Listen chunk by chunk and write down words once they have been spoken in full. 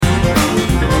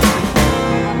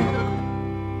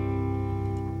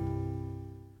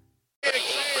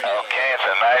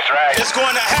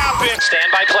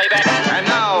Standby playback. And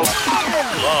now,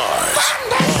 Lars.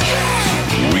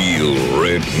 Real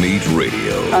Red Meat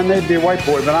Radio. I may be a white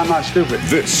boy, but I'm not stupid.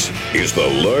 This is the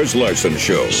Lars Larson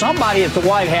Show. Somebody at the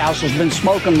White House has been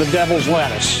smoking the devil's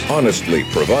lettuce. Honestly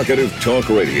provocative talk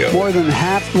radio. More than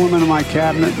half the women in my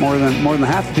cabinet, more than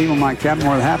half the people in my cabinet,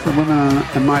 more than half the women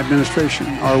in my administration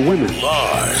are women.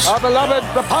 Lars. our beloved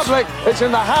republic is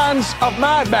in the hands of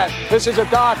madmen. This is a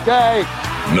dark day.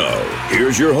 Now,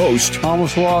 here's your host, I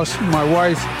almost lost my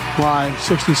wife, my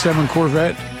 67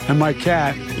 Corvette, and my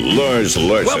cat. Lars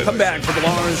Larson. Welcome back to the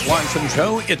Lars Larson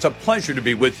Show. It's a pleasure to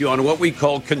be with you on what we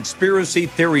call Conspiracy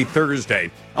Theory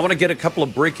Thursday. I want to get a couple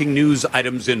of breaking news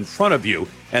items in front of you,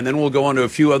 and then we'll go on to a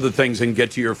few other things and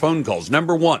get to your phone calls.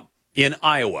 Number one, in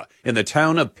Iowa, in the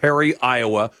town of Perry,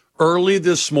 Iowa, early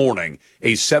this morning,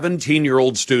 a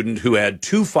 17-year-old student who had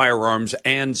 2 firearms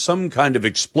and some kind of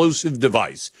explosive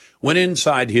device went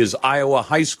inside his Iowa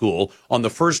high school on the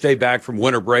first day back from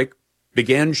winter break,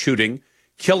 began shooting,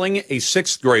 killing a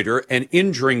 6th grader and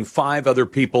injuring 5 other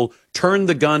people, turned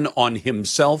the gun on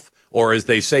himself, or as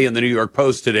they say in the New York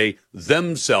Post today,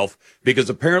 themself, because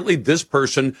apparently this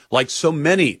person, like so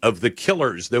many of the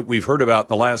killers that we've heard about in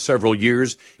the last several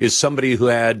years, is somebody who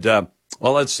had,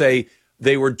 let's say,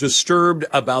 they were disturbed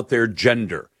about their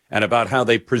gender and about how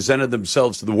they presented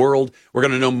themselves to the world. We're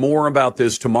going to know more about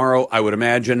this tomorrow, I would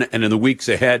imagine, and in the weeks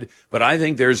ahead. But I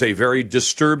think there's a very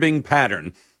disturbing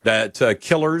pattern that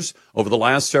killers over the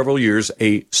last several years,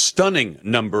 a stunning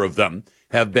number of them,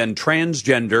 have been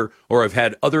transgender or have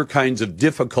had other kinds of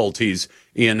difficulties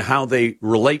in how they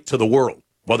relate to the world,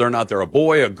 whether or not they're a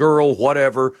boy, a girl,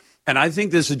 whatever. And I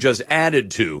think this is just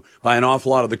added to by an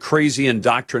awful lot of the crazy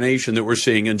indoctrination that we're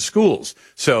seeing in schools.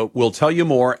 So we'll tell you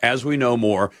more as we know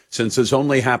more, since this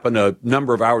only happened a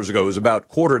number of hours ago. It was about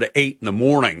 7:45 in the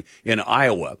morning in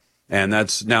Iowa. And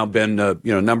that's now been a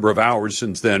number of hours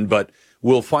since then. But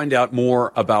we'll find out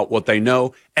more about what they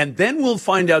know. And then we'll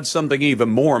find out something even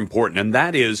more important, and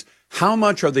that is how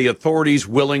much are the authorities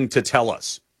willing to tell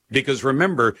us? Because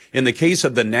remember, in the case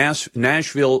of the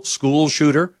Nashville school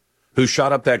shooter who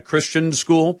shot up that Christian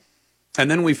school,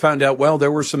 and then we found out, well, there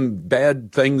were some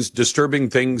bad things, disturbing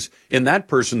things in that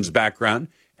person's background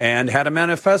and had a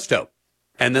manifesto.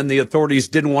 And then the authorities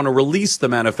didn't want to release the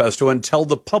manifesto and tell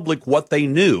the public what they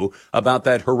knew about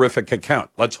that horrific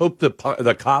account. Let's hope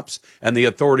the cops and the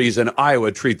authorities in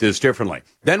Iowa treat this differently.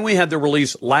 Then we had the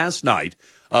release last night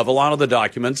of a lot of the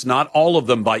documents, not all of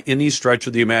them by any stretch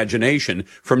of the imagination,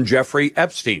 from Jeffrey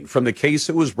Epstein, from the case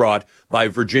that was brought by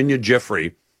Virginia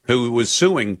Giuffre, who was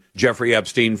suing Jeffrey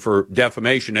Epstein for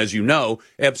defamation. As you know,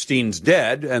 Epstein's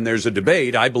dead, and there's a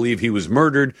debate. I believe he was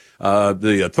murdered.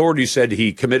 The authorities said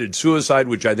he committed suicide,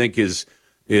 which I think is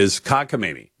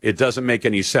cockamamie. It doesn't make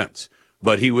any sense.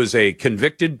 But he was a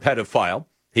convicted pedophile.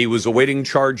 He was awaiting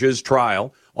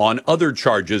trial on other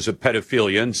charges of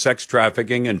pedophilia and sex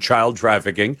trafficking and child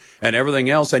trafficking and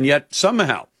everything else. And yet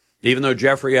somehow, even though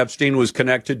Jeffrey Epstein was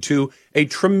connected to a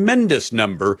tremendous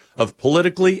number of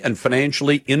politically and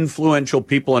financially influential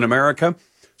people in America,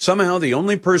 somehow the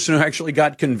only person who actually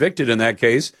got convicted in that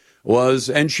case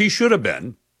was, and she should have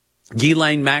been,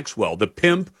 Ghislaine Maxwell, the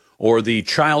pimp or the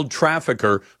child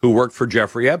trafficker who worked for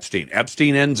Jeffrey Epstein.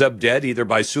 Epstein ends up dead either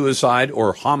by suicide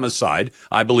or homicide.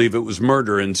 I believe it was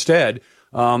murder instead.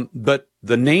 But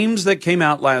the names that came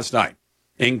out last night,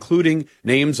 including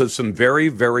names of some very,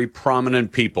 very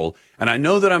prominent people. And I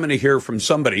know that I'm going to hear from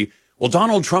somebody, well,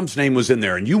 Donald Trump's name was in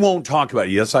there, and you won't talk about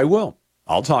it. Yes, I will.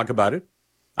 I'll talk about it.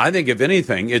 I think, if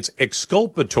anything, it's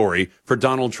exculpatory for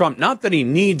Donald Trump. Not that he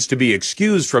needs to be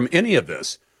excused from any of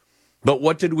this. But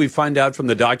what did we find out from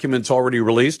the documents already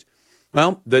released?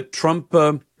 Well, that Trump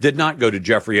did not go to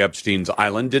Jeffrey Epstein's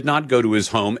island, did not go to his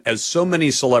home, as so many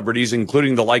celebrities,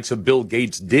 including the likes of Bill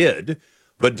Gates, did.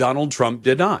 But Donald Trump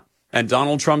did not. And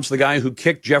Donald Trump's the guy who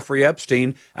kicked Jeffrey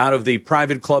Epstein out of the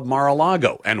private club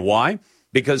Mar-a-Lago. And why?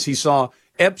 Because he saw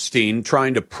Epstein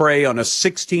trying to prey on a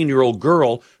 16-year-old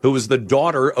girl who was the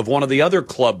daughter of one of the other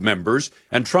club members.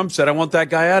 And Trump said, I want that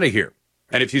guy out of here.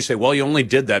 And if you say, well, he only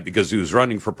did that because he was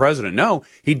running for president. No,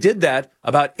 he did that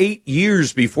about 8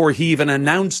 years before he even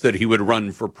announced that he would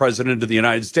run for president of the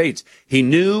United States. He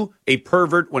knew a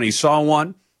pervert when he saw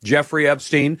one. Jeffrey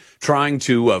Epstein trying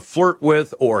to flirt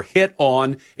with or hit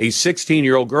on a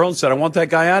 16-year-old girl and said, I want that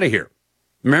guy out of here.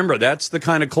 Remember, that's the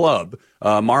kind of club,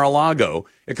 Mar-a-Lago.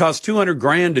 It costs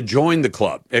 $200,000 to join the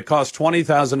club. It costs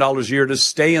 $20,000 a year to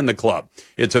stay in the club.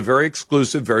 It's a very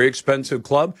exclusive, very expensive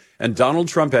club. And Donald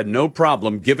Trump had no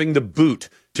problem giving the boot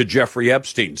to Jeffrey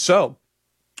Epstein. So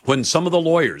when some of the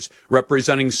lawyers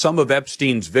representing some of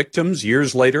Epstein's victims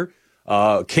years later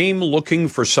came looking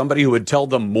for somebody who would tell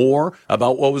them more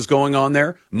about what was going on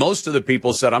there. Most of the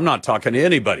people said, I'm not talking to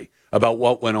anybody about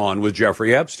what went on with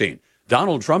Jeffrey Epstein.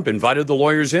 Donald Trump invited the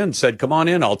lawyers in, said, come on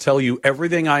in, I'll tell you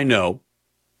everything I know,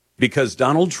 because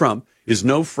Donald Trump is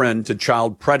no friend to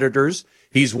child predators.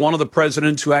 He's one of the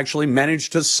presidents who actually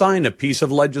managed to sign a piece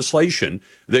of legislation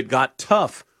that got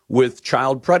tough with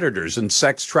child predators and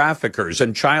sex traffickers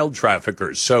and child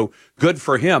traffickers. So good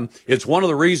for him. It's one of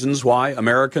the reasons why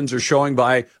Americans are showing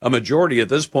by a majority at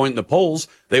this point in the polls,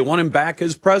 they want him back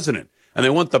as president. And they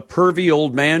want the pervy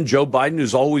old man, Joe Biden,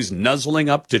 who's always nuzzling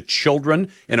up to children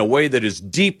in a way that is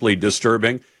deeply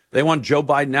disturbing. They want Joe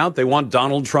Biden out. They want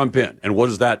Donald Trump in. And what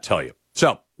does that tell you?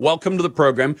 So welcome to the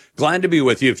program. Glad to be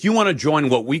with you. If you want to join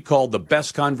what we call the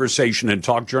best conversation in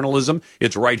talk journalism,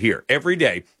 it's right here every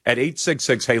day at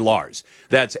 866-HEY-LARS.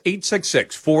 That's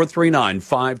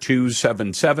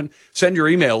 866-439-5277. Send your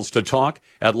emails to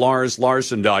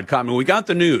talk@LarsLarson.com. And we got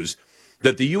the news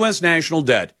that the U.S. national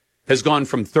debt has gone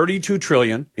from $32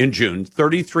 trillion in June,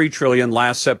 $33 trillion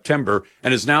last September,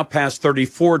 and is now past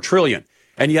 $34 trillion.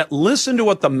 And yet, listen to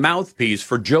what the mouthpiece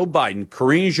for Joe Biden,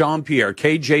 Karine Jean-Pierre,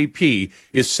 KJP,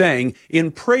 is saying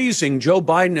in praising Joe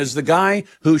Biden as the guy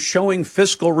who's showing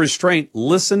fiscal restraint.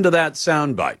 Listen to that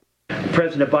soundbite.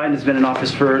 President Biden has been in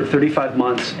office for 35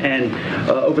 months, and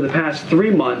over the past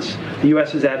 3 months, the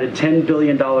U.S. has added $10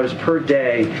 billion per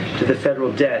day to the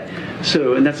federal debt.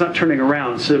 So, and that's not turning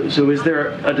around. So is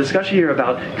there a discussion here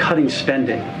about cutting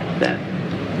spending then?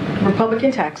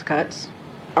 Republican tax cuts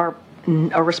are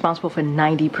responsible for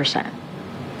 90%.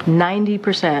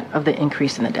 90% of the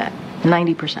increase in the debt.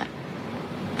 90%.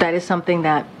 That is something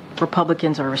that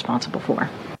Republicans are responsible for.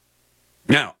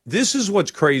 Now, this is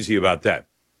what's crazy about that.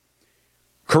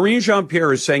 Karine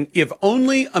Jean-Pierre is saying, if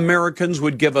only Americans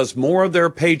would give us more of their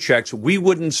paychecks, we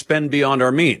wouldn't spend beyond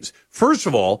our means. First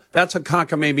of all, that's a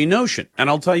cockamamie notion, and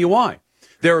I'll tell you why.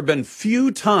 There have been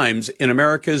few times in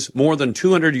America's more than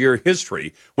 200-year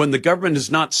history when the government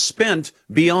has not spent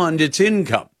beyond its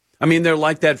income. I mean, they're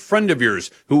like that friend of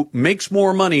yours who makes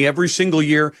more money every single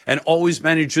year and always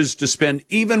manages to spend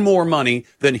even more money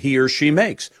than he or she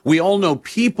makes. We all know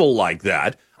people like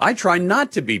that. I try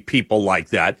not to be people like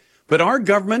that. But our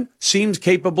government seems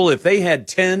capable, if they had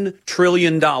 $10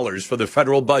 trillion for the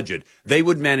federal budget, they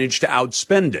would manage to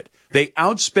outspend it. They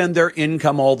outspend their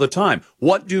income all the time.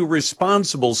 What do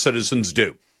responsible citizens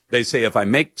do? They say, if I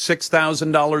make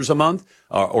 $6,000 a month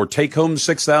or take home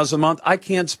 $6,000 a month, I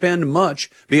can't spend much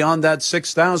beyond that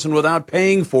 $6,000 without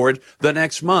paying for it the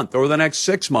next month or the next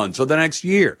 6 months or the next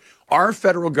year. Our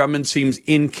federal government seems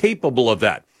incapable of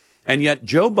that. And yet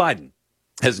Joe Biden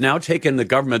has now taken the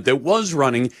government that was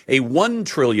running a $1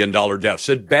 trillion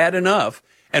deficit, bad enough,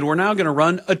 and we're now going to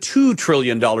run a $2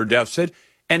 trillion deficit.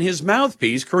 And his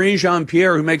mouthpiece, Karine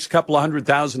Jean-Pierre, who makes a couple of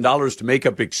 $100,000 to make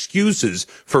up excuses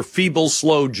for feeble,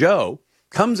 slow Joe,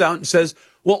 comes out and says,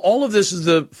 well, all of this is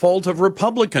the fault of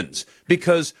Republicans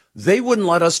because they wouldn't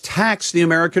let us tax the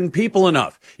American people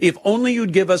enough. If only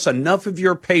you'd give us enough of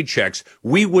your paychecks,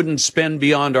 we wouldn't spend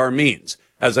beyond our means.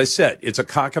 As I said, it's a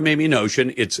cockamamie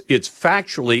notion. It's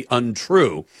factually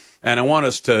untrue. And I want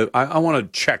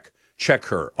to check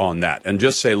her on that and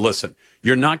just say, listen,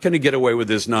 you're not going to get away with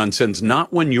this nonsense,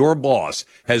 not when your boss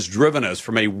has driven us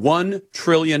from a $1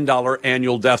 trillion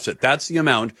annual deficit. That's the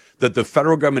amount that the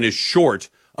federal government is short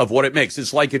of what it makes.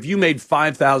 It's like if you made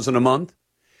 $5,000 a month,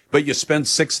 but you spent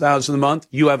 $6,000 a month,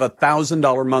 you have a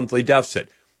 $1,000 monthly deficit.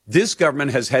 This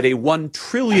government has had a $1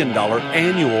 trillion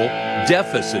annual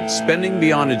deficit, spending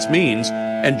beyond its means,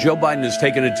 and Joe Biden has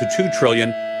taken it to $2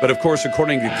 trillion. But of course,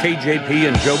 according to KJP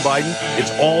and Joe Biden,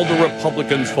 it's all the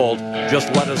Republicans' fault.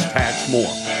 Just let us tax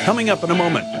more. Coming up in a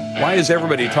moment, why is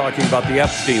everybody talking about the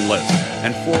Epstein list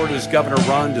and Florida's Governor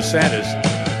Ron DeSantis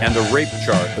and the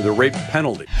rape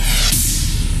penalty?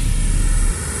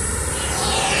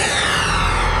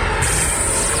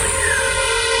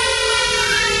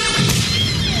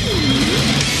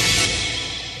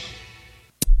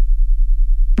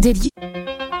 Did you?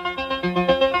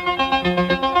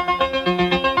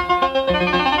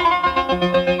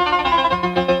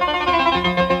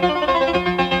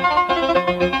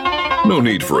 No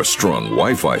need for a strong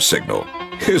Wi-Fi signal.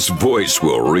 His voice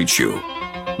will reach you.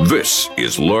 This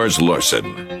is Lars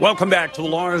Larson. Welcome back to the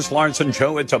Lars Larson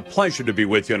Show. It's a pleasure to be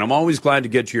with you, and I'm always glad to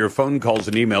get to your phone calls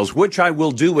and emails, which I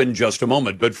will do in just a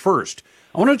moment. But first,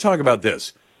 I want to talk about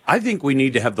this. I think we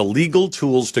need to have the legal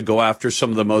tools to go after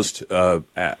some of the most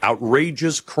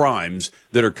outrageous crimes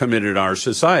that are committed in our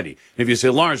society. If you say,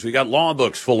 Lars, we got law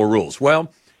books full of rules.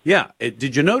 Well, Yeah.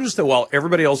 Did you notice that while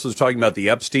everybody else was talking about the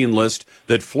Epstein list,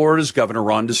 that Florida's Governor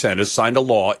Ron DeSantis signed a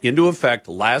law into effect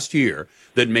last year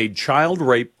that made child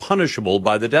rape punishable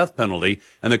by the death penalty?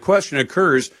 And the question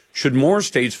occurs, should more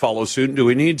states follow suit? And do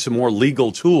we need some more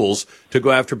legal tools to go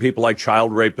after people like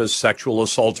child rapists, sexual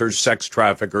assaulters, sex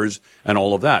traffickers, and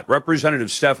all of that?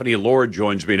 Representative Stephanie Lord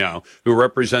joins me now, who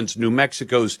represents New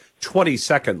Mexico's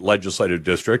 22nd legislative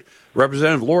district.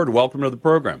 Representative Lord, welcome to the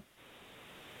program.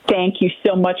 Thank you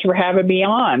so much for having me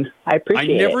on. I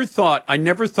appreciate it. I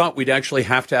never thought we'd actually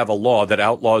have to have a law that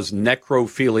outlaws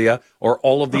necrophilia or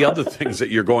all of the other things that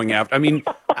you're going after. I mean,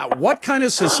 what kind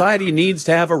of society needs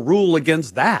to have a rule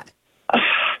against that?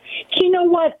 You know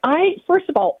what? First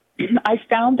of all, I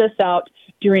found this out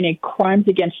during a Crimes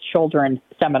Against Children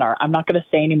seminar. I'm not going to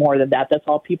say any more than that. That's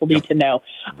all people need to know.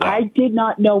 Wow. I did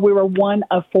not know we were one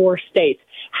of 4 states.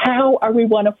 How are we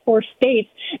one of 4 states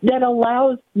that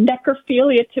allows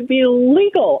necrophilia to be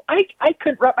legal? I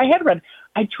couldn't wrap my head around it.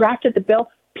 I drafted the bill.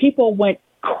 People went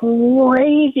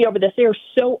crazy over this. They were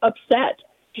so upset.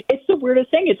 It's the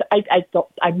weirdest thing.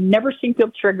 I've never seen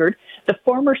people triggered. The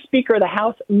former Speaker of the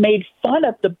House made fun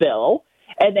of the bill,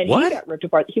 and then he got ripped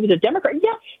apart. He was a Democrat.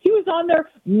 Yeah, he was on there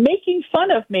making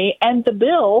fun of me and the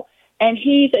bill, and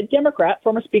he's a Democrat,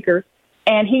 former Speaker,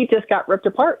 and he just got ripped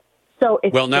apart. So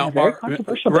it's a very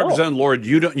controversial bill. Representative Lord,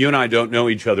 you and I don't know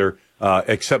each other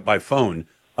except by phone.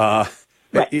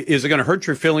 Right. Is it going to hurt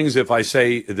your feelings if I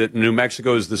say that New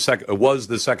Mexico was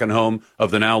the second home of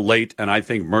the now late and I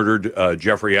think murdered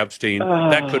Jeffrey Epstein?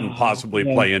 That couldn't possibly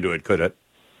play into it, could it?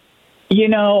 You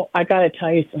know, I got to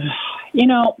tell you,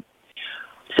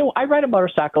 so I ride a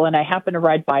motorcycle and I happen to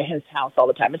ride by his house all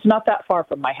the time. It's not that far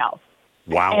from my house.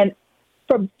 Wow. And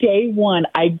from day one,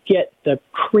 I get the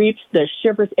creeps, the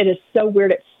shivers. It is so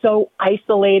weird. It's so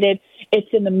isolated. It's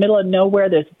in the middle of nowhere.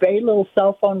 There's very little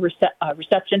cell phone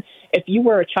reception. If you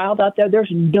were a child out there,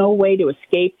 there's no way to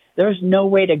escape. There's no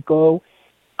way to go.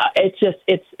 It's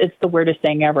the weirdest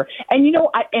thing ever. And,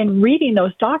 and reading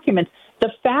those documents,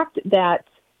 the fact that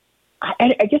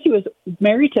I guess he was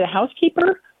married to the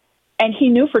housekeeper and he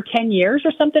knew for 10 years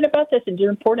or something about this and did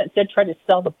report it and said try to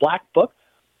sell the black book.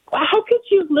 How could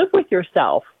you live with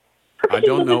yourself? How could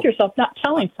you live with yourself not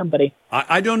telling somebody?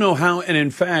 I don't know how. And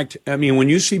in fact, I mean, when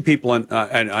you see people, and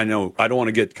I know I don't want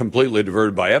to get completely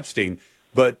diverted by Epstein,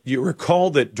 but you recall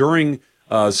that during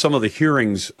some of the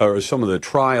hearings or some of the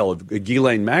trial of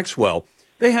Ghislaine Maxwell,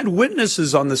 they had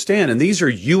witnesses on the stand. And these are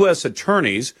U.S.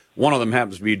 attorneys. One of them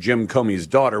happens to be Jim Comey's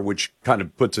daughter, which kind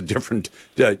of puts a different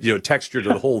texture to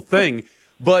the whole thing.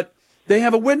 But they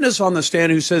have a witness on the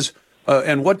stand who says,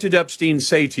 and what did Epstein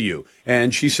say to you?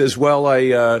 And she says, well,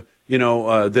 what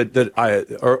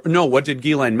did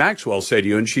Ghislaine Maxwell say to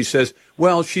you? And she says,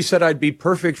 well, she said I'd be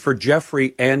perfect for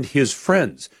Jeffrey and his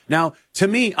friends. Now, to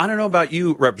me, I don't know about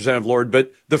you, Representative Lord,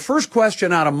 but the first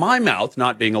question out of my mouth,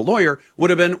 not being a lawyer, would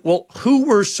have been, well, who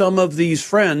were some of these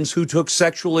friends who took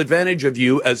sexual advantage of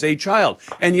you as a child?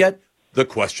 And yet the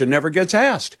question never gets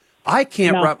asked. I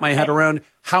can't wrap my head around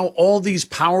how all these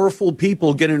powerful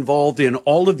people get involved in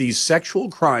all of these sexual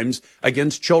crimes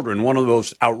against children, one of the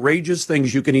most outrageous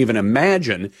things you can even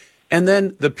imagine. And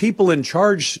then the people in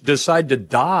charge decide to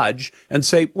dodge and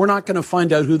say, we're not going to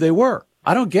find out who they were.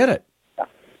 I don't get it.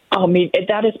 I mean,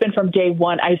 that has been from day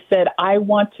one. I said, I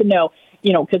want to know,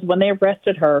 because when they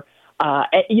arrested her,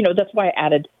 that's why I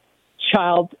added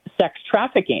child sex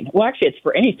trafficking. Well, actually, it's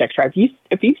for any sex trafficking.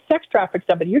 If you sex traffic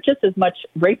somebody, you're just as much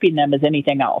raping them as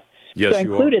anything else. Yes, so I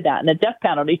included that in the death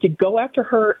penalty to go after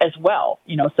her as well.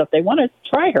 So if they want to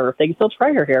try her, if they can still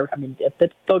try her here, I mean, if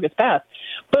it still gets passed.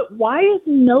 But why is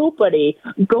nobody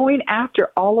going after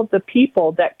all of the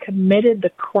people that committed the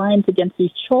crimes against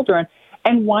these children?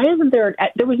 And why isn't there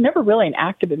was never really an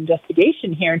active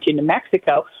investigation here in New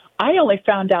Mexico. I only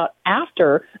found out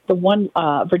after the one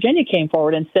Virginia came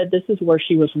forward and said this is where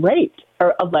she was raped,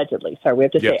 or allegedly. Sorry, we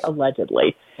have to say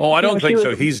allegedly. Oh, I don't think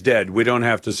so. He's dead. We don't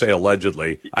have to say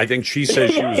allegedly. I think she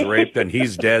says she was raped and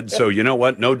he's dead. So you know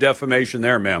what? No defamation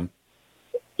there, ma'am.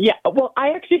 Yeah. Well, I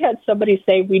actually had somebody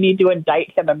say we need to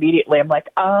indict him immediately. I'm like,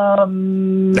 I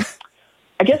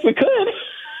guess we could.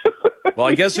 Well,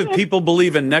 I guess if people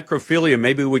believe in necrophilia,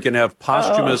 maybe we can have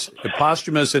posthumous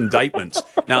indictments.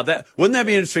 Now, wouldn't that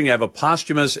be interesting to have a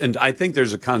posthumous? And I think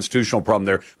there's a constitutional problem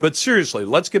there. But seriously,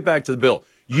 let's get back to the bill.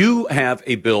 You have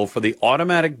a bill for the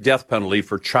automatic death penalty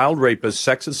for child rapists,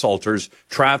 sex assaulters,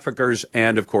 traffickers,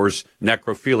 and, of course,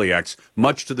 necrophiliacs,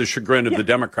 much to the chagrin of the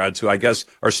Democrats, who I guess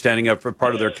are standing up for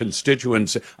part of their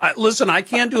constituents. Listen, I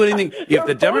can't do anything. If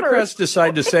the Democrats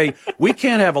decide to say we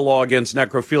can't have a law against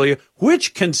necrophilia,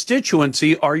 which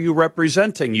constituency are you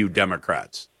representing, you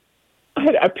Democrats?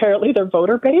 Apparently their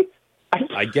voter base.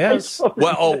 I guess.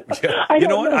 Well, you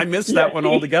know what? I missed that one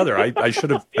altogether. I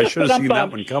should have seen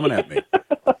that one coming at me.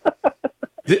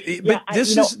 But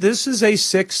this is a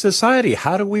sick society.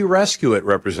 How do we rescue it,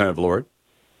 Representative Lord?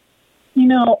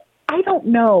 I don't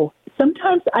know.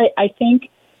 Sometimes I think,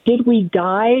 did we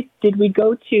die? Did we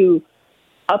go to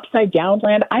upside down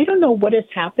land? I don't know what has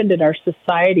happened in our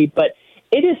society, but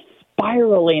it is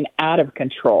spiraling out of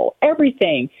control.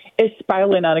 Everything is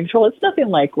spiraling out of control. It's nothing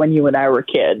like when you and I were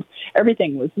kids.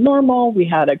 Everything was normal. We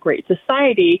had a great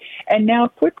society. And now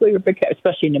quickly,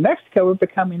 especially in New Mexico, we're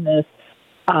becoming this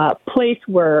place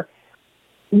where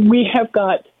we have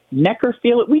got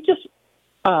necrophilia. We just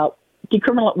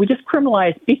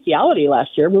criminalized bestiality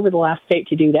last year. We were the last state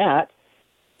to do that.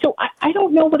 So I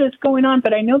don't know what is going on,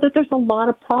 but I know that there's a lot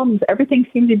of problems. Everything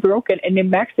seems to be broken in New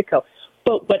Mexico.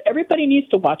 But what everybody needs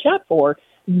to watch out for,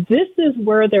 this is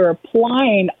where they're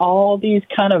applying all these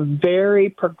kind of very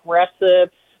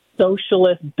progressive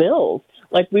socialist bills.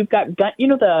 Like we've got,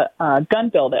 the gun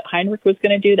bill that Heinrich was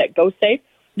going to do, that Go Safe,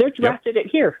 they're drafted it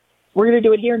here. We're going to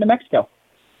do it here in New Mexico.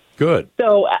 Good.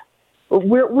 So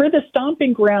we're the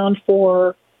stomping ground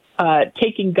for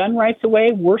taking gun rights away,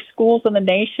 worst schools in the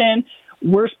nation,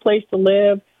 worst place to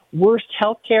live, worst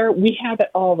health care. We have it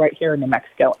all right here in New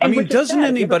Mexico. And doesn't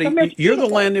anybody, you're the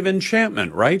land of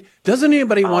enchantment, right? Doesn't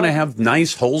anybody want to have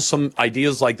nice, wholesome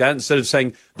ideas like that instead of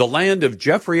saying the land of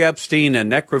Jeffrey Epstein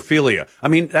and necrophilia? I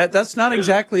mean, that's not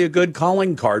exactly a good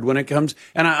calling card when it comes,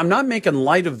 and I'm not making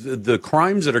light of the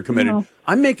crimes that are committed. No.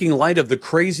 I'm making light of the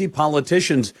crazy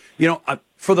politicians.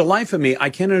 For the life of me, I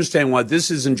can't understand why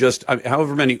this isn't just,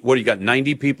 however many, what do you got,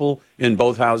 90 people in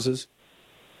both houses?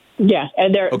 Yeah,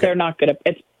 and they're not going to,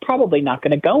 it's probably not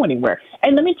going to go anywhere.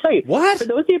 And let me tell you, what? For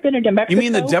those of you who've been in New Mexico. You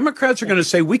mean the Democrats are going to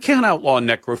say, we can't outlaw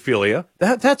necrophilia?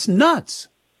 That's nuts.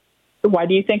 Why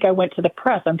do you think I went to the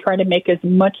press? I'm trying to make as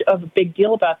much of a big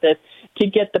deal about this to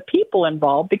get the people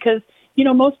involved because,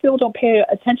 most people don't pay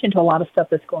attention to a lot of stuff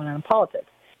that's going on in politics.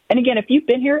 And again, if you've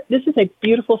been here, this is a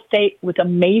beautiful state with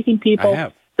amazing people. I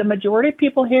have. The majority of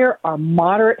people here are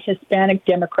moderate Hispanic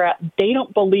Democrat. They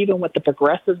don't believe in what the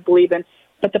progressives believe in,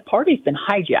 but the party's been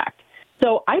hijacked.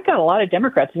 So I've got a lot of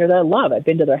Democrats here that I love. I've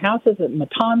been to their houses at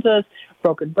Matanzas,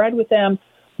 broken bread with them.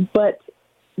 But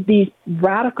these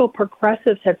radical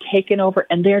progressives have taken over,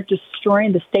 and they're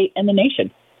destroying the state and the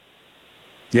nation.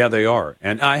 Yeah, they are.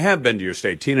 And I have been to your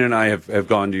state. Tina and I have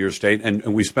gone to your state, and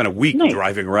we spent a week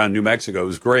driving around New Mexico. It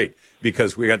was great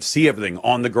because we got to see everything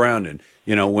on the ground and,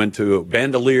 went to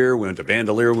Bandelier, we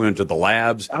went to the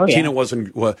labs. Oh, yeah.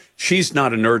 Tina she's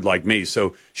not a nerd like me.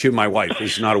 So my wife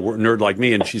is not a nerd like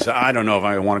me. And she said, I don't know if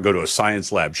I want to go to a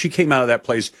science lab. She came out of that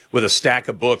place with a stack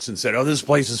of books and said, this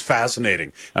place is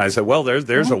fascinating. And I said, well,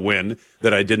 there's a win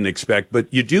that I didn't expect. But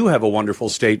you do have a wonderful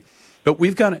state. But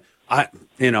we've got to.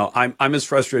 I'm as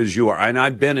frustrated as you are, and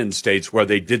I've been in states where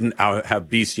they didn't have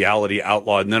bestiality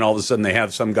outlawed, and then all of a sudden they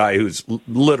have some guy who's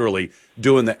literally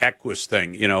doing the Equus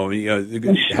thing,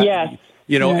 Yes.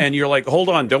 And you're like, hold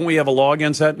on, don't we have a law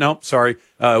against that? Nope, sorry,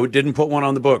 we didn't put one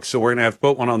on the books, so we're going to have to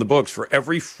put one on the books for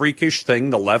every freakish thing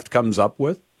the left comes up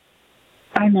with.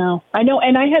 I know,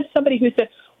 and I had somebody who said,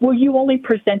 well, you only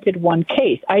presented one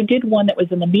case. I did one that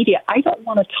was in the media. I don't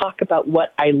want to talk about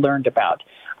what I learned about.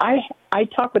 I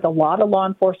talk with a lot of law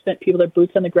enforcement, people that are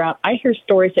boots on the ground. I hear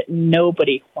stories that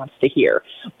nobody wants to hear.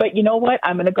 But you know what?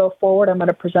 I'm going to go forward. I'm going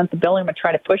to present the bill. I'm going to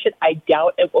try to push it. I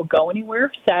doubt it will go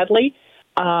anywhere, sadly.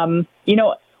 We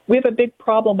have a big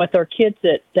problem with our kids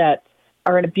that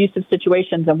are in abusive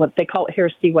situations and what they call it here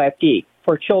is CYFD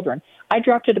for children. I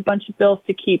drafted a bunch of bills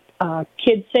to keep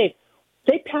kids safe.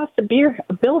 They passed a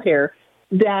bill here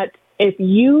that if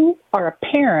you are a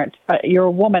parent, you're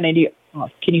a woman, and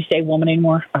can you say woman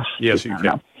anymore? Yes, you can.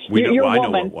 Know. You're I know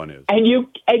woman, what one is. And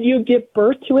you give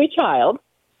birth to a child.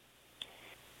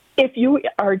 If you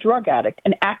are a drug addict,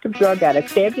 an active drug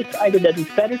addict, they have decided that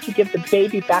it's better to give the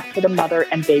baby back to the mother,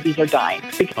 and babies are dying.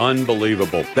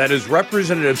 Unbelievable. That is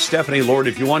Representative Stephanie Lord.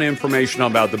 If you want information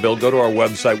about the bill, go to our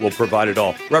website. We'll provide it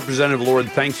all. Representative Lord,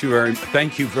 thank you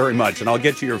very much. And I'll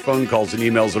get to your phone calls and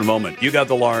emails in a moment. You got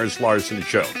the Lars Larson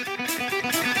Show.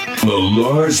 The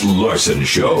Lars Larson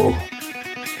Show.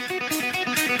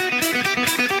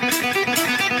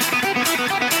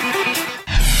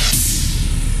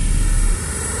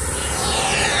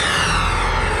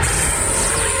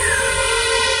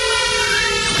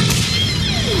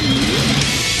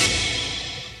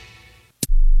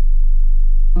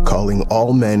 Calling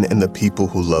all men and the people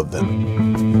who love them.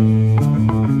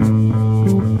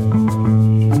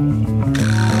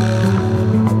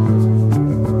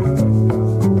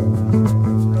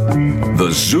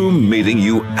 The Zoom meeting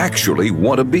you actually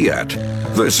want to be at.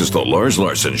 This is the Lars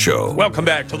Larson Show. Welcome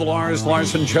back to the Lars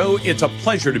Larson Show. It's a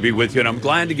pleasure to be with you, and I'm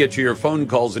glad to get to your phone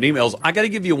calls and emails. I got to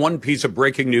give you one piece of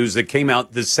breaking news that came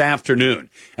out this afternoon,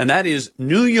 and that is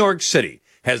New York City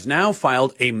has now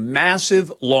filed a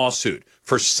massive lawsuit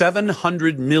for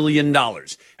 $700 million.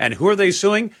 And who are they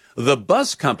suing? The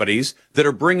bus companies that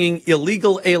are bringing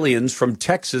illegal aliens from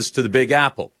Texas to the Big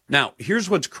Apple. Now, here's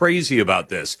what's crazy about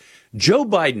this. Joe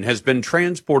Biden has been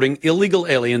transporting illegal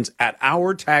aliens at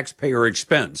our taxpayer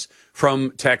expense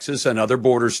from Texas and other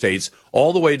border states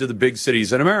all the way to the big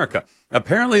cities in America.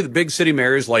 Apparently, the big city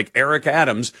mayors like Eric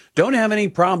Adams don't have any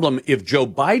problem if Joe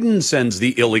Biden sends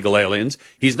the illegal aliens.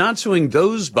 He's not suing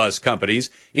those bus companies.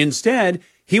 Instead,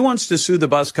 he wants to sue the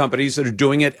bus companies that are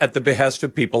doing it at the behest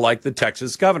of people like the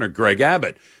Texas governor, Greg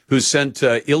Abbott, who sent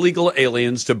illegal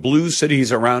aliens to blue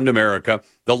cities around America.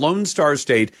 The Lone Star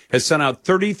State has sent out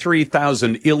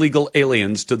 33,000 illegal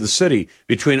aliens to the city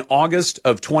between August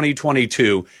of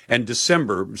 2022 and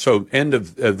December, so end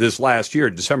of this last year,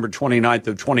 December 29th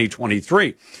of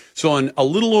 2023. So in a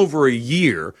little over a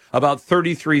year, about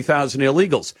 33,000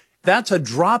 illegals. That's a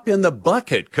drop in the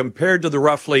bucket compared to the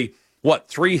roughly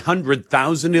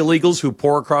 300,000 illegals who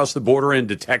pour across the border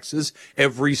into Texas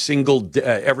every single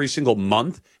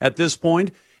month at this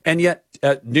point. And yet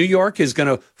New York is going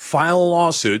to file a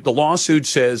lawsuit. The lawsuit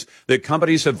says that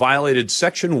companies have violated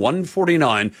Section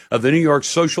 149 of the New York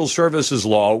Social Services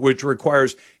Law, which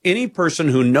requires any person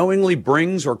who knowingly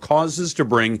brings or causes to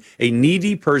bring a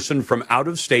needy person from out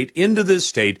of state into this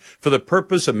state for the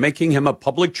purpose of making him a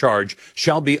public charge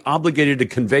shall be obligated to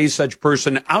convey such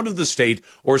person out of the state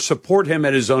or support him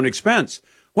at his own expense.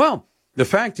 Well, the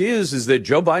fact is that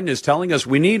Joe Biden is telling us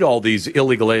we need all these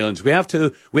illegal aliens. We have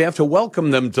to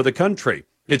welcome them to the country.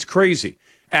 It's crazy.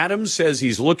 Adams says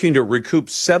he's looking to recoup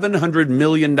 $700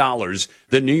 million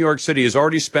that New York City has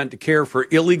already spent to care for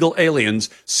illegal aliens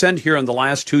sent here in the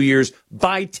last 2 years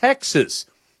by Texas.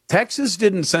 Texas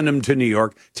didn't send them to New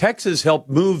York. Texas helped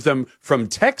move them from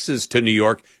Texas to New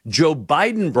York. Joe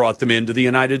Biden brought them into the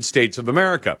United States of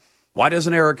America. Why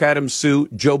doesn't Eric Adams sue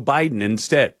Joe Biden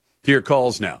instead? To your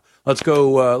calls now. Let's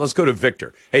go to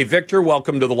Victor. Hey, Victor,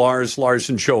 welcome to the Lars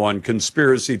Larson Show on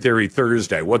Conspiracy Theory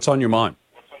Thursday. What's on your mind?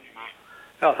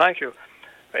 Oh, thank you.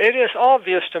 It is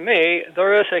obvious to me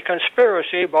there is a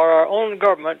conspiracy by our own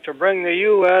government to bring the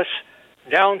U.S.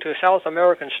 down to South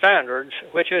American standards,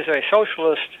 which is a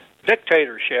socialist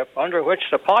dictatorship under which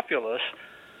the populace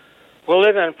will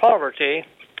live in poverty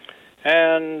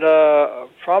and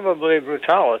probably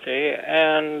brutality,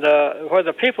 and where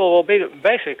the people will be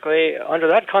basically, under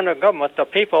that kind of government, the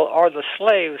people are the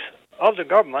slaves of the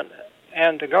government,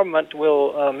 and the government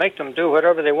will make them do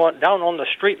whatever they want down on the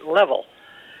street level.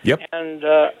 Yep. And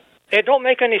it don't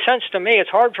make any sense to me. It's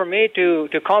hard for me to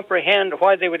comprehend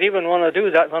why they would even want to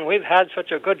do that when we've had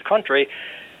such a good country.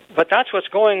 But that's what's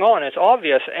going on. It's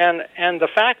obvious. And the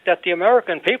fact that the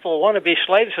American people want to be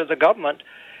slaves of the government,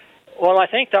 well, I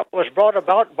think that was brought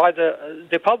about by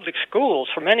the public schools.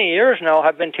 For many years now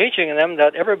have been teaching them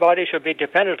that everybody should be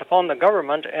dependent upon the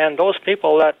government, and those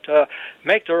people that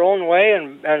make their own way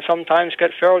and sometimes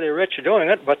get fairly rich doing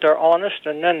it, but they're honest,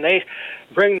 and then they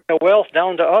bring the wealth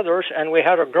down to others, and we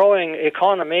had a growing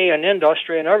economy and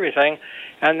industry and everything,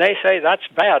 and they say that's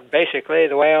bad, basically,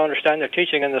 the way I understand the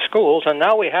teaching in the schools, and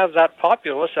now we have that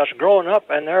populace that's growing up,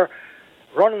 and they're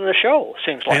running the show,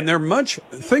 seems like. And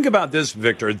think about this,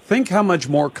 Victor. Think how much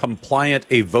more compliant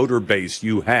a voter base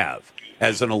you have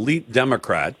as an elite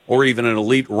Democrat or even an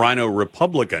elite rhino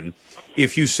Republican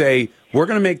if you say, we're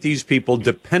going to make these people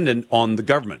dependent on the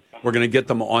government. We're going to get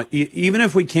them on, even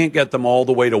if we can't get them all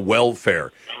the way to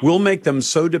welfare, we'll make them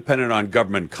so dependent on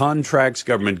government contracts,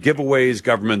 government giveaways,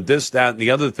 government this, that, and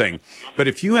the other thing. But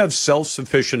if you have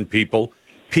self-sufficient people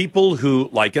who,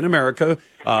 like in America,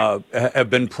 have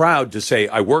been proud to say,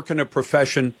 I work in a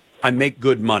profession, I make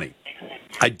good money.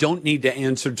 I don't need to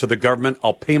answer to the government.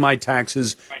 I'll pay my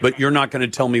taxes, but you're not going to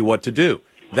tell me what to do.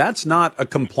 That's not a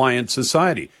compliant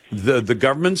society. The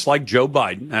governments like Joe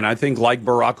Biden, and I think like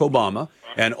Barack Obama,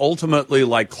 and ultimately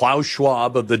like Klaus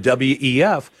Schwab of the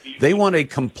WEF, they want a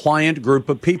compliant group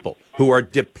of people who are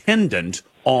dependent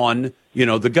on,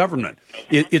 the government.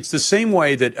 It's the same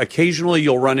way that occasionally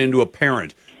you'll run into a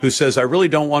parent who says, I really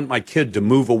don't want my kid to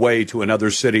move away to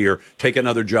another city or take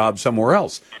another job somewhere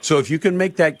else. So if you can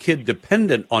make that kid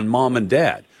dependent on mom and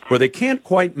dad, where they can't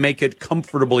quite make it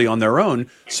comfortably on their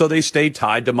own, so they stay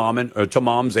tied to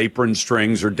mom's apron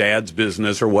strings or dad's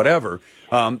business or whatever,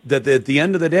 that at the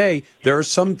end of the day, there are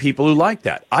some people who like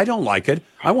that. I don't like it.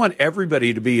 I want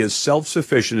everybody to be as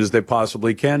self-sufficient as they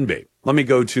possibly can be. Let me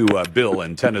go to Bill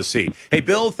in Tennessee. Hey,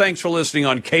 Bill, thanks for listening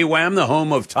on KWAM, the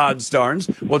home of Todd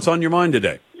Starnes. What's on your mind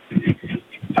today?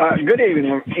 Good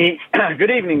evening. Good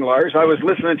evening, Lars. I was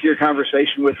listening to your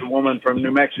conversation with the woman from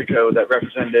New Mexico, that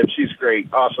representative. She's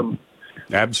great. Awesome.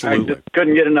 Absolutely. I just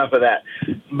couldn't get enough of that.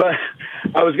 But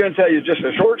I was going to tell you just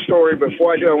a short story.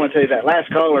 Before I do, I want to tell you that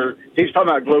last caller, he's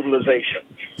talking about globalization.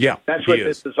 Yeah, that's what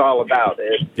this is all about.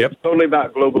 It's totally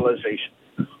about globalization.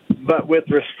 But with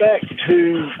respect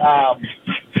to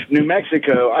New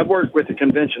Mexico, I've worked with the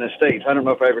Convention of States. I don't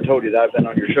know if I ever told you that. I've been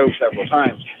on your show several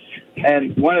times.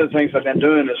 And one of the things I've been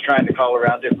doing is trying to call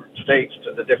around different states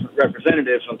to the different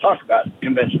representatives and talk about the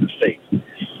Convention of States.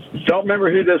 Don't remember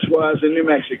who this was in New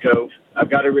Mexico. I've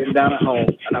got it written down at home,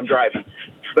 and I'm driving.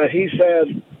 But he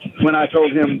said, when I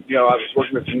told him, I was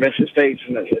working with Convention of States,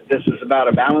 and this is about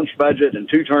a balanced budget and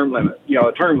two-term limit,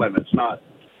 a term limit's not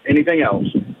anything else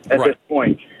at this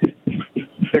point.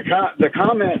 The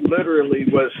comment literally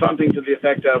was something to the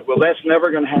effect of, well, that's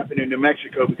never going to happen in New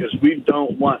Mexico because we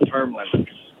don't want term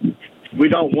limits. We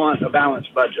don't want a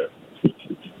balanced budget.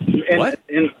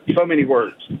 In so many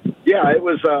words. Yeah, it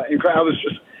was incredible.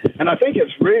 And I think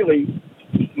it's really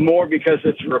more because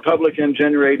it's a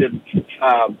Republican-generated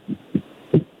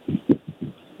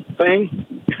thing.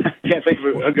 Can't think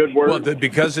of a good word. Well,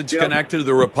 because it's connected to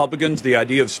the Republicans, the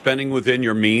idea of spending within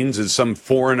your means is some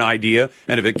foreign idea,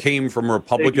 and if it came from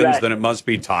Republicans, then it must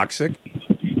be toxic?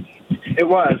 It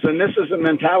was, and this is the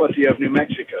mentality of New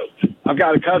Mexico. I've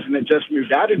got a cousin that just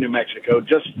moved out of New Mexico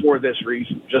just for this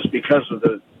reason, just because of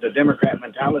the Democrat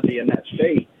mentality in that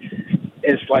state.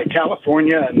 It's like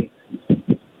California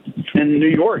and New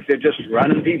York. They're just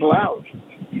running people out.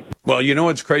 Well, you know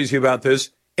what's crazy about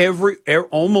this?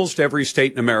 Almost every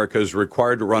state in America is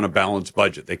required to run a balanced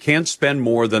budget. They can't spend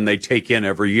more than they take in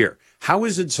every year. How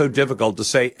is it so difficult to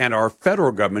say, and our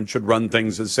federal government should run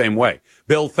things the same way?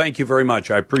 Bill, thank you very much.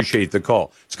 I appreciate the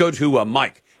call. Let's go to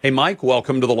Mike. Hey, Mike,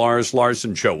 welcome to the Lars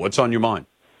Larson Show. What's on your mind?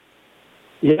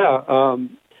 Yeah,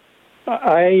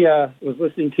 I was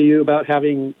listening to you about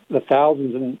having the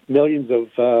thousands and millions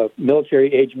of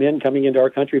military-age men coming into our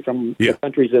country from the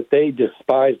countries that they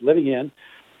despise living in.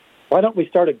 Why don't we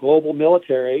start a global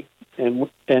military and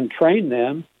train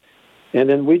them, and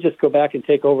then we just go back and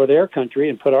take over their country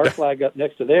and put our flag up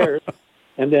next to theirs,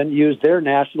 and then use their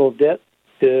national debt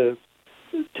to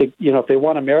if they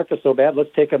want America so bad, let's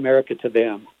take America to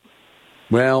them.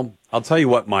 Well, I'll tell you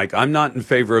what, Mike, I'm not in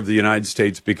favor of the United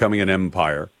States becoming an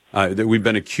empire. We've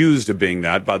been accused of being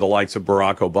that by the likes of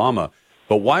Barack Obama.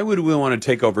 But why would we want to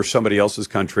take over somebody else's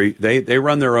country? They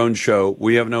run their own show.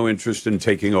 We have no interest in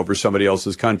taking over somebody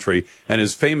else's country. And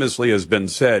as famously has been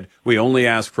said, we only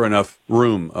ask for enough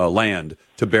land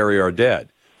to bury our dead.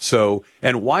 So,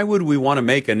 and why would we want to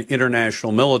make an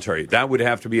international military? That would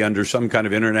have to be under some kind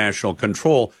of international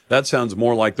control. That sounds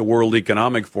more like the World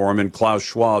Economic Forum and Klaus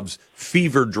Schwab's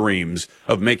fever dreams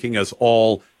of making us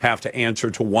all have to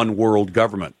answer to one world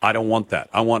government. I don't want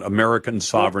that. I want American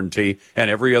sovereignty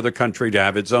and every other country to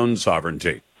have its own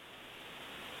sovereignty.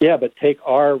 Yeah, but take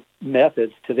our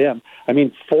methods to them. I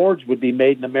mean, Fords would be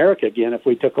made in America again if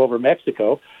we took over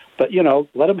Mexico. But,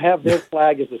 let them have their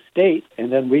flag as a state,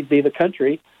 and then we'd be the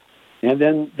country. And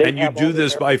then you do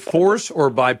this by force or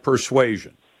by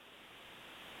persuasion?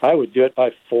 I would do it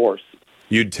by force.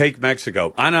 You'd take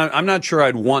Mexico. I'm not sure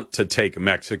I'd want to take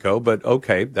Mexico, but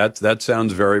okay, that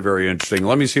sounds very, very interesting.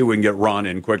 Let me see if we can get Ron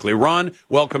in quickly. Ron,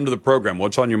 welcome to the program.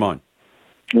 What's on your mind?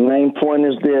 The main point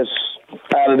is this.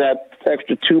 Out of that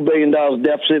extra $2 billion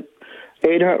deficit,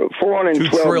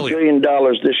 $412 billion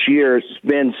this year has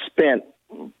been spent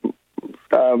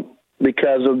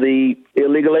because of the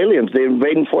illegal aliens, the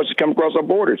invading forces come across our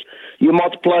borders. You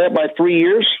multiply that by 3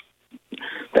 years,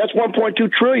 that's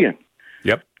 $1.2 trillion.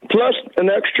 Yep. Plus an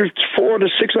extra $400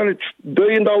 to $600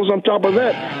 billion on top of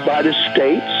that by the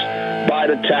states, by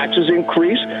the taxes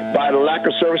increase, by the lack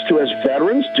of service to us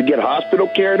veterans to get hospital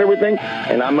care and everything.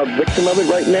 And I'm a victim of it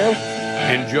right now.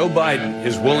 And Joe Biden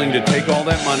is willing to take all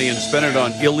that money and spend it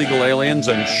on illegal aliens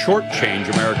and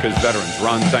shortchange America's veterans.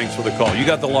 Ron, thanks for the call. You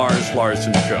got the Lars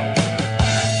Larson Show.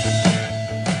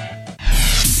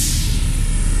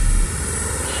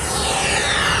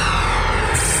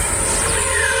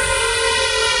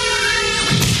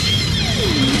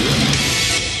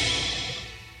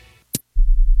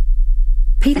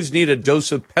 People need a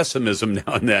dose of pessimism now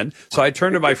and then. So I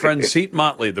turn to my friend Seat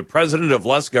Motley, the president of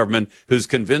Less Government, who's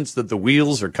convinced that the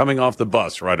wheels are coming off the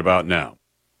bus right about now.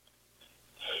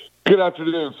 Good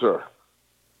afternoon, sir.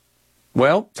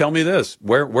 Well, tell me this.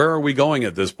 Where are we going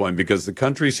at this point? Because the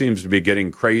country seems to be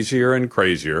getting crazier and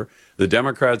crazier. The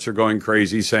Democrats are going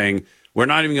crazy, saying, we're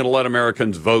not even going to let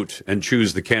Americans vote and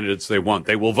choose the candidates they want.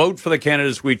 They will vote for the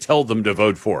candidates we tell them to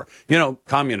vote for.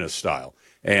 Communist style.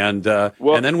 And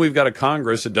then we've got a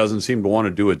Congress that doesn't seem to want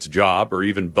to do its job or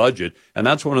even budget. And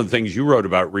that's one of the things you wrote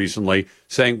about recently,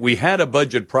 saying we had a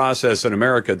budget process in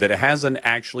America that hasn't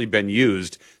actually been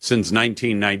used since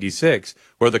 1996,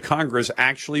 where the Congress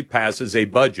actually passes a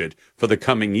budget for the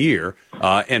coming year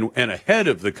and ahead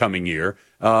of the coming year.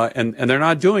 And they're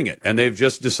not doing it. And they've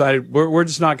just decided we're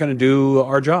just not going to do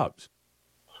our jobs.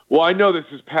 Well, I know this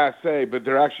is passé, but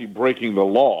they're actually breaking the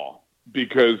law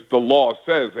because the law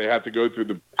says they have to go through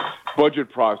the budget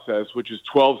process, which is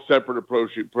 12 separate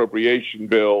appropriation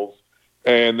bills,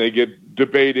 and they get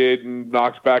debated and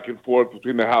knocked back and forth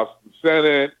between the House and the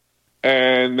Senate,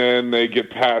 and then they get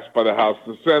passed by the House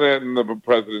and the Senate, and the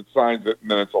president signs it,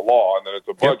 and then it's a law, and then it's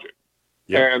a budget.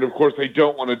 Yep. And, of course, they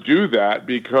don't want to do that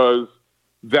because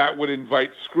that would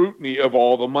invite scrutiny of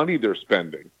all the money they're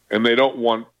spending, and they don't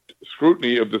want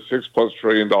scrutiny of the $6+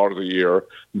 trillion a year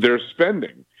they're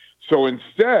spending. So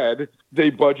instead,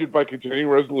 they budget by continuing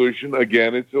resolution.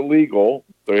 Again, it's illegal.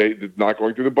 They're not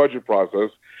going through the budget process.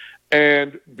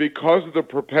 And because of the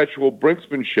perpetual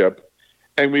brinksmanship,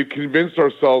 and we've convinced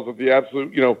ourselves that the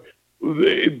absolute,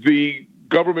 the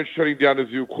government shutting down is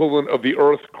the equivalent of the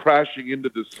earth crashing into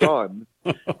the sun,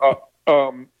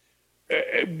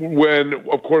 when,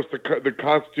 of course, the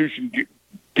Constitution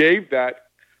gave that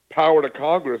power to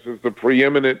Congress as the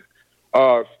preeminent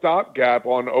stopgap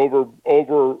on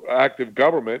overactive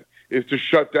government, is to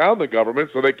shut down the government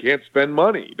so they can't spend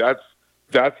money. That's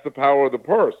the power of the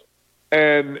purse.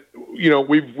 And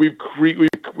we've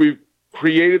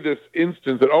created this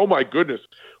instance that, oh my goodness,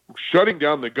 shutting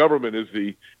down the government is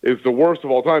the worst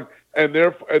of all time, and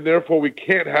therefore we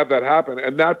can't have that happen,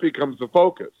 and that becomes the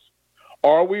focus.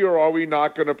 Are we or are we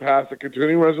not going to pass a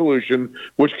continuing resolution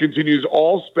which continues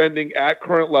all spending at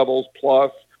current levels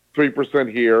plus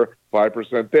 3% here,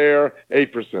 5% there,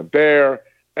 8% there,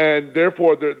 and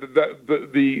therefore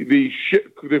the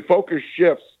focus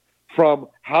shifts from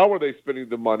how are they spending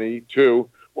the money to,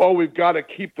 well, we've got to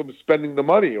keep them spending the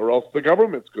money or else the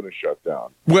government's going to shut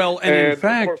down. Well, and in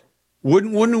fact,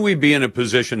 wouldn't we be in a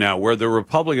position now where the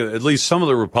Republicans, at least some of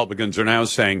the Republicans, are now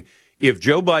saying if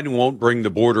Joe Biden won't bring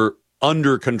the border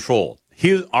under control,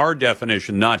 our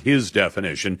definition, not his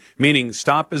definition, meaning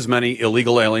stop as many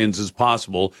illegal aliens as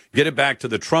possible, get it back to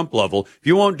the Trump level. If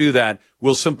you won't do that,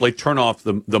 we'll simply turn off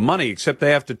the money, except they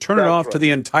have to turn it off to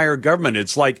the entire government.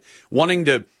 It's like wanting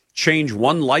to change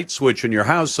one light switch in your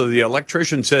house so the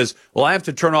electrician says, well, I have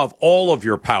to turn off all of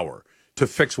your power to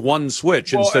fix one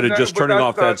switch instead of just turning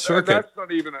off that circuit. That's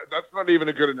not even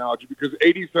a good analogy because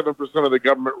 87% of the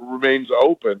government remains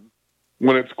open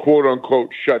when it's quote unquote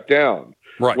shut down.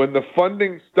 Right. When the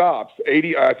funding stops,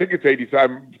 I think it's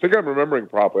 87. I think I'm remembering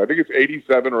properly. I think it's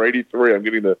 87 or 83. I'm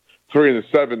getting the 3 and the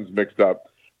 7s mixed up.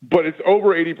 But it's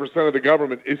over 80% of the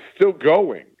government is still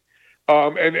going.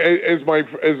 And as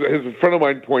a friend of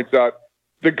mine points out,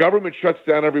 the government shuts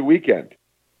down every weekend.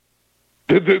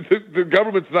 The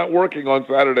government's not working on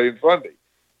Saturday and Sunday.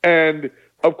 And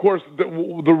of course, the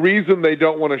reason they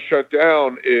don't want to shut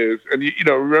down is, and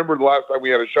remember the last time we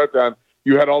had a shutdown,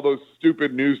 you had all those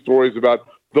stupid news stories about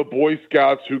the Boy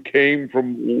Scouts who came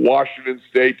from Washington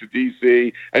State to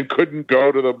D.C. and couldn't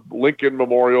go to the Lincoln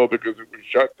Memorial because it was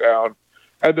shut down.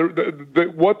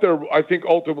 And what they're, I think,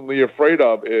 ultimately afraid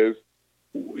of is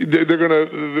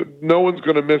no one's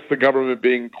going to miss the government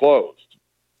being closed.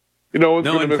 No one's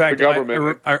going to miss the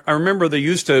government. I remember they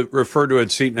used to refer to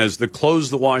it, Seton, as the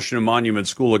Close the Washington Monument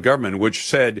School of Government, which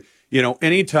said,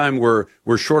 anytime we're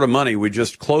short of money, we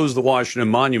just close the Washington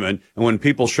Monument. And when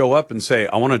people show up and say,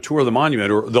 I want to tour the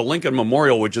monument or the Lincoln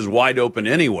Memorial, which is wide open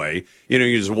anyway,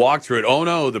 you just walk through it. Oh,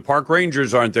 no, the park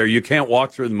rangers aren't there. You can't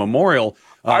walk through the memorial.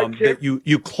 That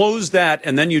you close that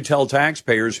and then you tell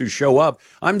taxpayers who show up,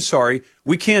 I'm sorry,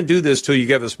 we can't do this till you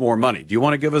give us more money. Do you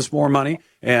want to give us more money?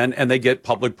 And they get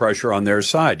public pressure on their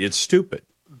side. It's stupid.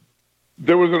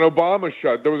 There was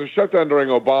a shutdown during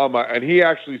Obama, and he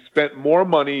actually spent more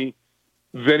money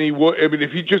than he would. I mean,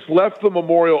 if he just left the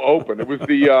memorial open, it was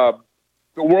the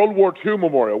World War II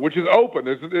memorial, which is open.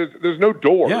 There's no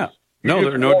doors. Yeah. No,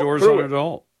 there are no doors on it at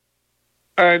all.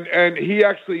 And he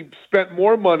actually spent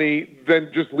more money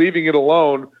than just leaving it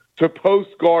alone to post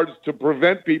guards to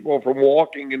prevent people from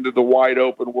walking into the wide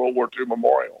open World War II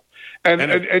memorial.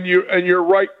 And you're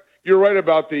right. You're right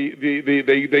about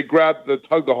they grab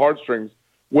tug the heartstrings.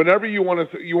 Whenever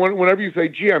you say,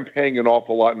 gee, I'm paying an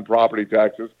awful lot in property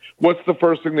taxes, what's the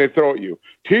first thing they throw at you?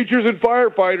 Teachers and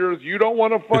firefighters. You don't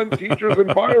want to fund teachers and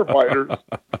firefighters.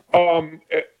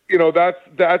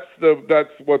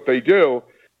 That's what they do.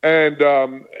 And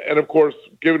of course,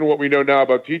 given what we know now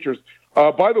about teachers,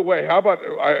 by the way, how about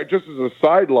just as a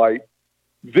sidelight,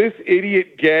 this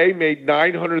idiot gay made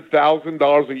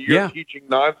 $900,000 a year teaching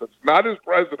nonsense, not as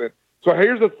president. So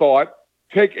here's a thought.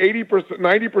 Take 80%,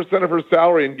 90% of her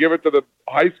salary and give it to the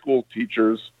high school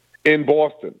teachers in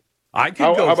Boston. I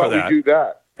can go how for about that. we do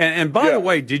that? And by the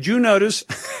way, did you notice?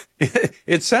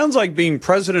 It sounds like being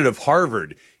president of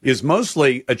Harvard is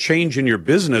mostly a change in your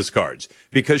business cards,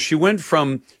 because she was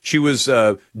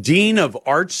dean of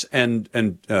arts and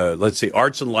let's see,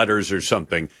 arts and letters or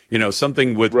something,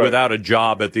 something without a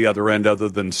job at the other end other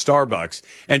than Starbucks.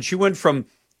 And she went from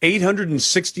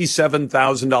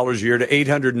 $867,000 a year to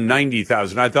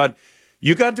 $890,000. I thought,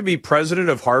 you got to be president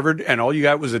of Harvard, and all you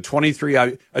got was a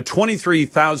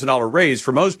 $23,000 raise.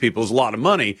 For most people is a lot of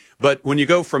money, but when you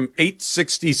go from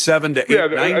 $867 to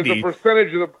 $890,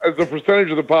 as a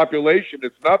percentage of the population,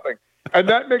 it's nothing. And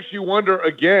that makes you wonder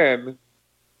again: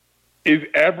 is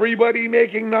everybody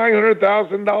making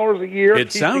 $900,000 a year?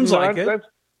 It sounds like it.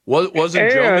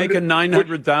 Wasn't Joe making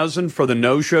 $900,000 for the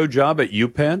no-show job at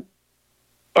UPenn?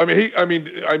 I mean,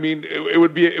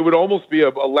 it would almost be a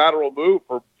lateral move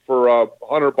for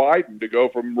Hunter Biden to go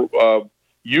from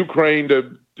Ukraine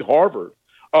to Harvard.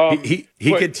 He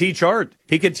could teach art.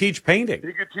 He could teach painting.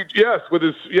 He could teach,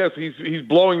 he's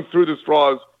blowing through the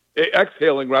straws,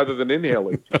 exhaling rather than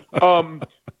inhaling. But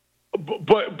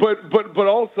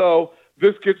also,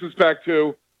 this gets us back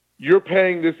to, you're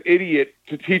paying this idiot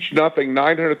to teach nothing,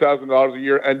 $900,000 a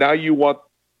year, and now you want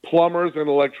plumbers and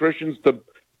electricians to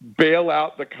bail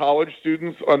out the college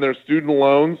students on their student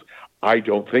loans. I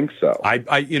don't think so.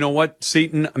 You know what,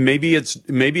 Seaton? Maybe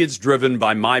it's driven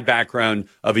by my background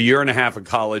of a year and a half of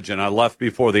college, and I left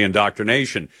before the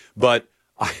indoctrination. But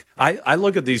I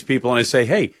look at these people and I say,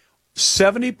 hey,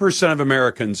 70% of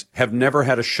Americans have never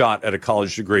had a shot at a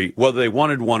college degree, whether they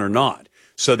wanted one or not.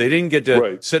 So they didn't get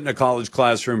to sit in a college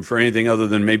classroom for anything other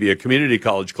than maybe a community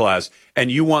college class. And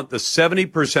you want the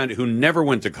 70% who never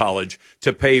went to college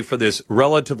to pay for this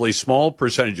relatively small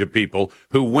percentage of people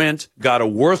who got a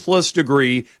worthless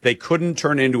degree they couldn't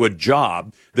turn into a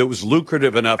job that was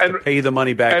lucrative enough to pay the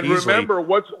money back easily. And remember,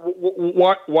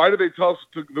 why do they tell us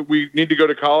that we need to go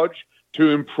to college?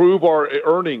 To improve our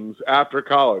earnings after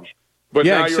college. But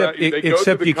now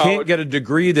except you can't get a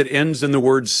degree that ends in the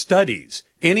word studies.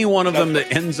 Any one of them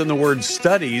that ends in the word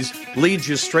studies leads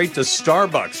you straight to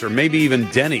Starbucks or maybe even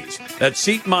Denny's. That's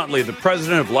Seaton Motley, the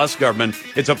president of Less Government.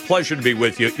 It's a pleasure to be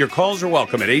with you. Your calls are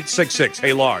welcome at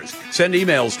 866-HEY-LARS. Send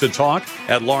emails to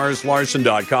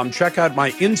talk@LarsLarson.com. Check out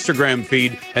my Instagram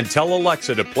feed and tell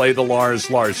Alexa to play The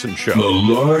Lars Larson Show. The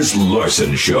Lars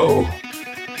Larson Show.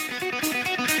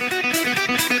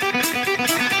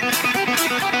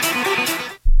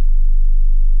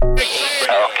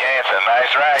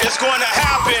 It's going to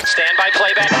happen. Stand by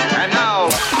playback. And now,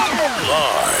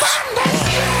 Lars.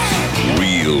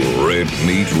 Real Red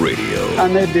Meat Radio. I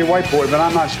may be a white boy, but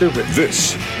I'm not stupid.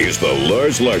 This is the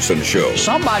Lars Larson Show.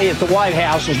 Somebody at the White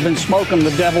House has been smoking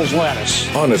the devil's lettuce.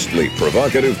 Honestly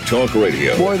provocative talk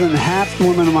radio. More than half the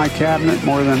women in my cabinet,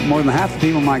 more than half the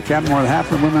people in my cabinet, more than half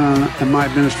the women in my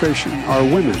administration are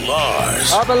women.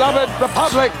 Lars. Our beloved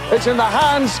republic is in the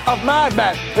hands of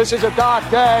madmen. This is a dark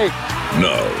day.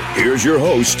 Now, here's your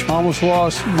host. Almost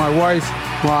lost my wife,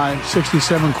 my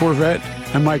 67 Corvette,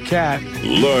 and my cat.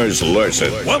 Lars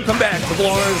Larson. Welcome back to the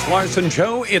Lars Larson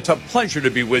Show. It's a pleasure to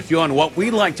be with you on what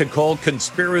we like to call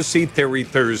Conspiracy Theory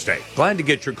Thursday. Glad to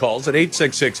get your calls at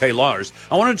 866-HEY-LARS.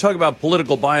 I want to talk about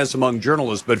political bias among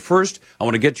journalists, but first, I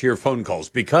want to get to your phone calls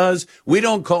because we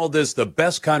don't call this the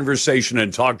best conversation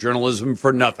in talk journalism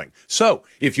for nothing. So,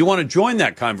 if you want to join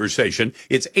that conversation,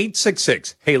 it's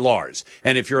 866-HEY-LARS.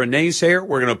 And if you're a naysayer,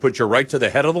 we're going to put you right to the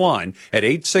head of the line at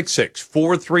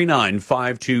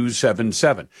 866-439-5277.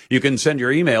 You can send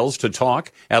your emails to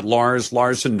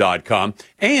talk@LarsLarson.com.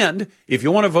 And if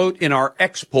you want to vote in our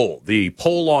X poll, the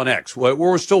poll on X,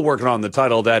 we're still working on the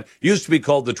title of that. Used to be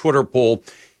called the Twitter poll.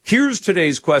 Here's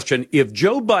today's question. If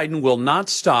Joe Biden will not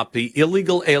stop the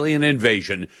illegal alien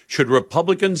invasion, should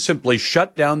Republicans simply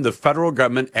shut down the federal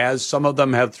government as some of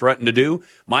them have threatened to do?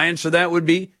 My answer to that would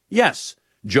be yes.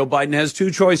 Joe Biden has two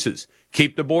choices.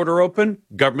 Keep the border open,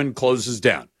 government closes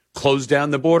down. Close down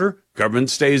the border,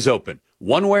 government stays open.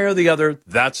 One way or the other,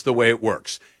 that's the way it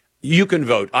works. You can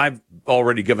vote. I've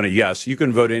already given a yes. You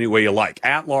can vote any way you like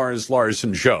at Lars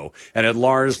Larson Show and at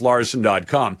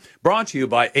LarsLarson.com. Brought to you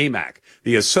by AMAC,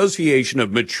 the Association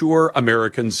of Mature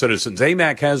American Citizens.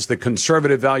 AMAC has the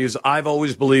conservative values I've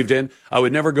always believed in. I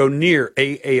would never go near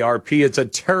AARP. It's a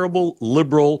terrible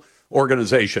liberal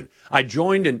organization. I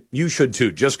joined, and you should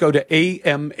too. Just go to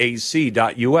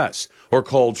amac.us. or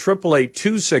call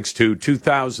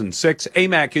 888-262-2006.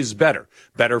 AMAC is better.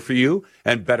 Better for you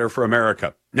and better for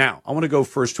America. Now, I want to go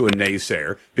first to a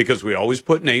naysayer because we always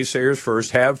put naysayers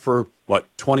first, have for,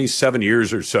 27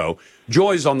 years or so.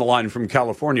 Joy's on the line from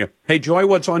California. Hey, Joy,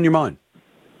 what's on your mind?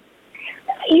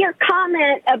 Your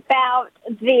comment about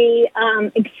the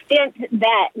extent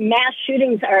that mass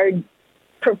shootings are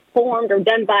performed or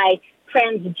done by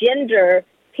transgender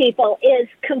people is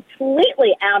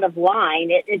completely out of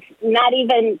line. It's not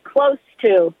even close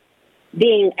to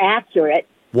being accurate.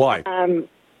 Why?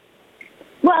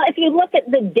 Well, if you look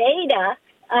at the data,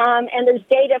 and there's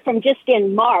data from just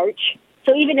in March,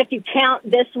 so even if you count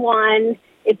this one,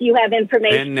 if you have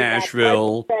information, and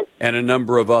Nashville, and a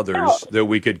number of others that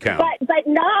we could count. But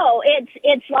no,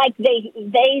 it's like they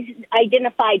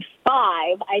identified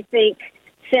 5, I think,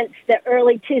 since the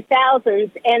early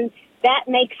 2000s, and that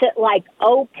makes it like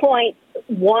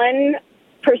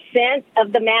 0.1%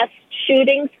 of the mass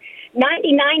shootings.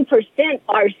 99%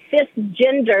 are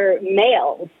cisgender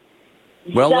males.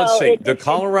 Well, so let's see. The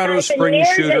Colorado Springs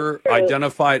shooter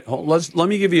identified. Let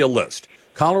me give you a list.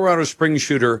 Colorado Springs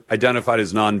shooter identified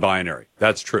as non-binary.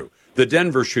 That's true. The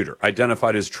Denver shooter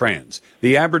identified as trans.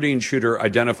 The Aberdeen shooter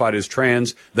identified as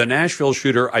trans. The Nashville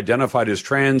shooter identified as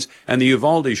trans. And the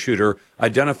Uvalde shooter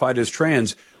identified as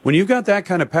trans. When you've got that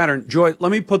kind of pattern, Joy,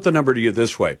 let me put the number to you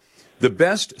this way. The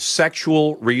best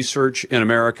sexual research in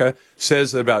America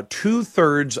says that about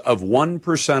 2/3 of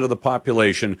 1% of the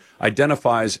population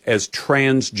identifies as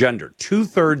transgender.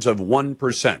 2/3 of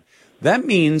 1%. That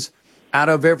means out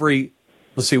of every,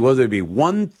 what would it be,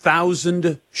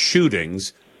 1,000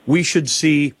 shootings, we should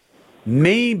see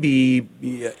maybe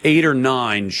 8 or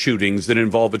 9 shootings that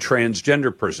involve a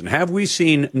transgender person. Have we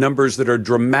seen numbers that are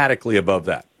dramatically above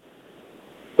that?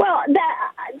 Well, the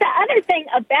other thing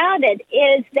about it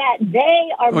is that they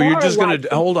are you're just going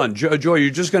to, hold on, Joy, you're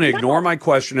just going to ignore my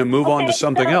question and move on to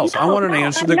something else. I want to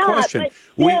answer the question.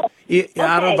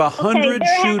 Out of 100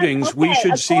 shootings, we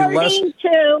should see less. According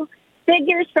to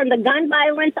figures from the Gun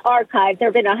Violence Archive, there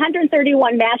have been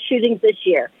 131 mass shootings this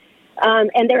year.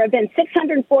 And there have been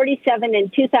 647 in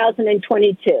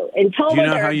 2022. In total, do you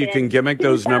know how you can gimmick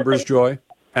those numbers, Joy?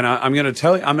 And I'm going to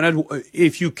tell you,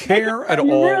 if you care at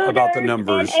all about the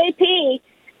numbers,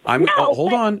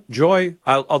 hold on, Joy,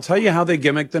 I'll tell you how they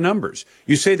gimmick the numbers.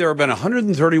 You say there have been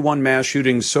 131 mass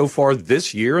shootings so far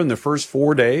this year in the first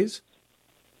 4 days?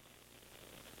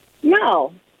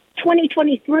 No,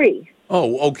 2023.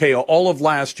 Oh, okay, all of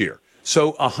last year.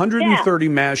 So 130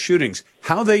 mass shootings.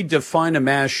 How they define a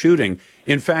mass shooting.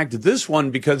 In fact, this one,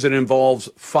 because it involves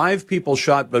 5 people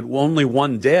shot but only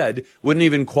 1 dead, wouldn't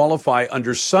even qualify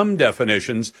under some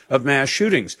definitions of mass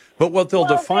shootings. But what they'll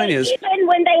define is... Even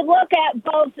when they look at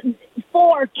both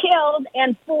 4 killed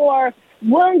and 4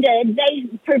 wounded, they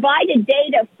provided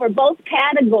data for both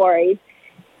categories.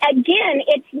 Again,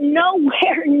 it's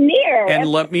nowhere near. And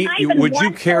would you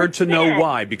care to know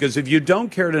why? Because if you don't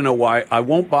care to know why, I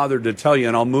won't bother to tell you,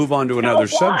 and I'll move on to another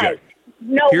subject.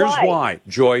 Here's why,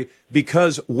 Joy.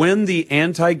 Because when the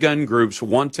anti-gun groups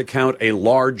want to count a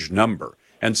large number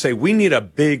and say, we need a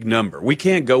big number, we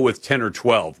can't go with 10 or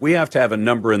 12. We have to have a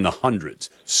number in the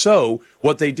hundreds. So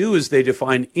what they do is they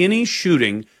define any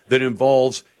shooting that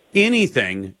involves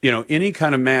anything, any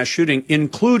kind of mass shooting,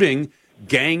 including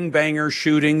gangbanger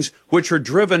shootings, which are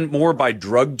driven more by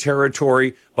drug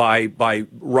territory, by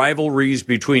rivalries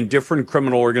between different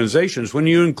criminal organizations. When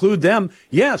you include them,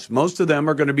 yes, most of them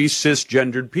are going to be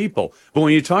cisgendered people. But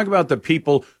when you talk about the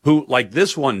people who, like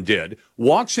this one did,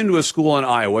 walks into a school in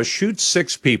Iowa, shoots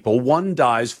 6 people, 1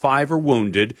 dies, 5 are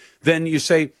wounded, then you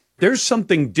say, there's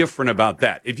something different about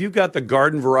that. If you've got the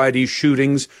garden variety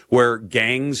shootings where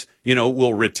gangs,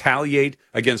 will retaliate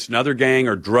against another gang,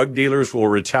 or drug dealers will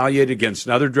retaliate against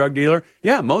another drug dealer,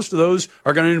 yeah, most of those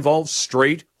are going to involve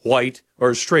straight white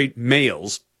or straight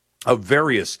males of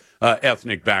various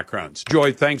ethnic backgrounds.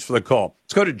 Joy, thanks for the call.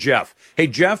 Let's go to Jeff. Hey,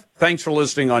 Jeff, thanks for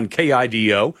listening on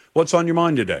KIDO. What's on your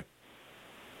mind today?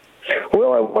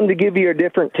 Well, I wanted to give you a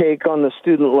different take on the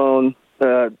student loan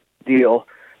deal.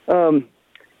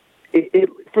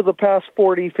 For the past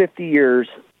 40, 50 years,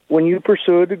 when you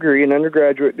pursue a degree, an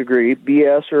undergraduate degree,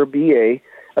 BS or BA,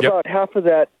 about half of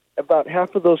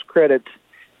those credits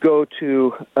go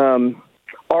to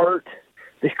art.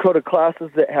 They go to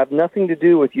classes that have nothing to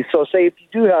do with you. So say if you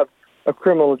do have a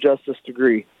criminal justice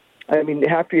degree,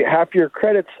 half your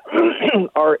credits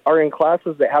are in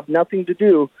classes that have nothing to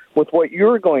do with what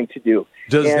you're going to do.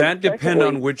 Does that depend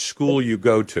on which school you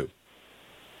go to?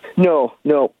 No.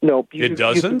 It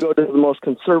doesn't? You go to the most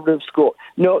conservative school.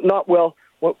 No, not well.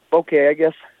 Okay, I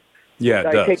guess. Yeah,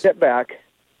 I take that back.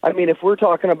 If we're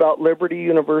talking about Liberty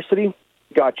University,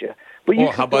 gotcha. But you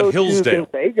how about Hillsdale?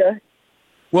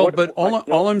 Well, but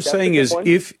all I'm saying is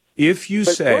if you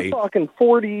say... We're talking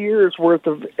 40 years worth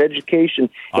of education.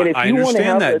 And if I you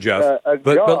understand that, Jeff.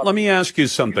 But let me ask you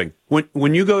something.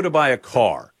 When you go to buy a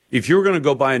car, if you're going to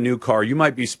go buy a new car, you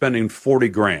might be spending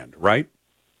 $40,000, right?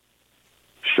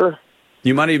 Sure.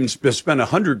 You might even spend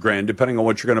 $100,000 depending on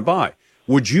what you're going to buy.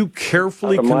 Would you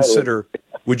carefully consider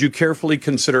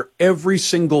every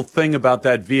single thing about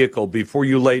that vehicle before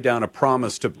you lay down a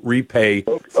promise to repay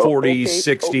 40,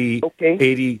 60,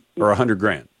 80, or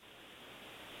 $100,000?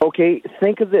 Okay,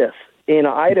 think of this. In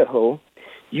Idaho,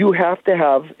 you have to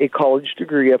have a college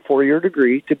degree, a 4-year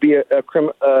degree, to be a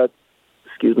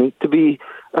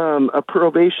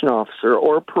probation officer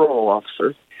or a parole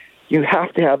officer. You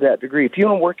have to have that degree. If you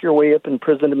want to work your way up in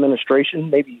prison administration,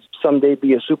 maybe someday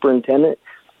be a superintendent,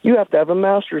 you have to have a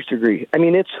master's degree. I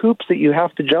mean, it's hoops that you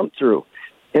have to jump through.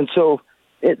 And so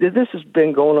this has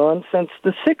been going on since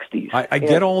the 60s. I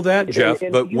get all that, Jeff,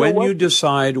 but when you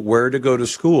decide where to go to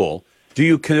school, do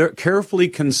you carefully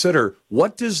consider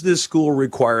what does this school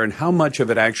require and how much of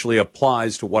it actually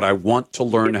applies to what I want to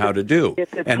learn how to do,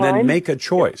 and then make a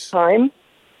choice?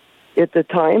 At the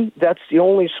time, that's the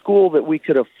only school that we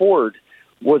could afford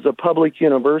was a public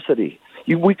university.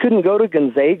 We couldn't go to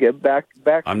Gonzaga back.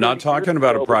 I'm not talking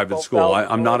about a private school.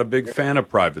 I'm not a big fan of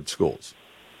private schools.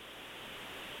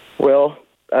 Well,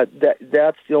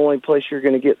 that's the only place you're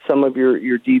going to get some of your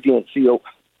deviancy.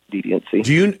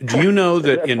 Do you know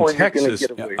that in Texas?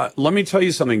 Let me tell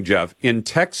you something, Jeff. In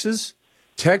Texas,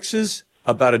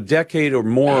 about a decade or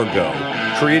more ago,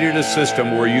 created a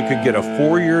system where you could get a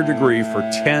 4-year degree for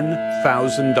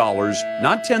 $10,000,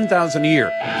 not $10,000 a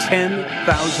year,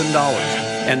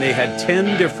 $10,000. And they had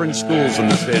 10 different schools in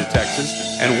the state of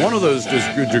Texas, and one of those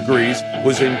degrees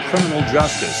was in criminal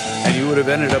justice, and you would have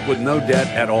ended up with no debt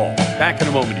at all. Back in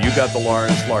a moment, you got the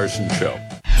Lars Larson Show.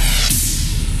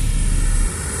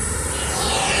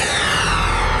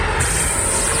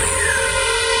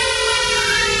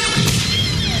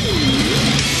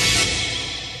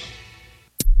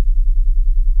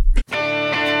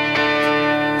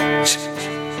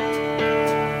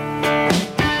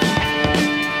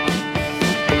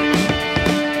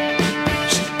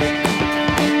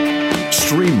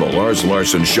 Stream the Lars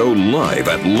Larson Show live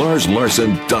at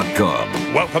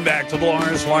larslarson.com. Welcome back to the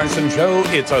Lars Larson Show.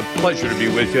 It's a pleasure to be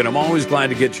with you, and I'm always glad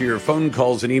to get to your phone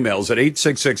calls and emails at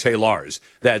 866-HEY-LARS.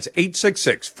 That's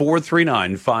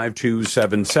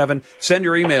 866-439-5277. Send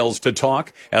your emails to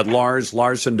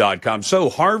talk@larslarson.com. So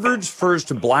Harvard's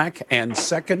first black and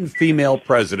second female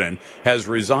president has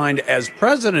resigned as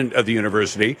president of the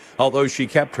university, although she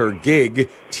kept her gig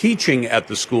teaching at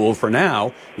the school for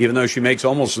now, even though she makes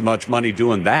almost as much money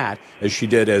doing that as she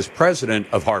did as president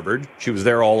of Harvard. She was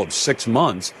there all of 6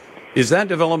 months. Is that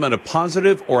development a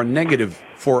positive or a negative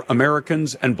for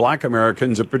Americans and black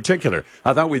Americans in particular?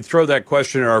 I thought we'd throw that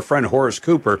question at our friend Horace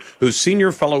Cooper, who's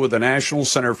senior fellow with the National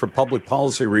Center for Public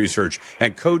Policy Research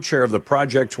and co-chair of the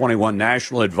Project 21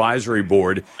 National Advisory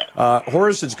Board.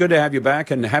 Horace, it's good to have you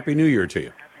back, and Happy New Year to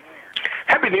you.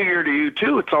 Happy New Year to you,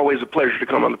 too. It's always a pleasure to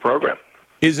come on the program.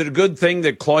 Is it a good thing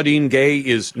that Claudine Gay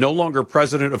is no longer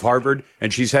president of Harvard,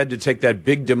 and she's had to take that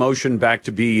big demotion back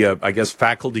to be, I guess,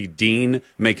 faculty dean,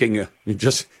 making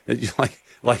just like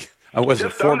was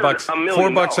it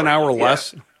 $4 an hour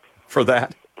less for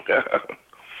that?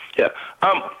 Yeah.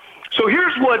 So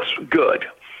here's what's good.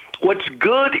 What's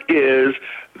good is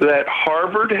that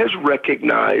Harvard has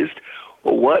recognized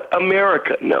what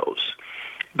America knows,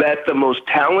 that the most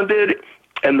talented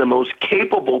and the most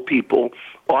capable people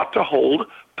ought to hold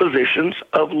positions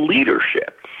of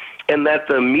leadership, and that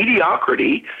the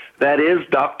mediocrity, that is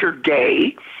Dr.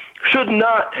 Gay, should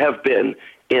not have been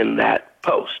in that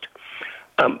post.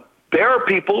 There are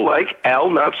people like Al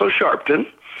Not-So-Sharpton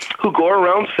who go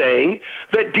around saying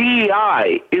that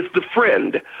DEI is the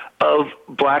friend of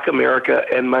black America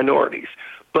and minorities,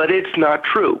 but it's not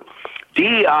true.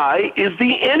 DEI is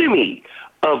the enemy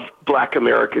of black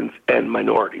Americans and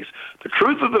minorities. The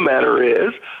truth of the matter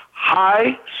is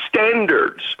high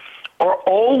standards are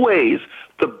always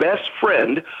the best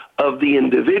friend of the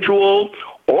individual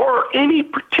or any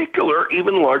particular,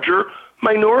 even larger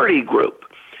minority group.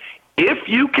 If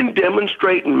you can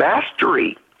demonstrate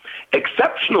mastery,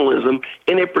 exceptionalism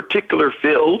in a particular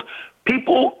field,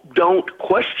 people don't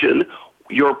question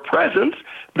your presence.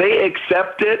 They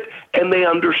accept it and they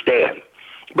understand.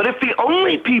 But if the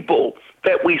only people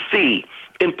that we see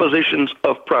in positions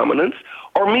of prominence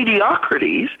are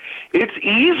mediocrities, it's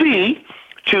easy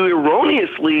to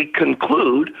erroneously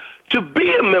conclude to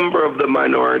be a member of the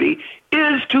minority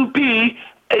is to be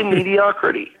a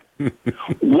mediocrity.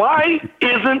 Why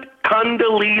isn't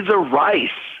Condoleezza Rice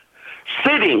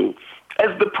sitting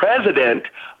as the president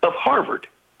of Harvard.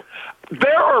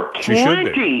 There are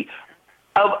plenty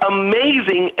of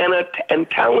amazing and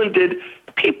talented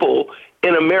people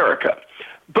in America.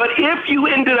 But if you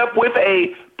ended up with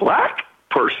a black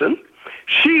person,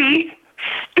 she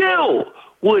still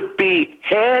would be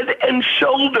head and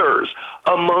shoulders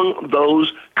among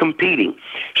those competing.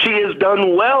 She has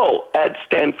done well at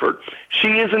Stanford.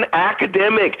 She is an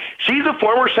academic. She's a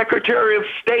former Secretary of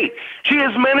State. She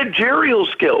has managerial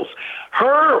skills.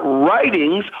 Her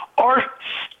writings are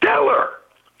stellar.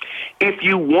 If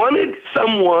you wanted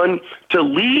someone to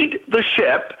lead the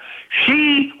ship,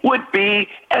 she would be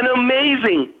an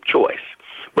amazing choice.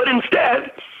 But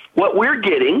instead, what we're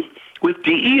getting with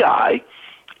DEI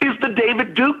is the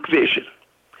David Duke vision.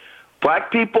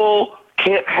 Black people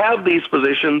can't have these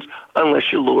positions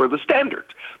unless you lower the standards.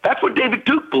 That's what David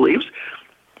Duke believes,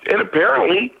 and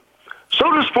apparently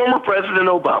so does former President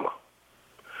Obama.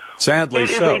 Sadly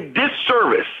so. It is a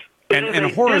disservice.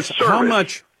 And Horace,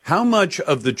 how much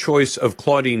of the choice of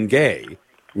Claudine Gay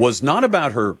was not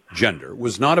about her gender,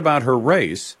 was not about her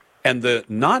race, and the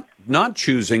not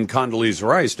choosing Condoleezza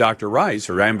Rice, Dr. Rice,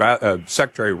 or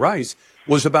Secretary Rice,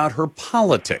 was about her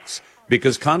politics.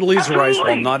 Because Condoleezza Rice,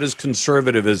 while not as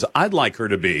conservative as I'd like her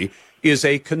to be, is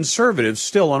a conservative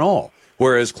still and all,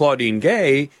 whereas Claudine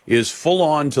Gay is full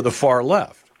on to the far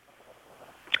left.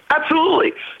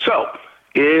 Absolutely. So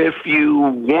if you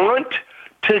want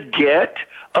to get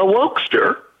a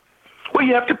wokester, well,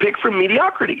 you have to pick from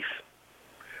mediocrities.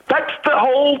 That's the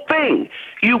whole thing.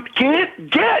 You can't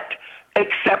get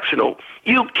exceptional.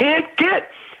 You can't get,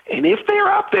 and if they're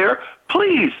out there,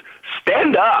 please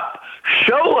stand up.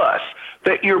 Show us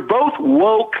that you're both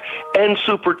woke and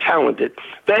super talented,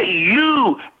 that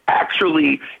you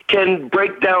actually can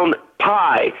break down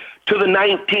pi to the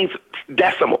 19th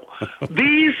decimal.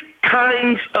 These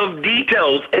kinds of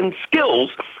details and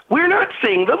skills, we're not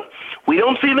seeing them. We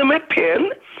don't see them at Penn.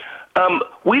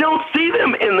 We don't see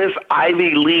them in this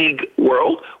Ivy League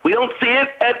world. We don't see it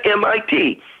at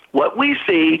MIT. What we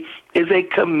see is a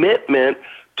commitment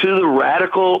to the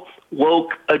radical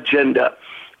woke agenda.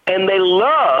 And they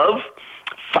love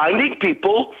finding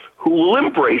people who will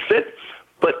embrace it,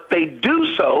 but they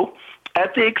do so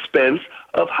at the expense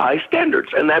of high standards.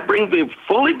 And that brings me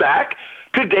fully back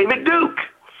to David Duke,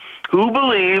 who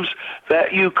believes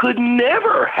that you could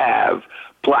never have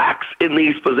blacks in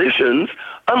these positions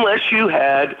unless you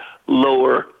had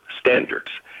lower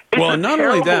standards. It's well, not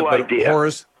only that, but idea.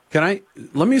 Horace,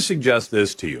 let me suggest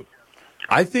this to you.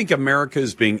 I think America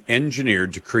is being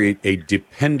engineered to create a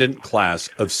dependent class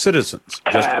of citizens,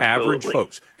 just average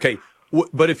folks. Okay,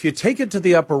 but if you take it to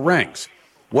the upper ranks,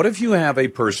 what if you have a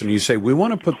person, you say, we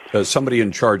want to put somebody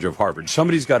in charge of Harvard.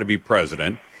 Somebody's got to be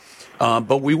president,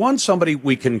 but we want somebody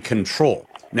we can control.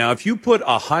 Now, if you put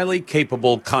a highly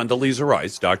capable Condoleezza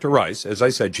Rice, Dr. Rice, as I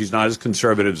said, she's not as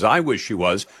conservative as I wish she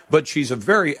was, but she's a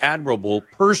very admirable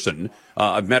person.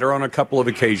 I've met her on a couple of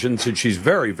occasions, and she's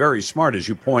very, very smart, as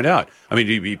you point out. I mean,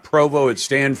 to be provost at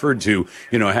Stanford, to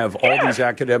have all these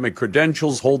academic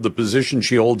credentials, hold the position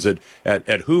she holds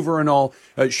at Hoover and all,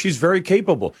 she's very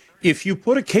capable. If you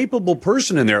put a capable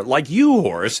person in there, like you,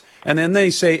 Horace, and then they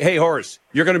say, hey, Horace,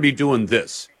 you're going to be doing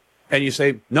this. And you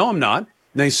say, no, I'm not.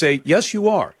 And they say, yes, you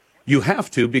are. You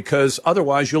have to, because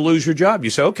otherwise you'll lose your job. You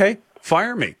say, okay,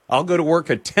 fire me. I'll go to work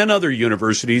at 10 other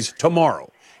universities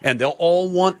tomorrow, and they'll all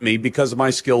want me because of my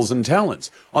skills and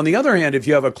talents. On the other hand, if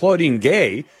you have a Claudine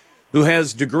Gay who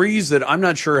has degrees that I'm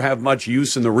not sure have much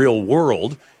use in the real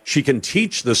world, she can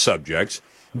teach the subjects,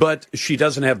 but she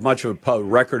doesn't have much of a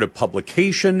record of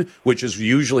publication, which is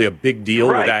usually a big deal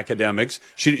with academics.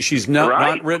 She's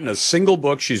not written a single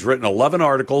book. She's written 11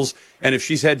 articles. And if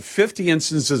she's had 50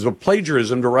 instances of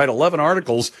plagiarism to write 11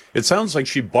 articles, it sounds like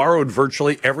she borrowed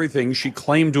virtually everything she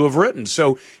claimed to have written.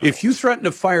 So if you threaten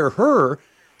to fire her,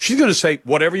 she's going to say,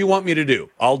 whatever you want me to do,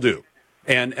 I'll do.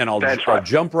 And I'll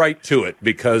jump right to it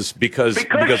because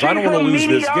I don't want to lose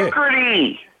this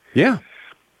gig. Yeah.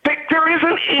 There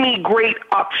isn't any great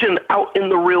option out in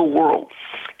the real world.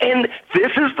 And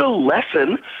this is the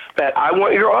lesson that I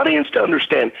want your audience to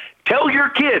understand. Tell your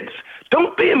kids,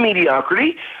 don't be a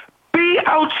mediocrity, be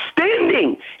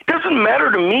outstanding. It doesn't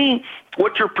matter to me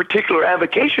what your particular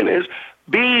avocation is.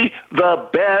 Be the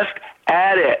best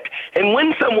at it. And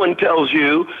when someone tells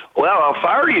you, well, I'll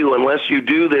fire you unless you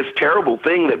do this terrible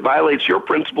thing that violates your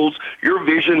principles, your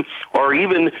vision, or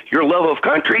even your love of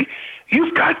country,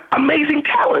 you've got amazing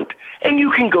talent, and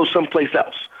you can go someplace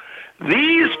else.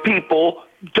 These people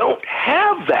don't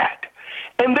have that,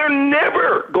 and they're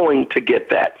never going to get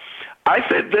that. I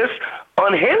said this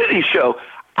on Hannity's show.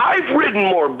 I've written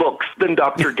more books than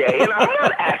Dr. Gay, and I'm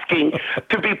not asking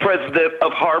to be president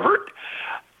of Harvard.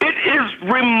 It is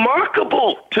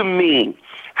remarkable to me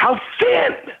how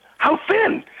thin.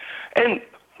 And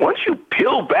once you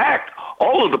peel back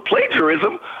all of the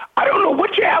plagiarism, I don't know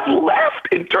what you have left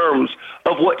in terms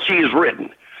of what she has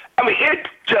written. I mean, it's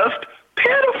just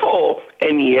pitiful.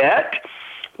 And yet,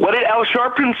 what did Al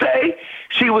Sharpton say?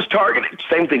 She was targeted,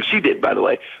 same thing she did, by the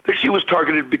way, that she was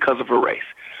targeted because of her race.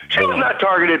 She was not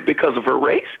targeted because of her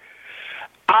race.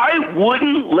 I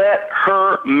wouldn't let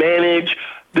her manage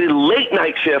the late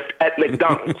night shift at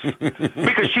McDonald's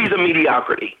because she's a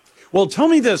mediocrity. Well, tell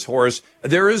me this, Horace.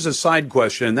 There is a side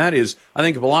question, and that is, I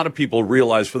think a lot of people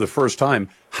realize for the first time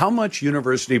how much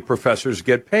university professors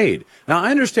get paid. Now,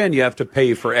 I understand you have to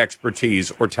pay for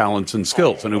expertise or talents and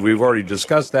skills, and we've already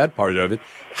discussed that part of it.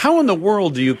 How in the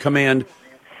world do you command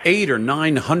 $800,000 or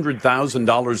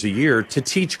 $900,000 a year to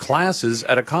teach classes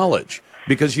at a college?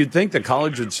 Because you'd think the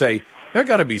college would say, there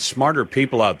got to be smarter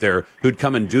people out there who'd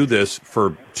come and do this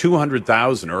for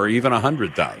 $200,000 or even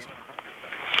 $100,000.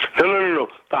 No.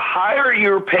 The higher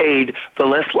you're paid, the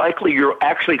less likely you're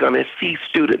actually going to see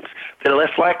students, the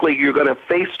less likely you're going to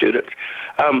face students.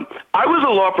 I was a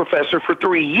law professor for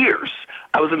 3 years.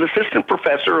 I was an assistant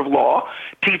professor of law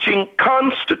teaching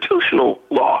constitutional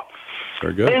law.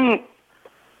 Very good. And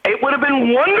it would have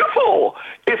been wonderful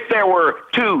if there were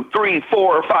 $200,000, $300,000, $400,000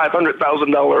 or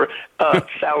 $500,000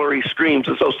 salary streams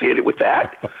associated with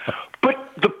that. But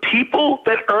the people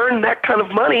that earn that kind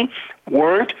of money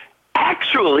weren't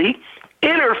actually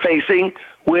interfacing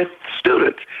with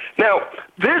students. Now,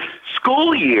 this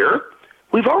school year,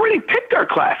 we've already picked our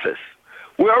classes.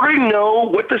 We already know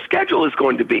what the schedule is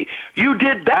going to be. You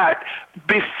did that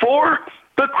before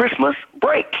the Christmas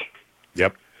break.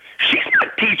 Yep. She's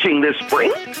not teaching this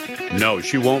spring. No,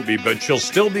 she won't be, but she'll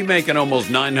still be making almost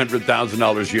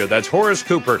 $900,000 a year. That's Horace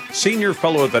Cooper, Senior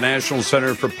Fellow at the National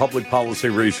Center for Public Policy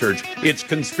Research. It's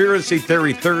Conspiracy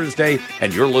Theory Thursday,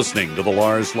 and you're listening to The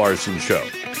Lars Larson Show.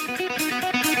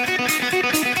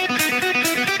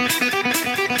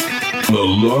 The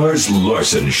Lars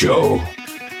Larson Show.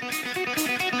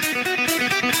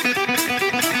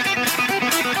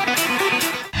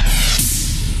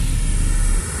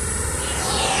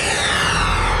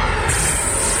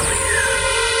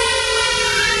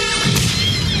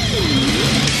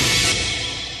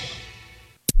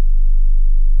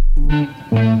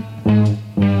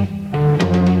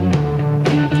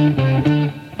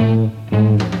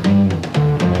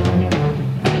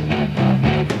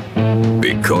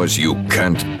 Because you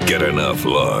can't get enough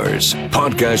Lars.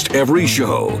 Podcast every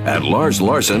show at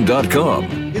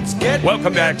larslarson.com.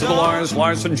 Welcome back to the Lars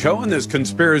Larson Show on this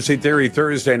Conspiracy Theory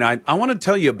Thursday night. I want to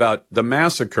tell you about the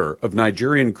massacre of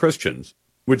Nigerian Christians,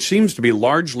 which seems to be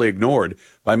largely ignored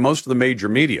by most of the major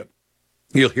media.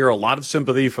 You'll hear a lot of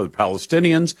sympathy for the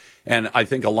Palestinians, and I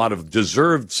think a lot of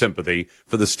deserved sympathy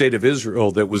for the state of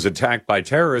Israel that was attacked by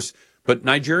terrorists. But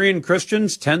Nigerian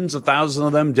Christians, tens of thousands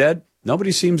of them dead,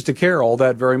 nobody seems to care all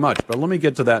that very much. But let me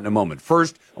get to that in a moment.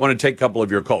 First, I want to take a couple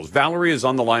of your calls. Valerie is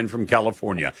on the line from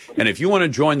California. And if you want to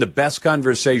join the best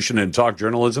conversation in talk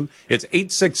journalism, it's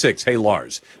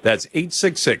 866-HEY-LARS. That's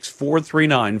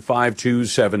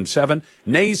 866-439-5277.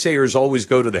 Naysayers always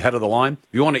go to the head of the line. If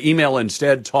you want to email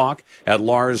instead,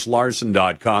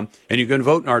 talk@larslarson.com. And you can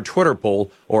vote in our Twitter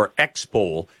poll or X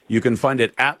poll. You can find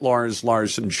it at Lars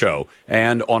Larson Show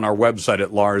and on our website at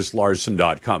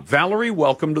larslarson.com. Valerie,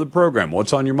 welcome to the program.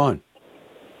 What's on your mind?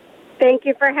 Thank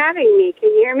you for having me. Can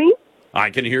you hear me? I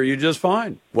can hear you just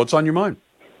fine. What's on your mind?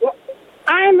 Well,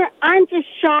 I'm just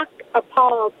shocked,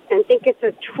 appalled, and think it's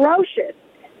atrocious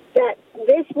that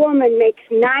this woman makes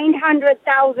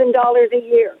 $900,000 a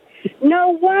year.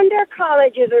 No wonder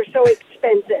colleges are so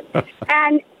expensive.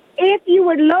 And if you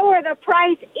would lower the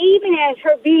price, even as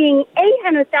her being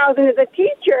 $800,000 as a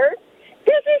teacher,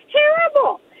 this is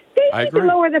terrible. They need to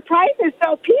lower the prices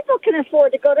so people can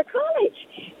afford to go to college.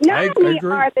 Not only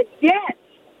are the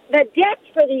debts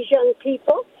for these young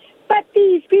people, but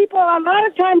these people a lot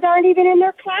of times aren't even in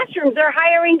their classrooms. They're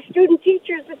hiring student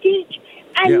teachers to teach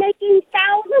and making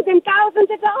thousands and thousands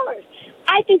of dollars.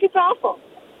 I think it's awful.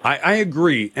 I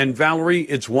agree. And Valerie,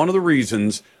 it's one of the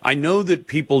reasons I know that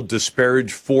people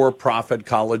disparage for-profit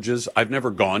colleges. I've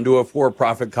never gone to a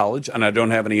for-profit college, and I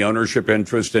don't have any ownership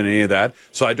interest in any of that,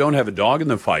 so I don't have a dog in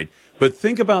the fight. But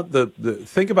think about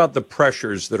the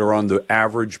pressures that are on the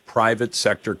average private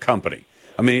sector company.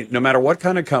 I mean, no matter what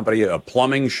kind of company, a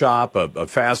plumbing shop, a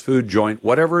fast food joint,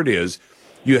 whatever it is,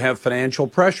 you have financial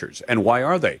pressures. And why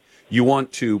are they? You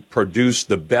want to produce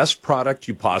the best product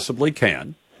you possibly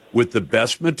can, with the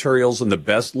best materials and the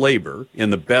best labor in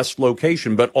the best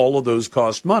location, but all of those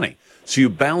cost money. So you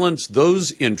balance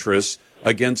those interests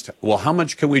against, well, how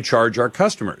much can we charge our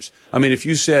customers? I mean, if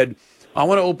you said, I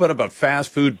want to open up a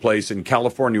fast food place in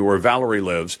California where Valerie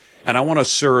lives, and I want to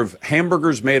serve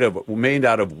hamburgers made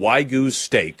out of Wagyu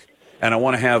steak, and I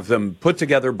want to have them put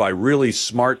together by really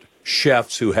smart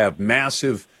chefs who have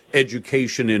massive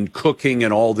education in cooking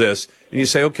and all this, and you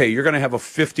say, okay, you're going to have a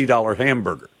 $50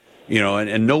 hamburger,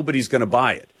 and nobody's going to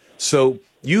buy it. So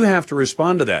you have to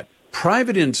respond to that.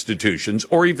 Private institutions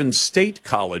or even state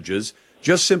colleges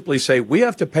just simply say, we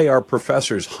have to pay our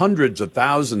professors hundreds of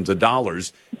thousands of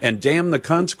dollars and damn the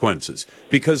consequences,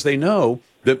 because they know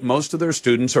that most of their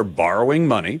students are borrowing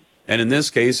money. And in this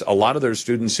case, a lot of their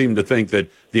students seem to think that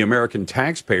the American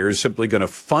taxpayer is simply going to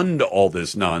fund all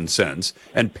this nonsense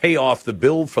and pay off the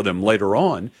bill for them later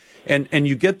on. And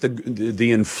you get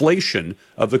the inflation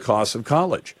of the cost of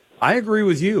college. I agree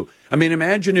with you. I mean,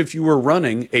 imagine if you were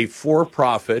running a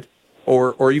for-profit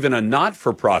or even a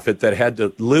not-for-profit that had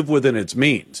to live within its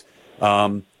means.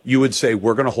 You would say,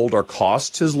 we're going to hold our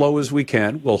costs as low as we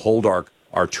can. We'll hold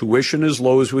our tuition as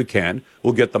low as we can.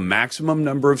 We'll get the maximum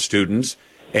number of students,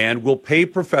 and we'll pay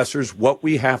professors what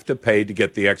we have to pay to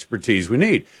get the expertise we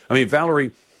need. I mean,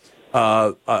 Valerie,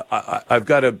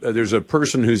 there's a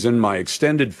person who's in my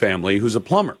extended family who's a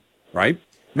plumber, right?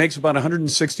 Makes about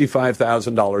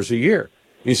 $165,000 a year.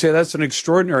 You say that's an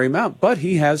extraordinary amount, but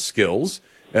he has skills,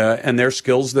 and they're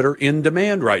skills that are in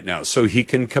demand right now, so he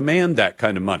can command that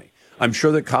kind of money. I'm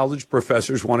sure that college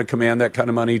professors want to command that kind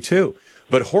of money too.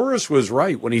 But Horace was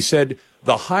right when he said,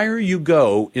 the higher you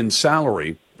go in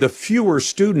salary, the fewer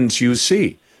students you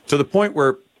see, to the point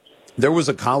where there was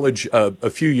a college a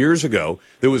few years ago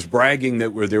that was bragging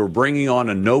that they were bringing on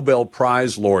a Nobel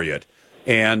Prize laureate,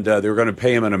 and they were going to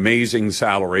pay him an amazing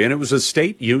salary. And it was a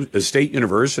state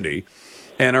university.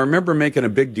 And I remember making a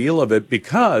big deal of it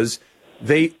because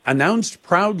they announced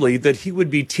proudly that he would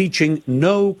be teaching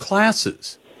no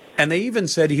classes. And they even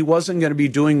said he wasn't going to be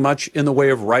doing much in the way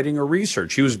of writing or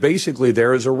research. He was basically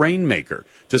there as a rainmaker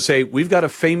to say, we've got a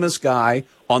famous guy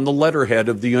on the letterhead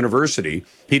of the university.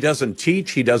 He doesn't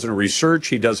teach, he doesn't research,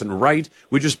 he doesn't write.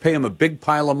 We just pay him a big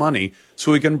pile of money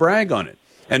so we can brag on it.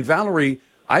 And Valerie,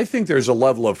 I think there's a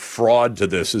level of fraud to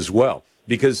this as well,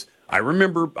 because I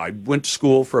remember I went to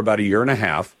school for about a year and a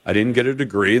half. I didn't get a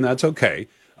degree, and that's okay.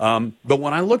 But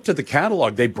when I looked at the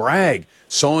catalog, they brag,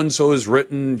 so-and-so has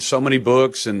written so many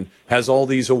books and has all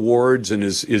these awards and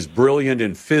is brilliant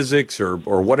in physics or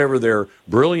whatever they're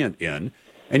brilliant in.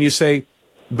 And you say,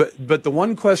 but the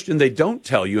one question they don't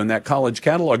tell you in that college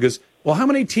catalog is, well, how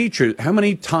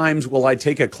many times will I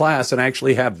take a class and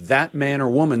actually have that man or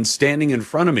woman standing in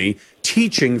front of me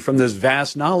teaching from this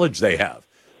vast knowledge they have?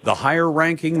 The higher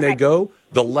ranking they go,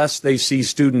 the less they see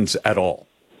students at all.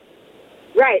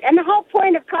 Right. And the whole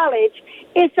point of college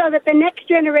is so that the next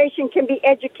generation can be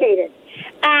educated.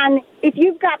 And if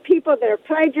you've got people that are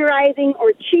plagiarizing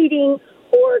or cheating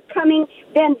or coming,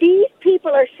 then these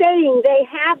people are saying they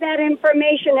have that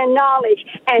information and knowledge,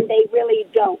 and they really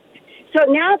don't. So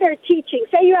now they're teaching.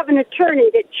 Say you have an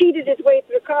attorney that cheated his way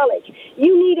through college.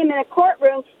 You need him in a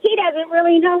courtroom. He doesn't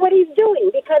really know what he's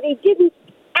doing because he didn't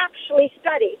actually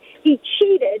study. He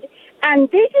cheated. And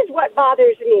this is what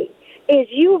bothers me, is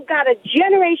you've got a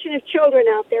generation of children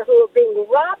out there who are being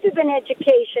robbed of an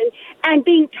education and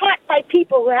being taught by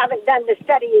people who haven't done the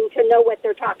studying to know what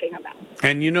they're talking about.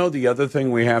 And you know the other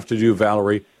thing we have to do,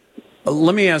 Valerie,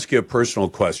 let me ask you a personal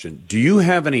question. Do you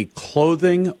have any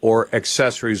clothing or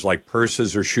accessories like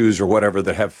purses or shoes or whatever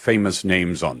that have famous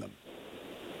names on them?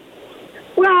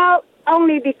 Well,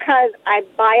 only because I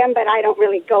buy them, but I don't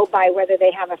really go by whether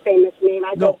they have a famous name.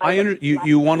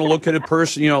 You want to look at a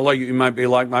purse, like you might be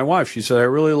like my wife. She said, I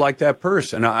really like that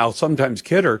purse. And I'll sometimes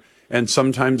kid her, and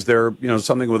sometimes they're,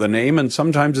 something with a name, and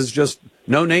sometimes it's just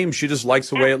no name. She just likes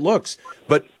the way it looks.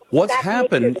 But what's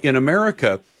happened in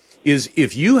America is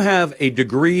if you have a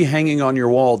degree hanging on your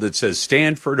wall that says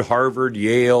Stanford, Harvard,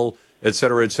 Yale, et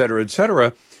cetera, et cetera, et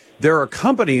cetera, there are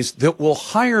companies that will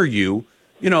hire you.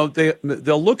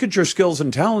 They'll look at your skills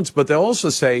and talents, but they'll also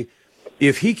say,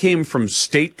 if he came from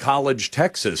State College,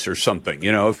 Texas or something,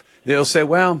 if they'll say,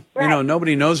 well,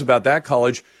 nobody knows about that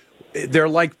college. They're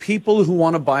like people who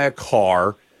want to buy a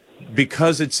car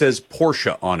because it says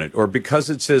Porsche on it or because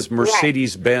it says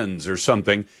Mercedes-Benz or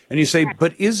something. And you say,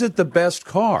 but is it the best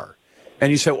car?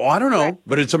 And you say, well, I don't know,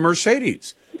 but it's a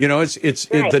Mercedes.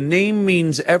 The name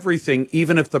means everything,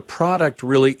 even if the product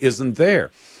really isn't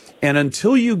there. And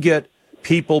until you get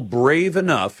people brave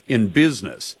enough in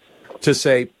business to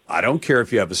say, I don't care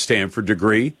if you have a Stanford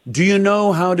degree. Do you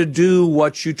know how to do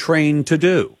what you trained to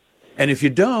do? And if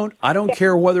you don't, I don't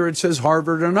care whether it says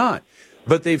Harvard or not.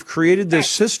 But they've created this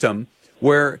system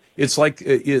where it's like,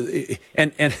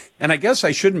 and I guess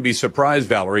I shouldn't be surprised,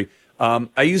 Valerie.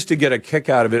 I used to get a kick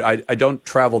out of it. I don't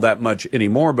travel that much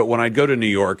anymore, but when I go to New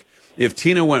York, if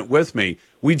Tina went with me,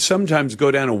 we'd sometimes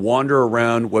go down and wander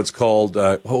around what's called,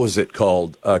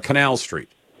 Canal Street,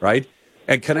 right?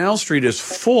 And Canal Street is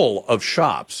full of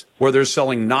shops where they're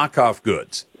selling knockoff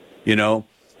goods, you know?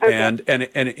 Okay.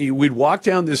 And we'd walk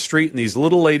down this street and these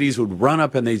little ladies would run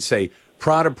up and they'd say,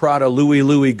 Prada, Prada, Louis,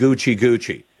 Louis, Gucci,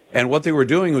 Gucci. And what they were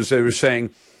doing was they were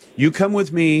saying, you come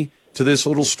with me to this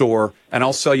little store and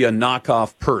I'll sell you a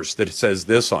knockoff purse that says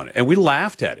this on it. And we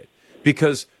laughed at it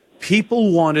because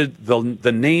people wanted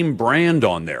the name brand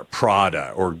on there,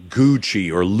 Prada or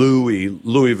Gucci or Louis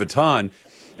Vuitton.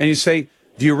 And you say,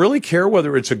 do you really care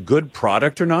whether it's a good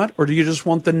product or not? Or do you just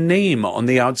want the name on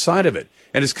the outside of it?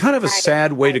 And it's kind of a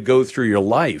sad way to go through your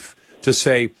life to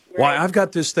say, why, I've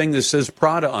got this thing that says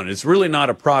Prada on it. It's really not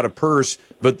a Prada purse,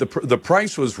 but the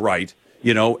price was right,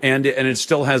 you know, and it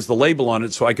still has the label on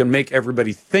it so I can make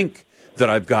everybody think that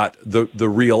I've got the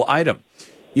real item.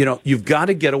 You know, you've got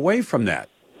to get away from that.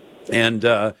 And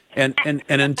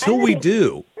until we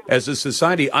do, as a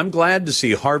society, I'm glad to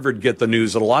see Harvard get the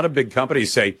news that a lot of big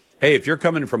companies say, hey, if you're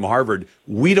coming from Harvard,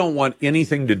 we don't want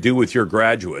anything to do with your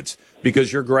graduates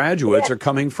because your graduates are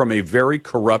coming from a very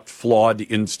corrupt, flawed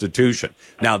institution.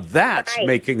 Now, that's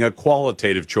making a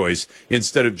qualitative choice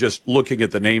instead of just looking at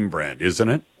the name brand, isn't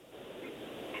it?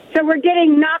 So we're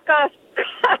getting knockoff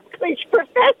college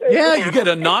professors. Yeah, you get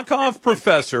a knockoff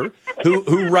professor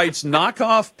who writes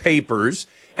knockoff papers,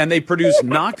 and they produce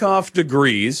knockoff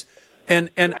degrees. And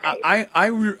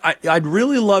I'd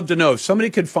really love to know if somebody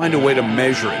could find a way to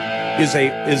measure it. Is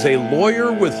a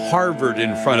lawyer with Harvard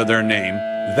in front of their name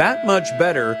that much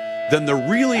better than the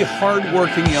really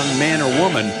hardworking young man or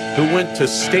woman who went to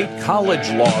state college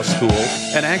law school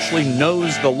and actually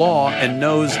knows the law and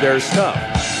knows their stuff?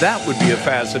 That would be a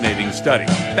fascinating study.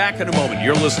 Back in a moment.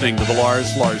 You're listening to The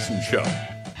Lars Larson Show.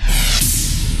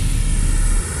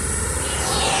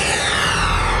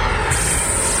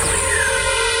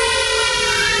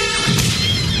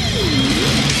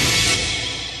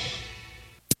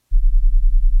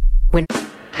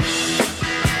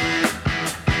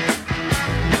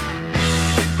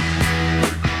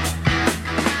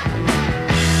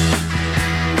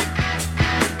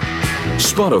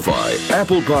 Spotify,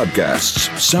 Apple Podcasts,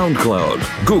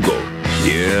 SoundCloud, Google.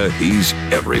 Yeah, he's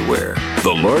everywhere.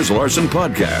 The Lars Larson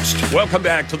Podcast. Welcome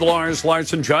back to the Lars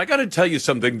Larson Show. I got to tell you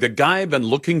something. The guy I've been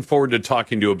looking forward to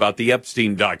talking to about the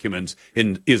Epstein documents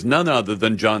is none other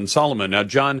than John Solomon. Now,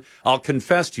 John, I'll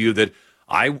confess to you that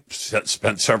I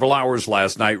spent several hours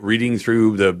last night reading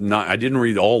through I didn't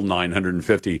read all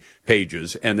 950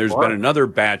 pages, and there's been another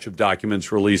batch of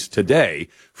documents released today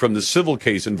from the civil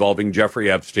case involving Jeffrey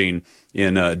Epstein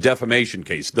in a defamation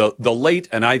case. The late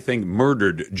and I think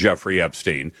murdered Jeffrey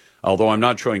Epstein, although I'm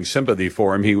not showing sympathy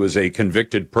for him. He was a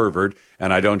convicted pervert,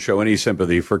 and I don't show any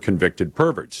sympathy for convicted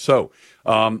perverts. So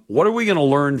what are we going to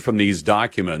learn from these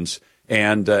documents?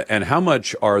 And how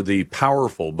much are the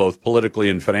powerful, both politically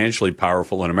and financially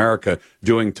powerful in America,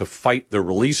 doing to fight the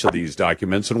release of these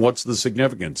documents? And what's the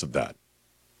significance of that?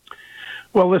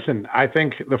 Well, listen, I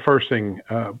think the first thing,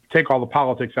 take all the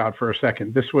politics out for a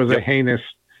second. This was a heinous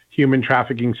human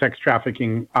trafficking, sex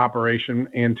trafficking operation.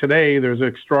 And today there's an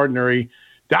extraordinary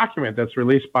document that's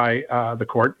released by the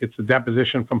court. It's a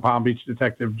deposition from Palm Beach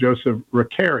detective Joseph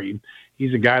Recarey.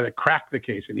 He's a guy that cracked the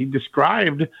case, and he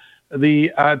described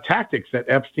the tactics that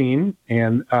Epstein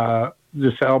and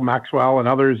Giselle Maxwell and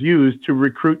others used to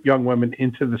recruit young women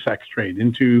into the sex trade,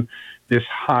 into this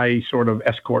high sort of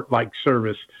escort-like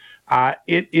service.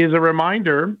 It is a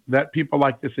reminder that people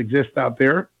like this exist out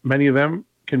there. Many of them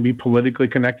can be politically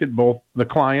connected, both the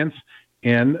clients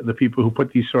and the people who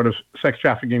put these sort of sex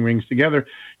trafficking rings together.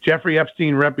 Jeffrey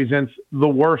Epstein represents the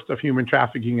worst of human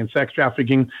trafficking and sex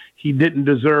trafficking. He didn't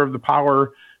deserve the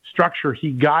power structure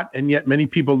he got, and yet many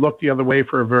people looked the other way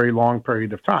for a very long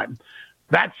period of time.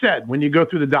 That said, when you go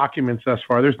through the documents thus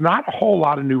far, there's not a whole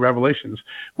lot of new revelations.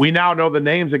 We now know the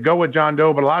names that go with John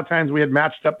Doe, but a lot of times we had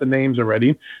matched up the names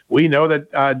already. We know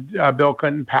that Bill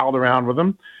Clinton palled around with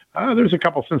them. There's a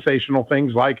couple sensational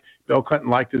things like Bill Clinton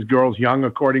liked his girls young,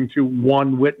 according to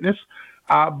one witness.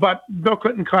 But Bill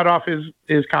Clinton cut off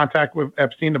his contact with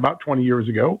Epstein about 20 years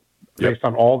ago, based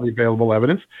on all the available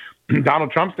evidence.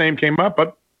 Donald Trump's name came up,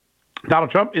 but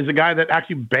Donald Trump is a guy that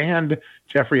actually banned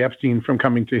Jeffrey Epstein from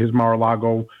coming to his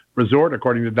Mar-a-Lago resort,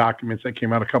 according to documents that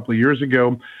came out a couple of years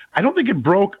ago. I don't think it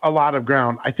broke a lot of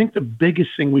ground. I think the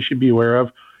biggest thing we should be aware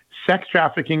of Sex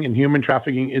trafficking and human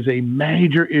trafficking is a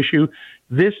major issue.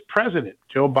 This president,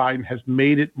 Joe Biden, has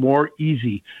made it more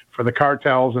easy for the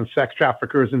cartels and sex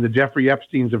traffickers and the Jeffrey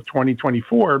Epsteins of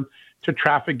 2024 to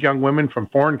traffic young women from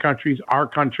foreign countries, our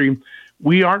country.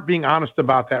 We aren't being honest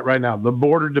about that right now. The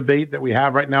border debate that we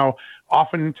have right now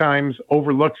oftentimes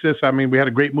overlooks this. I mean, we had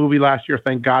a great movie last year.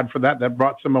 Thank God for that. That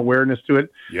brought some awareness to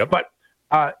it. Yep. But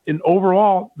in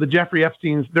overall, the Jeffrey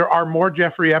Epsteins, there are more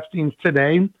Jeffrey Epsteins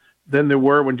today than there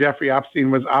were when Jeffrey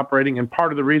Epstein was operating. And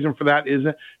part of the reason for that is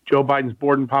that Joe Biden's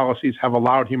border policies have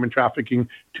allowed human trafficking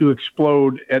to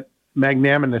explode at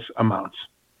magnanimous amounts.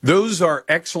 Those are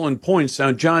excellent points.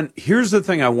 Now, John, here's the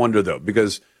thing I wonder, though,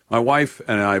 because my wife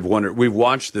and I have wondered, we've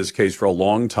watched this case for a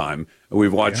long time.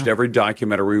 We've watched every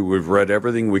documentary. We've read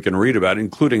everything we can read about,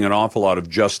 including an awful lot of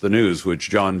Just the News, which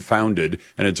John founded,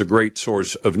 and it's a great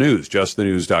source of news,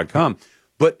 justthenews.com.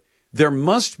 But there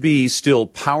must be still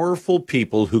powerful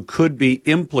people who could be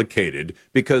implicated,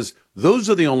 because those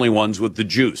are the only ones with the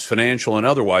juice, financial and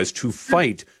otherwise, to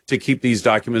fight to keep these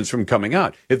documents from coming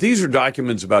out. If these are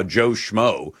documents about Joe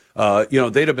Schmo,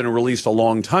 they'd have been released a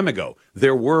long time ago.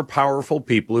 There were powerful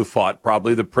people who fought,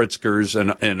 probably the Pritzkers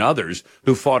and others,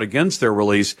 who fought against their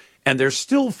release, and they're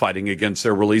still fighting against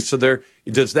their release. So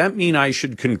does that mean I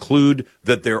should conclude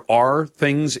that there are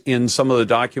things in some of the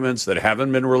documents that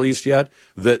haven't been released yet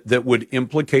that would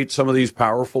implicate some of these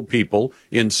powerful people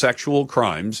in sexual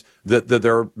crimes, that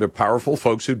they're powerful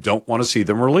folks who don't want to see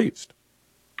them released?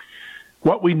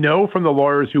 What we know from the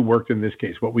lawyers who worked in this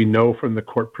case, what we know from the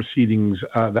court proceedings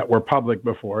that were public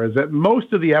before, is that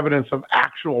most of the evidence of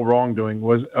actual wrongdoing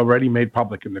was already made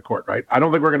public in the court, right? I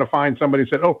don't think we're going to find somebody who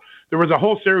said, oh, there was a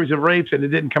whole series of rapes and it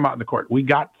didn't come out in the court. We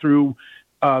got through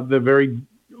the very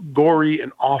gory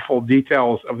and awful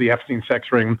details of the Epstein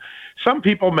sex ring. Some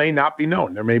people may not be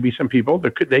known. There may be some people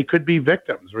they could be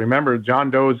victims. Remember, John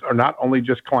Does are not only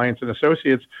just clients and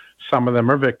associates. Some of them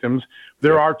are victims.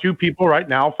 There are two people right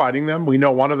now fighting them. We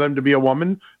know one of them to be a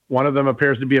woman. One of them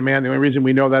appears to be a man. The only reason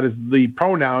we know that is the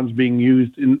pronouns being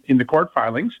used in the court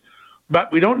filings.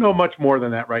 But we don't know much more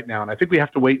than that right now, and I think we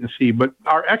have to wait and see. But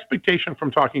our expectation from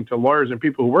talking to lawyers and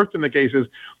people who worked in the cases,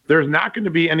 there's not going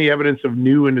to be any evidence of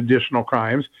new and additional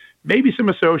crimes, maybe some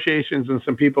associations and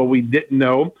some people we didn't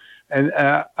know,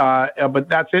 but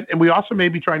that's it. And we also may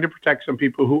be trying to protect some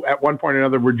people who at one point or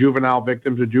another were juvenile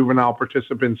victims or juvenile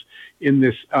participants in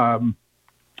this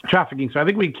trafficking. So I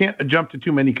think we can't jump to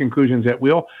too many conclusions yet.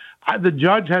 The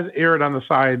judge has erred on the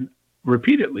side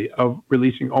repeatedly of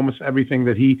releasing almost everything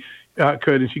that he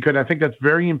could and she could. I think that's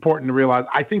very important to realize.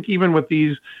 I think even with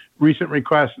these recent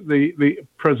requests, the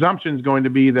presumption is going to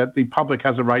be that the public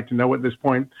has a right to know at this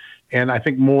point, and I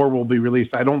think more will be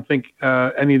released. I don't think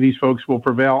any of these folks will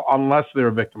prevail unless they're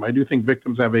a victim. I do think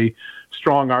victims have a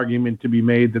strong argument to be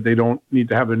made that they don't need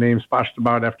to have their names splashed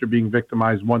about after being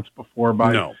victimized once before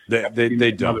by. No,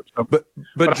 they don't.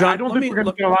 But John, I don't think we're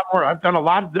going to get a lot more. I've done a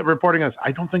lot of reporting on this.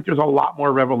 I don't think there's a lot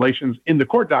more revelations in the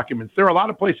court documents. There are a lot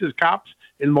of places cops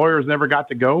and lawyers never got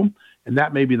to go, and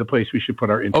that may be the place we should put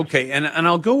our interest. Okay, and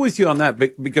I'll go with you on that,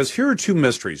 because here are two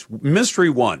mysteries. Mystery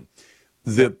one,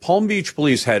 the Palm Beach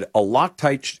police had a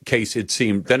Loctite case, it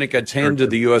seemed. Then it gets handed to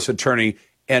the U.S. attorney,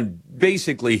 and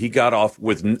basically he got off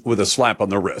with a slap on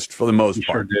the wrist for the most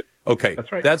part. Sure did. Okay,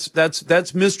 that's right.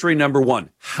 That's mystery number one.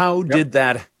 How did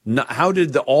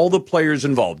all the players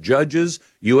involved, judges,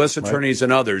 U.S. attorneys,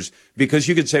 and others, because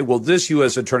you could say, well, this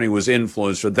U.S. attorney was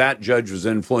influenced or that judge was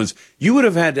influenced. You would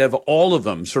have had to have all of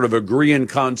them sort of agree in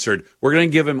concert. We're going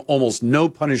to give him almost no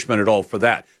punishment at all for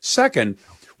that. Second,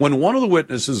 when one of the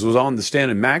witnesses was on the stand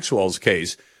in Maxwell's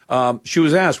case, she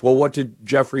was asked, well, what did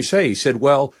Jeffrey say? He said,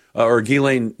 or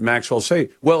Ghislaine Maxwell say,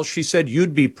 well, she said,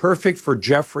 you'd be perfect for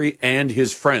Jeffrey and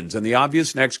his friends. And the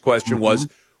obvious next question was,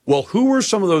 well, who were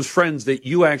some of those friends that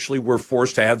you actually were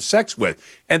forced to have sex with?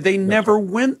 And they never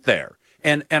went there.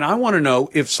 And I want to know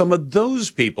if some of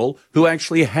those people who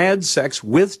actually had sex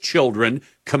with children,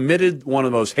 committed one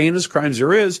of the most heinous crimes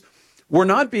there is, were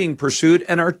not being pursued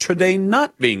and are today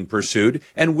not being pursued.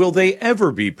 And will they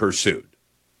ever be pursued?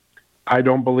 I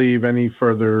don't believe any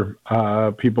further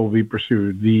people will be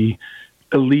pursued. The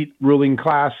elite ruling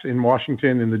class in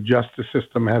Washington and the justice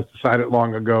system has decided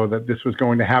long ago that this was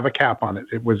going to have a cap on it.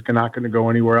 It was not going to go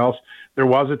anywhere else. There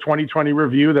was a 2020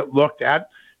 review that looked at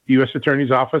the U.S.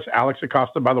 Attorney's Office, Alex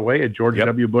Acosta, by the way, a George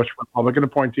W. Bush Republican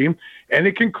appointee, and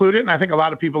it concluded, and I think a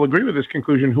lot of people agree with this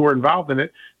conclusion who were involved in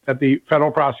it, that the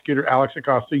federal prosecutor, Alex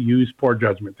Acosta, used poor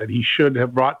judgment, that he should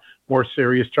have brought more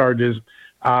serious charges.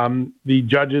 The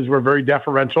judges were very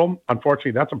deferential.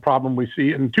 Unfortunately, that's a problem we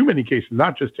see in too many cases,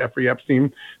 not just Jeffrey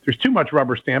Epstein. There's too much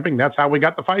rubber stamping. That's how we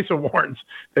got the FISA warrants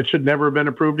that should never have been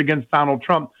approved against Donald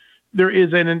Trump. there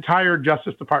is an entire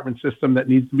Justice Department system that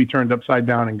needs to be turned upside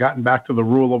down and gotten back to the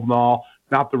rule of law,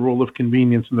 not the rule of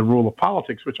convenience and the rule of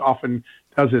politics, which often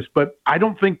does this. But I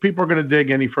don't think people are going to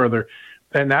dig any further.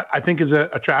 And that, I think, is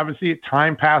a travesty.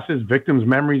 Time passes, victims'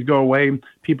 memories go away.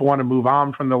 People want to move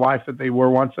on from the life that they were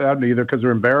once had, either because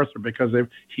they're embarrassed or because they've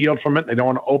healed from it. They don't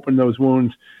want to open those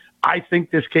wounds. I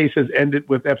think this case has ended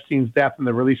with Epstein's death and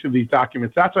the release of these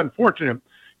documents. That's unfortunate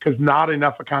because not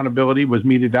enough accountability was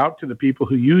meted out to the people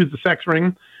who used the sex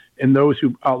ring and those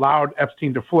who allowed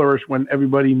Epstein to flourish when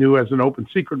everybody knew as an open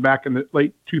secret back in the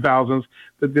late 2000s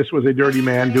that this was a dirty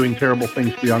man doing terrible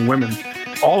things to young women.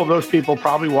 All of those people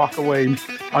probably walk away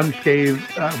unscathed.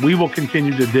 We will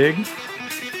continue to dig,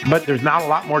 but there's not a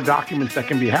lot more documents that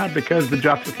can be had because the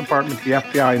Justice Department, the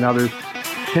FBI, and others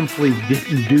simply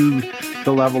didn't do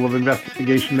the level of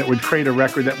investigation that would create a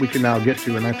record that we can now get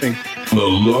to. And I think The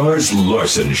Lars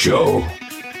Larson Show.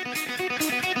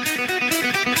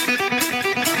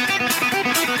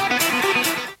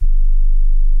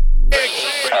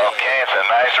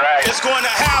 It's going to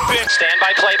happen. Stand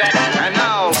by playback. And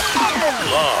now,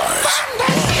 Lars.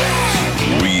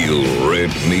 Real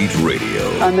Red Meat Radio.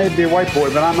 I may be a white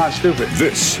boy, but I'm not stupid.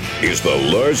 This is the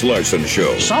Lars Larson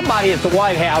Show. Somebody at the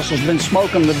White House has been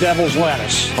smoking the devil's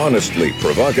lettuce. Honestly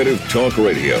provocative talk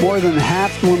radio. More than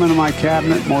half the women in my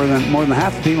cabinet, more than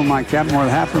half the people in my cabinet, more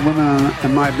than half the women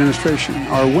in my administration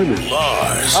are women.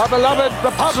 Lars. Our beloved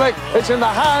republic is in the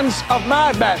hands of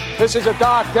madmen. This is a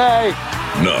dark day.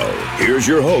 Now, here's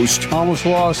your host. Almost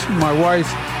lost my wife,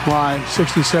 my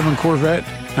 67 Corvette,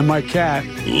 and my cat.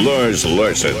 Lars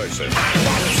Larson.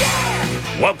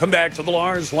 Welcome back to the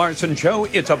Lars Larson Show.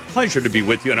 It's a pleasure to be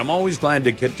with you, and I'm always glad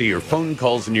to get to your phone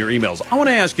calls and your emails. I want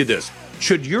to ask you this.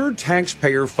 Should your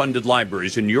taxpayer-funded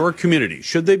libraries in your community,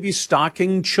 should they be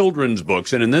stocking children's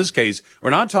books? And in this case, we're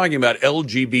not talking about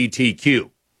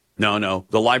LGBTQ. No,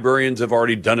 the librarians have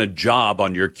already done a job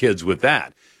on your kids with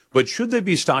that. But should they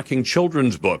be stocking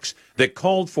children's books that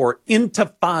called for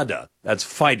intifada? That's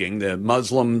fighting, the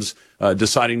Muslims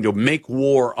deciding to make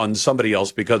war on somebody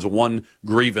else because of one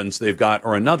grievance they've got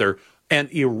or another,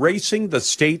 and erasing the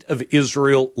state of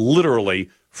Israel literally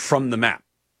from the map.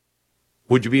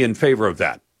 Would you be in favor of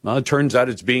that? Well, it turns out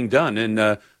it's being done, and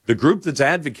the group that's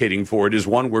advocating for it is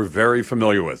one we're very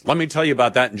familiar with. Let me tell you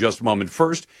about that in just a moment.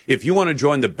 First, if you want to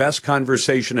join the best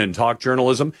conversation in talk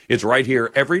journalism, it's right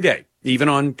here every day, even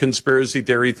on Conspiracy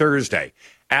Theory Thursday,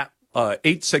 at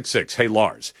 866, hey,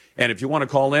 Lars. And if you want to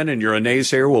call in and you're a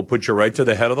naysayer, we'll put you right to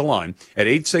the head of the line at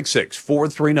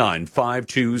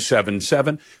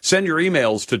 866-439-5277. Send your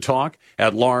emails to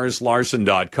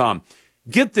talk@larslarson.com.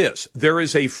 Get this. There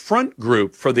is a front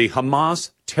group for the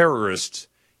Hamas terrorists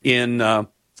in the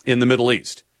Middle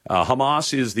East.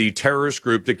 Hamas is the terrorist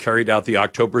group that carried out the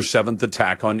October 7th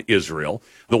attack on Israel,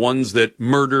 the ones that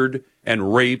murdered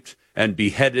and raped and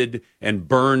beheaded and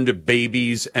burned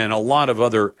babies and a lot of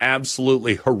other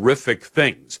absolutely horrific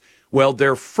things. Well,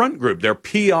 their front group, their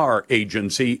PR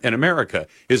agency in America,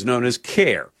 is known as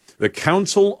CARE, the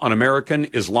Council on American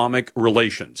Islamic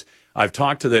Relations. I've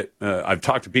talked to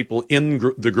people in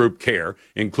the group CARE,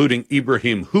 including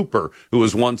Ibrahim Hooper, who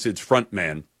was once its front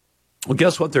man. Well,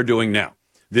 guess what they're doing now?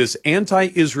 This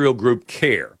anti-Israel group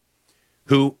CARE,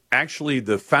 who actually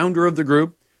the founder of the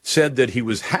group said that he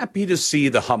was happy to see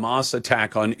the Hamas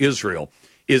attack on Israel,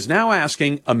 is now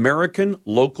asking American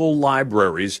local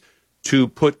libraries to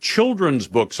put children's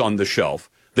books on the shelf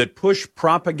that push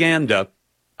propaganda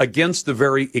against the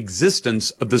very existence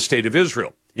of the state of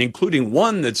Israel, including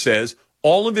one that says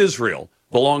all of Israel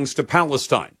belongs to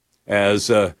Palestine. As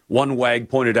one wag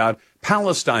pointed out,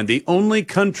 Palestine, the only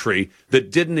country that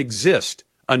didn't exist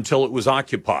until it was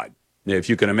occupied. Now, if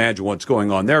you can imagine what's going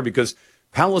on there, because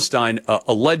Palestine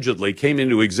allegedly came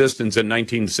into existence in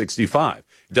 1965.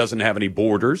 It doesn't have any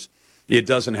borders. It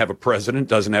doesn't have a president,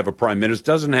 doesn't have a prime minister,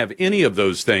 doesn't have any of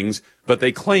those things, but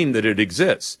they claim that it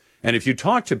exists. And if you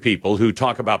talk to people who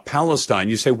talk about Palestine,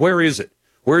 you say, where is it?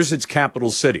 Where's its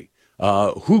capital city?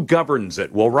 Who governs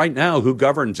it? Well, right now, who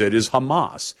governs it is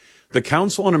Hamas. The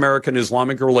Council on American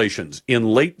Islamic Relations, in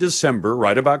late December,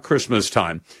 right about Christmas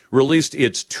time, released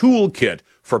its toolkit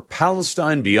for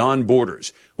Palestine Beyond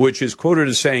Borders, which is quoted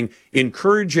as saying,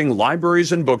 encouraging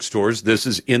libraries and bookstores, this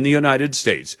is in the United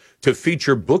States, to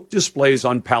feature book displays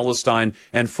on Palestine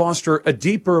and foster a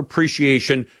deeper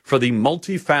appreciation for the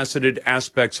multifaceted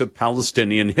aspects of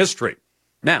Palestinian history.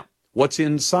 Now, what's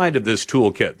inside of this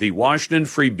toolkit? The Washington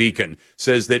Free Beacon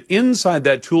says that inside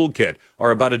that toolkit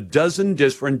are about a dozen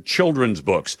different children's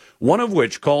books, one of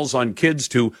which calls on kids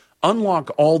to unlock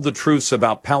all the truths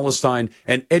about Palestine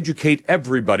and educate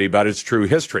everybody about its true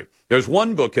history. There's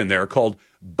one book in there called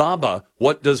Baba,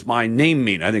 What Does My Name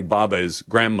Mean? I think Baba is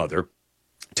grandmother,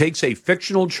 takes a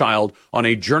fictional child on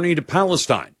a journey to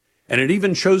Palestine. And it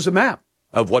even shows a map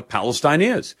of what Palestine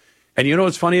is. And you know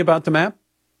what's funny about the map?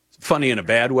 Funny in a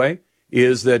bad way,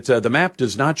 is that the map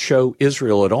does not show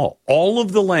Israel at all. All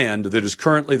of the land that is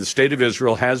currently the state of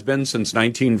Israel, has been since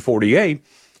 1948,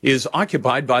 is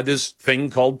occupied by this thing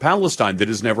called Palestine that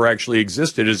has never actually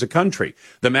existed as a country.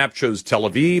 The map shows Tel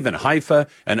Aviv and Haifa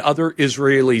and other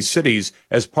Israeli cities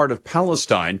as part of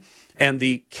Palestine, and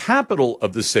the capital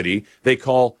of the city they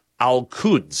call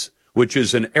Al-Quds, which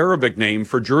is an Arabic name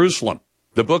for Jerusalem.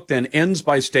 The book then ends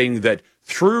by stating that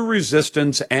through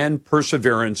resistance and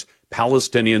perseverance,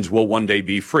 Palestinians will one day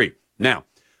be free. Now,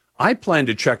 I plan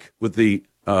to check with the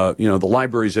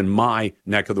libraries in my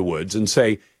neck of the woods and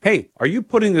say, hey, are you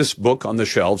putting this book on the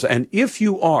shelves? And if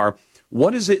you are,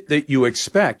 what is it that you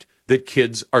expect that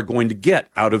kids are going to get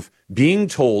out of being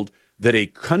told that a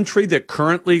country that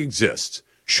currently exists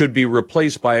should be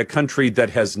replaced by a country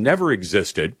that has never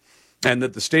existed, and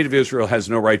that the state of Israel has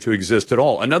no right to exist at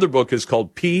all? Another book is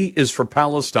called P is for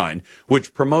Palestine,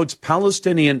 which promotes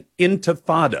Palestinian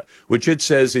intifada, which it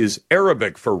says is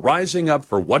Arabic for rising up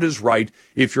for what is right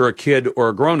if you're a kid or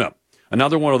a grown-up.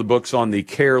 Another one of the books on the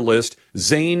CARE list,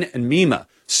 Zayn and Mima,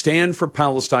 Stand for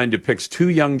Palestine, depicts two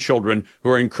young children who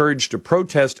are encouraged to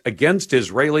protest against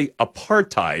Israeli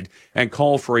apartheid and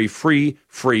call for a free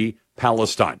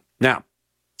Palestine. Now,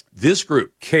 this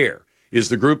group, CARE, is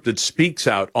the group that speaks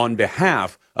out on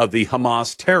behalf of the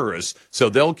Hamas terrorists. So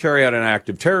they'll carry out an act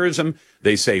of terrorism.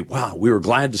 They say, wow, we were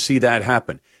glad to see that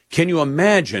happen. Can you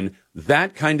imagine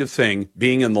that kind of thing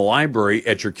being in the library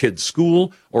at your kid's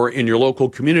school or in your local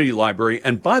community library?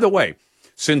 And by the way,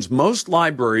 since most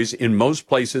libraries in most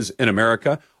places in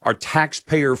America are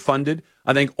taxpayer funded,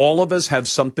 I think all of us have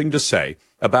something to say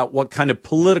about what kind of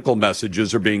political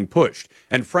messages are being pushed.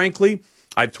 And frankly,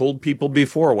 I've told people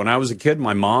before, when I was a kid,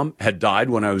 my mom had died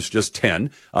when I was just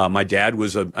 10. My dad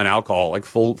was an alcoholic,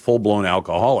 full-blown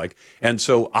alcoholic. And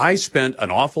so I spent an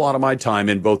awful lot of my time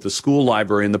in both the school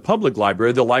library and the public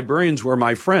library. The librarians were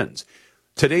my friends.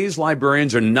 Today's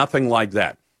librarians are nothing like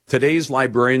that. Today's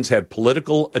librarians have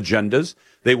political agendas.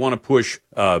 They want to push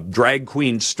drag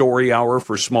queen story hour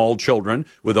for small children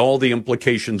with all the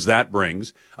implications that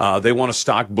brings. They want to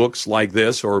stock books like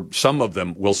this, or some of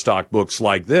them will stock books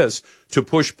like this, to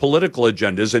push political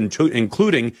agendas,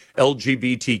 including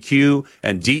LGBTQ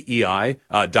and DEI,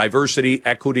 diversity,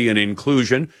 equity, and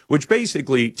inclusion, which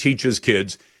basically teaches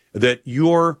kids that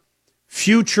your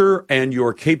future and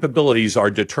your capabilities are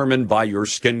determined by your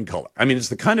skin color. I mean, it's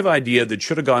the kind of idea that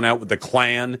should have gone out with the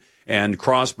Klan and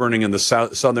cross-burning in the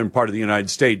southern part of the United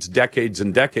States decades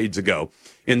and decades ago.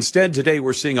 Instead, today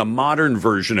we're seeing a modern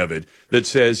version of it that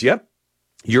says, yep,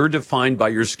 you're defined by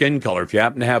your skin color. If you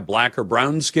happen to have black or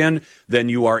brown skin, then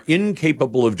you are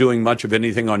incapable of doing much of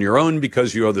anything on your own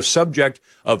because you are the subject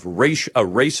of a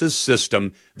racist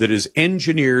system that is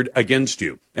engineered against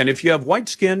you. And if you have white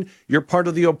skin, you're part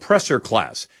of the oppressor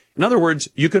class. In other words,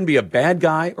 you can be a bad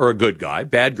guy or a good guy,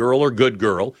 bad girl or good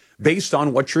girl, based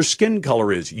on what your skin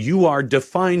color is. You are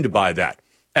defined by that.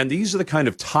 And these are the kind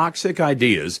of toxic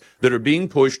ideas that are being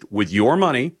pushed with your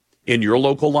money in your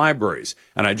local libraries.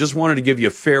 And I just wanted to give you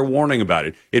a fair warning about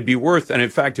it. It'd be worth, and in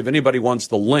fact, if anybody wants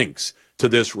the links to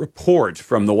this report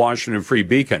from the Washington Free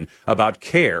Beacon about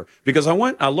CARE, because I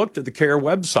looked at the CARE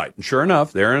website, and sure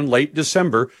enough, there in late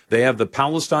December, they have the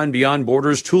Palestine Beyond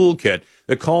Borders toolkit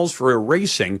that calls for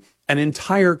erasing an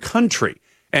entire country,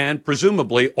 and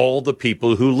presumably all the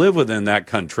people who live within that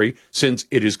country, since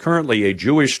it is currently a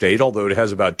Jewish state, although it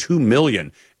has about 2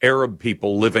 million Arab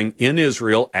people living in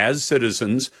Israel as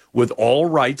citizens with all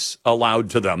rights allowed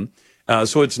to them.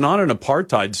 So it's not an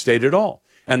apartheid state at all.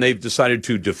 And they've decided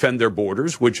to defend their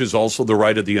borders, which is also the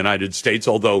right of the United States,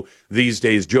 although these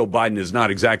days Joe Biden is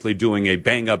not exactly doing a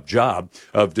bang-up job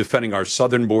of defending our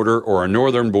southern border or our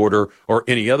northern border or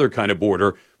any other kind of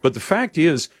border. But the fact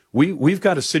is, we've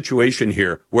got a situation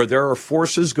here where there are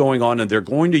forces going on and they're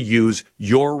going to use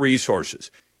your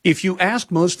resources. If you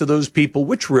ask most of those people,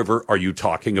 which river are you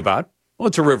talking about? Well,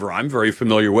 it's a river I'm very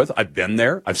familiar with. I've been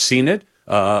there. I've seen it.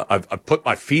 I've put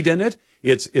my feet in it.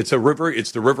 It's a river.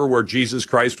 It's the river where Jesus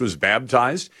Christ was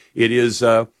baptized. It is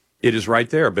right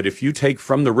there. But if you take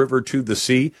from the river to the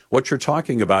sea, what you're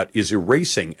talking about is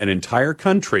erasing an entire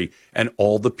country and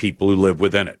all the people who live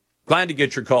within it. Glad to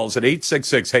get your calls at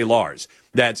 866-HEY-LARS.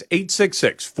 That's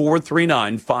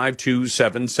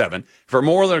 866-439-5277. For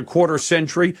more than a quarter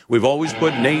century, we've always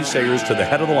put naysayers to the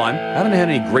head of the line. I haven't had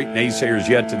any great naysayers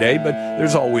yet today, but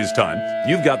there's always time.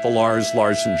 You've got the Lars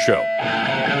Larson Show.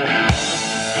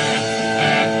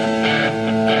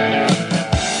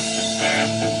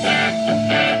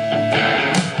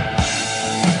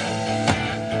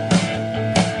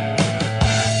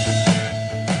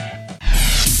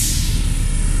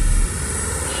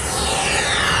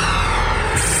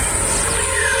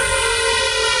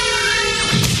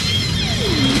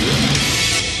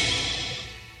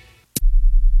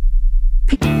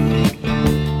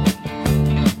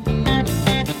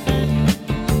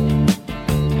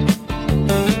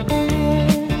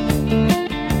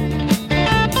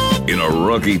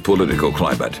 murky political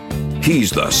climate.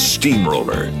 He's the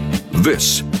steamroller.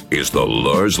 This is the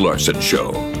Lars Larson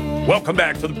Show. Welcome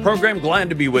back to the program. Glad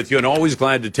to be with you and always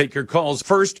glad to take your calls.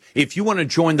 First, if you want to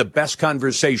join the best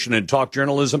conversation in talk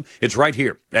journalism, it's right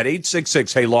here at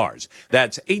 866-HEY-LARS.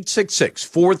 That's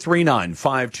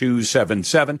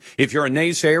 866-439-5277. If you're a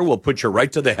naysayer, we'll put you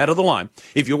right to the head of the line.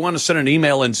 If you want to send an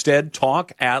email instead,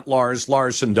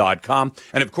 talk@LarsLarson.com.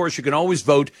 And of course, you can always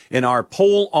vote in our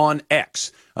poll on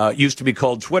X. Used to be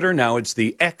called Twitter. Now it's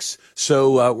the X.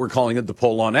 So we're calling it the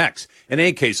poll on X. In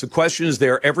any case, the question is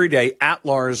there every day at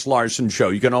Lars Larson Show.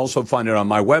 You can also find it on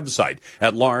my website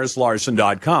at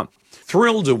LarsLarson.com.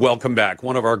 Thrilled to welcome back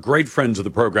one of our great friends of the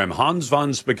program, Hans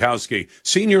von Spakowski,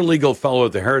 Senior Legal Fellow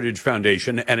at the Heritage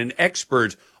Foundation and an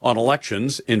expert on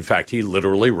elections. In fact, he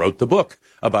literally wrote the book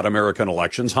about American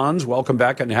elections. Hans, welcome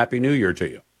back and Happy New Year to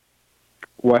you.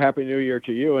 Well, Happy New Year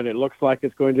to you, and it looks like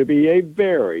it's going to be a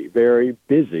very, very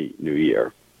busy New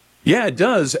Year. Yeah, it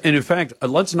does. And in fact,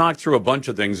 let's knock through a bunch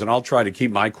of things, and I'll try to keep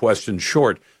my questions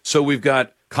short. So we've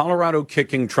got Colorado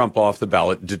kicking Trump off the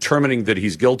ballot, determining that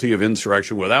he's guilty of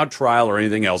insurrection without trial or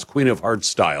anything else, Queen of Hearts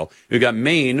style. We've got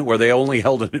Maine, where they only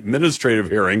held an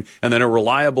administrative hearing, and then a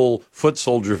reliable foot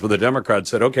soldier for the Democrats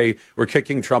said, okay, we're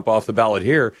kicking Trump off the ballot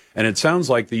here. And it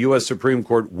sounds like the U.S. Supreme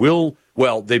Court will,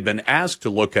 well, they've been asked to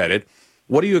look at it.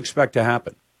 What do you expect to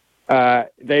happen?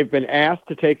 They've been asked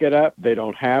to take it up. They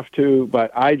don't have to, but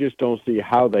I just don't see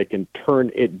how they can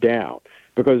turn it down,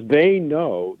 because they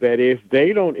know that if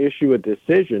they don't issue a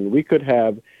decision, we could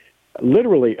have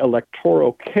literally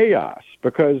electoral chaos,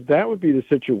 because that would be the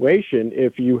situation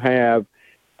if you have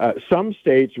some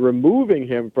states removing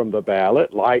him from the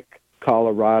ballot, like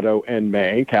Colorado and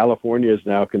Maine. California is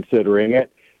now considering it,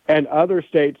 and other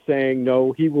states saying,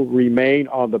 no, he will remain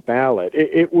on the ballot.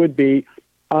 It would be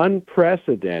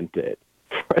unprecedented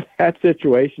for that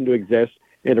situation to exist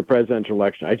in a presidential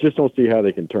election. I just don't see how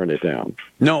they can turn it down.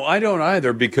 No, I don't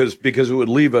either, because it would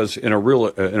leave us in a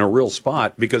real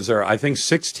spot, because there are, I think,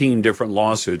 16 different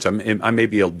lawsuits. I may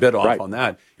be a bit off on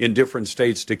that in different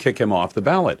states to kick him off the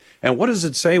ballot. And what does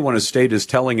it say when a state is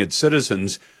telling its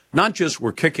citizens, not just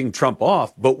we're kicking Trump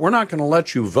off, but we're not going to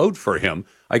let you vote for him?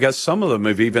 I guess some of them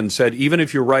have even said, even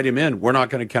if you write him in, we're not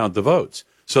going to count the votes.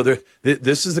 So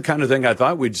this is the kind of thing I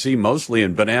thought we'd see mostly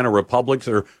in banana republics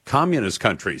or communist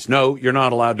countries. No, you're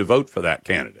not allowed to vote for that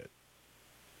candidate.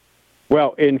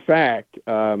 Well, in fact,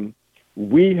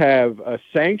 we have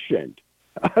sanctioned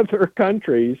other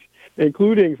countries,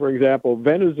 including, for example,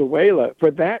 Venezuela,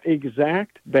 for that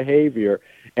exact behavior,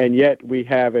 and yet we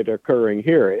have it occurring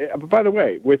here. By the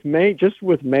way, with Maine, just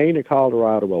with Maine and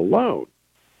Colorado alone,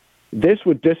 this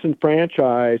would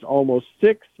disenfranchise almost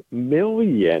 6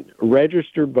 million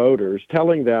registered voters,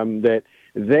 telling them that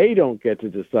they don't get to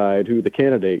decide who the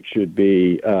candidate should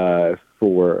be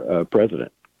for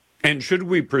president. And should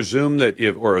we presume that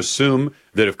assume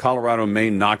that if Colorado and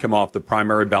Maine knock him off the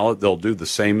primary ballot, they'll do the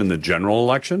same in the general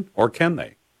election, or can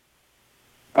they?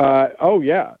 Oh,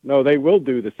 yeah. No, they will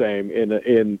do the same in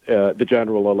the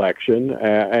general election,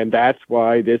 and that's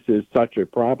why this is such a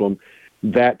problem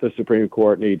that the Supreme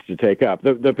Court needs to take up.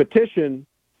 The petition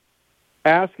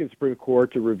asking the Supreme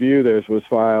Court to review this was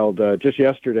filed just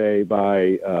yesterday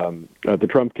by the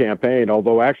Trump campaign,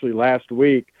 although actually last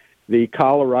week the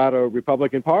Colorado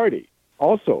Republican Party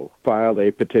also filed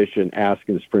a petition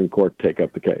asking the Supreme Court to take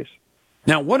up the case.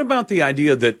 Now, what about the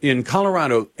idea that in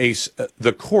Colorado,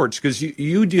 the courts, because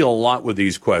you deal a lot with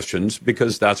these questions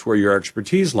because that's where your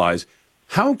expertise lies,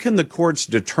 how can the courts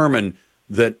determine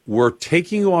that we're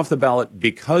taking you off the ballot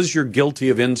because you're guilty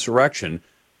of insurrection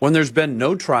when there's been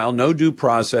no trial, no due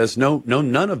process, no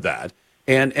none of that?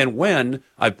 And when,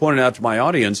 I pointed out to my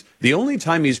audience, the only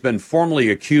time he's been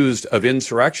formally accused of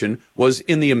insurrection was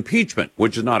in the impeachment,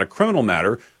 which is not a criminal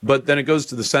matter, but then it goes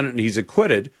to the Senate and he's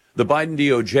acquitted. The Biden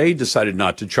DOJ decided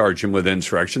not to charge him with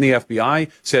insurrection. The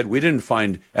FBI said we didn't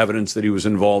find evidence that he was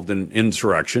involved in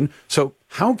insurrection. So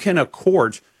how can a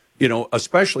court,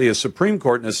 especially a Supreme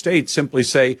Court in a state, simply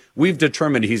say, we've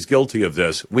determined he's guilty of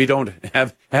this. We don't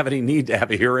have any need to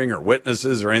have a hearing or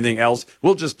witnesses or anything else.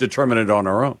 We'll just determine it on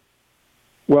our own.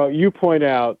 Well, you point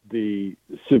out the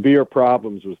severe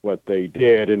problems with what they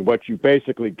did, and what you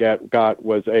basically got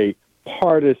was a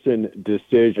partisan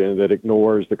decision that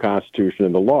ignores the Constitution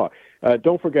and the law.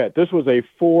 Don't forget, this was a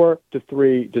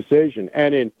 4-3 decision,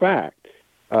 and in fact,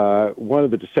 one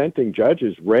of the dissenting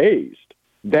judges raised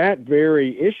that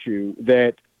very issue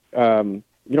that,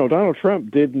 Donald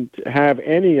Trump didn't have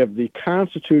any of the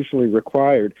constitutionally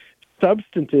required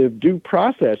substantive due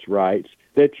process rights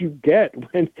that you get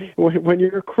when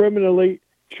you're criminally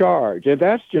charged. And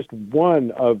that's just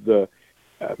one of the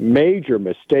major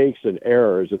mistakes and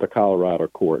errors that the Colorado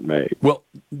court made. Well,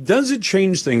 does it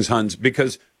change things, Hans?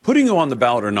 Because putting you on the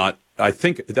ballot or not, I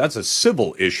think that's a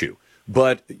civil issue.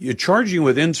 But you're charging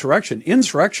with insurrection.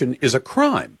 Insurrection is a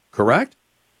crime, correct?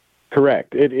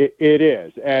 Correct. It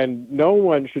is. And no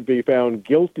one should be found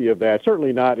guilty of that,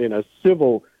 certainly not in a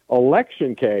civil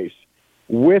election case,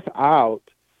 without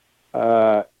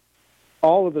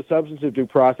all of the substantive due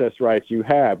process rights you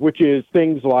have, which is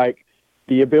things like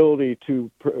the ability to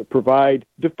provide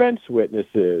defense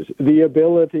witnesses, the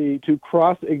ability to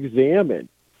cross-examine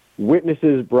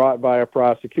witnesses brought by a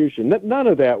prosecution. None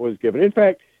of that was given. In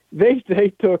fact, they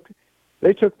took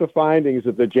the findings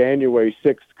of the January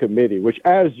 6th committee, which,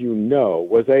 as you know,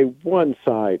 was a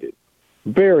one-sided,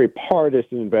 very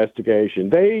partisan investigation.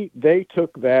 They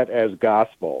took that as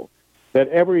gospel, that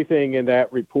everything in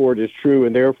that report is true,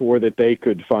 and therefore that they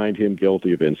could find him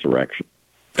guilty of insurrection.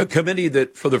 A committee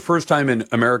that, for the first time in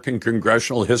American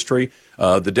congressional history,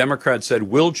 the Democrats said,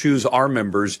 we'll choose our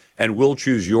members and we'll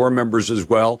choose your members as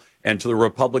well. And to the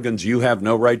Republicans, you have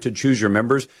no right to choose your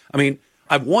members. I mean,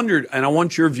 I've wondered, and I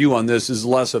want your view on this, is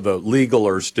less of a legal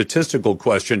or statistical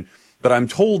question, but I'm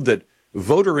told that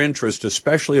voter interest,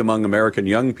 especially among American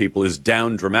young people, is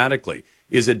down dramatically.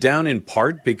 Is it down in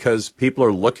part because people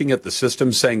are looking at the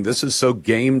system saying this is so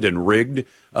gamed and rigged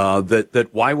that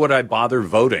why would I bother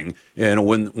voting? And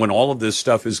when all of this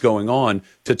stuff is going on,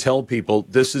 to tell people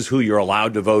this is who you're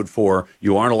allowed to vote for,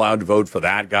 you aren't allowed to vote for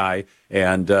that guy,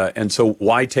 and so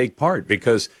why take part?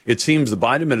 Because it seems the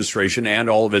Biden administration and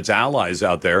all of its allies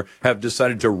out there have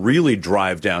decided to really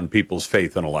drive down people's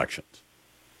faith in elections.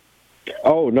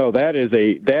 Oh, no, that is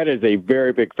a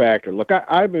very big factor. Look,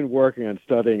 I've been working on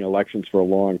studying elections for a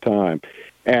long time,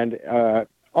 and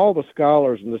all the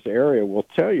scholars in this area will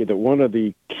tell you that one of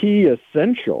the key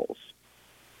essentials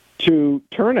to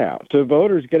turnout, to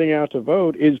voters getting out to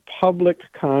vote, is public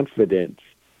confidence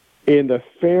in the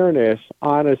fairness,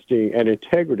 honesty, and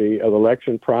integrity of the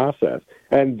election process.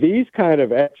 And these kind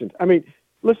of actions, I mean,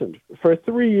 listen, for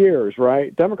 3 years,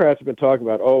 right, Democrats have been talking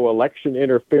about, election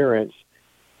interference.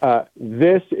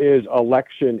 This is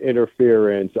election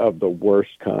interference of the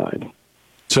worst kind.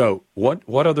 So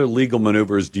what other legal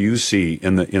maneuvers do you see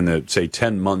in the say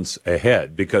 10 months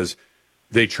ahead? Because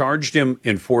they charged him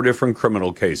in 4 different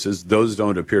criminal cases. Those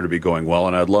don't appear to be going well,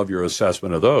 and I'd love your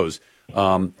assessment of those.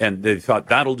 And they thought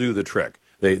that'll do the trick.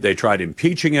 They tried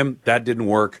impeaching him. That didn't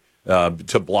work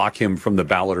to block him from the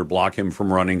ballot or block him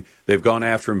from running. They've gone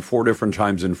after him 4 different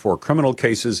times in 4 criminal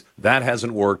cases. That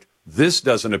hasn't worked. This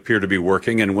doesn't appear to be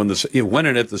working, and when the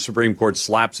Supreme Court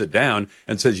slaps it down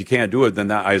and says you can't do it,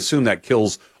 then I assume that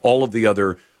kills all of the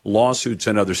other lawsuits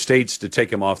in other states to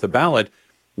take him off the ballot.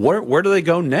 Where do they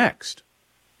go next?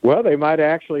 Well, they might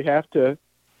actually have to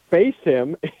face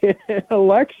him in an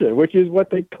election, which is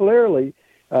what they clearly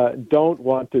don't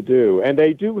want to do. And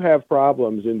they do have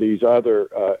problems in these other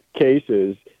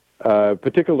cases,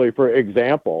 particularly, for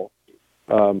example,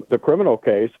 the criminal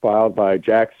case filed by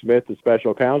Jack Smith, the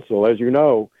special counsel. As you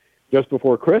know, just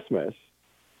before Christmas,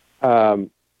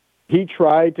 he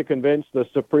tried to convince the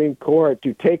Supreme Court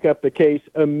to take up the case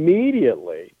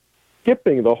immediately,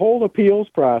 skipping the whole appeals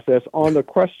process on the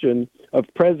question of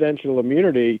presidential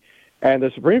immunity. And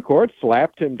the Supreme Court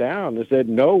slapped him down and said,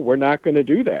 no, we're not going to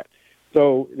do that.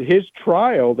 So his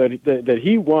trial that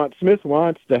Smith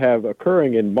wants to have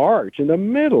occurring in March, in the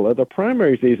middle of the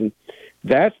primary season,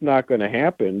 that's not going to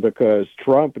happen because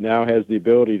Trump now has the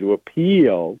ability to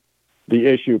appeal the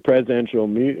issue of presidential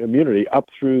immunity up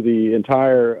through the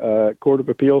entire Court of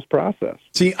Appeals process.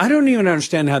 See, I don't even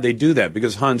understand how they do that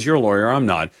because, Hans, you're a lawyer, I'm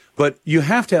not. But you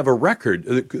have to have a record.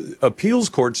 Appeals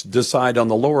courts decide on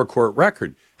the lower court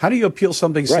record. How do you appeal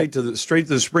something straight to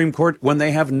the Supreme Court when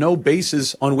they have no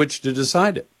basis on which to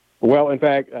decide it? Well, in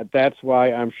fact, that's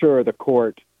why I'm sure the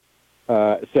court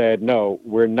said, no,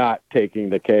 we're not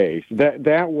taking the case.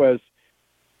 That was,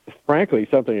 frankly,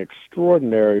 something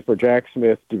extraordinary for Jack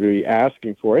Smith to be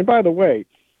asking for. And by the way,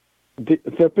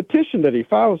 the petition that he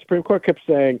filed, the Supreme Court kept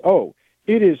saying,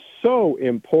 it is so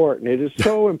important. It is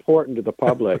so important to the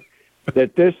public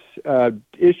that this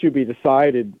issue be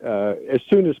decided as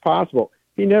soon as possible.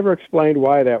 He never explained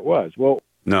why that was. Well,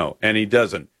 no, and he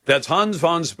doesn't. That's Hans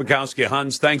von Spakovsky.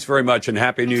 Hans, thanks very much and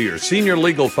Happy New Year. Senior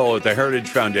Legal Fellow at the Heritage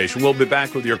Foundation. We'll be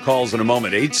back with your calls in a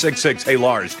moment. 866 Hey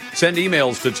Lars. Send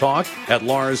emails to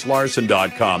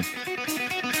talk@LarsLarson.com.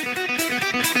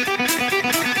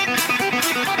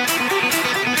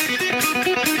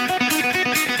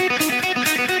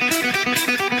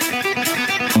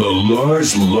 The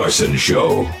Lars Larson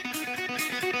Show.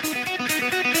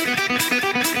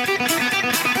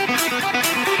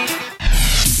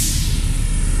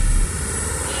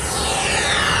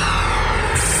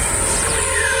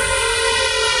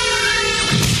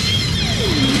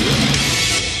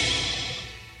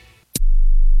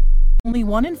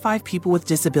 1 in 5 people with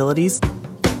disabilities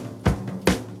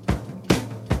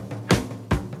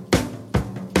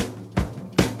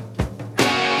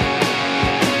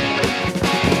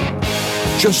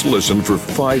Just listen for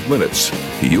 5 minutes.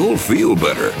 You'll feel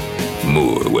better.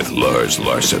 More with Lars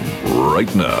Larson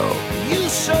right now.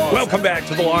 Welcome back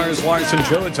to the Lars Larson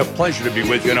Show. It's a pleasure to be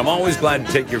with you, and I'm always glad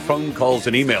to take your phone calls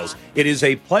and emails. It is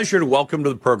a pleasure to welcome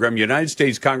to the program United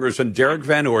States Congressman Derek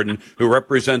Van Orden, who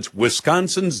represents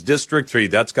Wisconsin's District 3.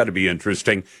 That's got to be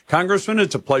interesting. Congressman,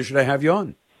 it's a pleasure to have you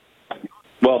on.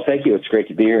 Well, thank you. It's great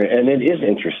to be here. And it is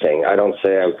interesting. I don't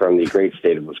say I'm from the great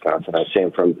state of Wisconsin. I say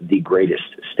I'm from the greatest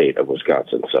state of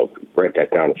Wisconsin. So write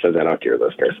that down and send that out to your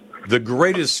listeners. The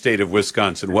greatest state of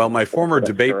Wisconsin. Well, my former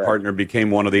debate partner became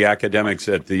one of the academics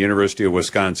at the University of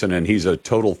Wisconsin, and he's a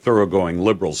total thoroughgoing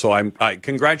liberal. So I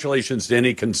congratulations to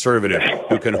any conservative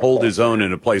who can hold his own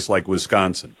in a place like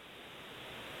Wisconsin.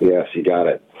 Yes, you got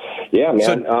it. Yeah,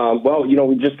 man. Well,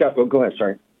 we just got... Well, go ahead.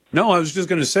 Sorry. No, I was just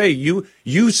going to say,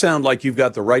 you sound like you've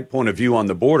got the right point of view on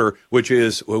the border, which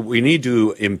is we need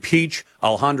to impeach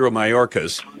Alejandro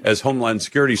Mayorkas as Homeland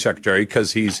Security Secretary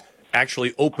because he's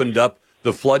actually opened up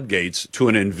the floodgates to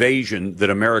an invasion that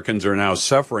Americans are now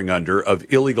suffering under of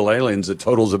illegal aliens that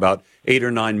totals about 8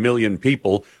 or 9 million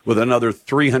people, with another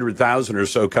 300,000 or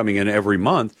so coming in every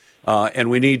month. And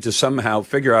we need to somehow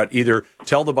figure out either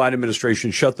tell the Biden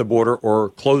administration shut the border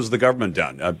or close the government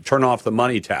down, turn off the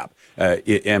money tap.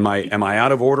 Am I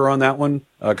out of order on that one,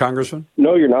 Congressman?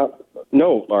 No, you're not.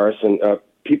 No, Lars. And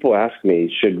people ask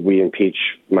me, should we impeach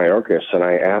Mayorkas? And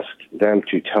I ask them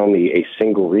to tell me a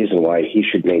single reason why he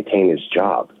should maintain his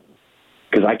job.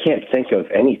 Because I can't think of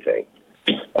anything.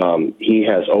 He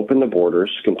has opened the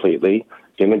borders completely.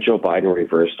 Him and Joe Biden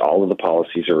reversed all of the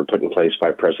policies that were put in place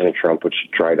by President Trump, which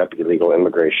dried up illegal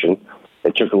immigration.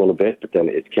 It took a little bit, but then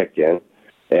it kicked in.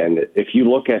 And if you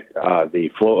look at the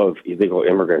flow of illegal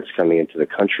immigrants coming into the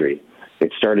country,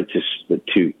 it started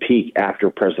to peak after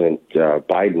President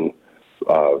Biden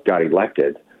got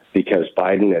elected, because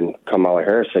Biden and Kamala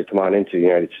Harris said, come on into the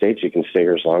United States. You can stay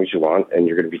here as long as you want, and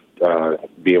you're going to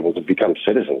be able to become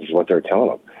citizens, is what they're telling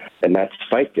them. And that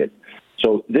spiked it.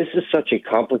 So this is such a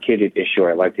complicated issue.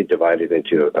 I like to divide it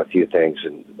into a few things,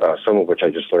 and some of which I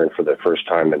just learned for the first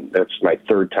time, and that's my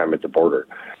third time at the border.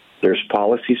 There's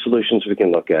policy solutions we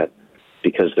can look at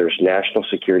because there's national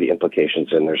security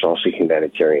implications, and there's also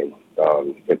humanitarian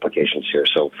implications here.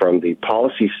 So from the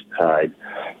policy side,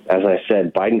 as I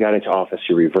said, Biden got into office.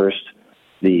 He reversed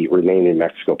the Remain in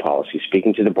Mexico policy,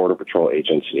 speaking to the Border Patrol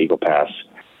agents in Eagle Pass.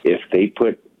 If they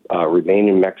put Remain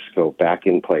in Mexico back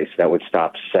in place, that would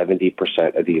stop 70%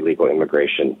 of the illegal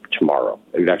immigration tomorrow.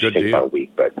 It would actually take about a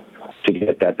week, but to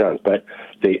get that done. But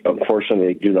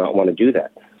unfortunately, they do not want to do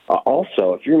that.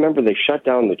 Also, if you remember, they shut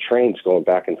down the trains going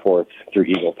back and forth through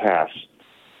Eagle Pass.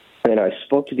 And I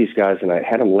spoke to these guys, and I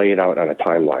had them lay it out on a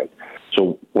timeline.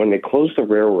 So when they closed the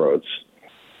railroads,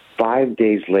 5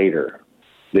 days later,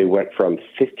 they went from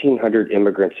 1,500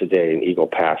 immigrants a day in Eagle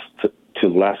Pass to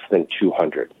less than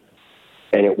 200.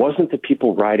 And it wasn't the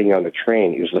people riding on the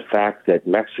train. It was the fact that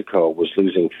Mexico was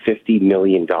losing $50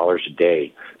 million a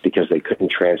day because they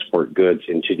couldn't transport goods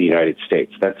into the United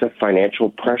States. That's a financial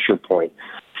pressure point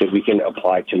that we can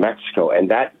apply to Mexico. And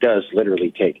that does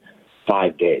literally take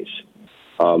 5 days.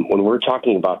 When we're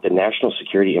talking about the national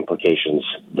security implications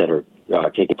that are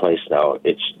taking place now,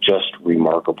 it's just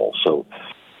remarkable. So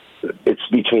it's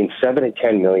between 7 and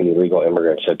 10 million illegal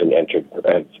immigrants have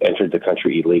entered the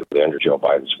country illegally under Joe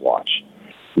Biden's watch.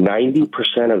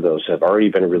 90% of those have already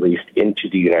been released into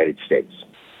the United States.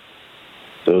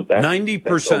 So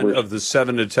 90% of the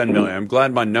 7 to 10 million. I'm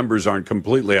glad my numbers aren't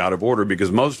completely out of order, because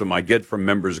most of them I get from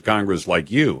members of Congress like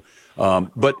you.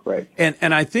 But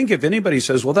and I think if anybody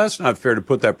says, well, that's not fair to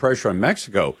put that pressure on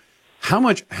Mexico, how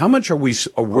much are we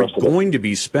going to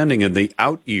be spending in the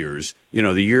out years,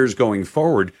 the years going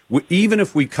forward, even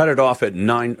if we cut it off at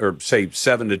 9 or say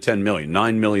 7 to 10 million,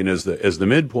 9 million is the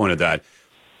midpoint of that.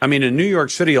 I mean, in New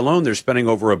York City alone, they're spending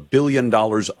over $1 billion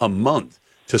a month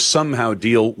to somehow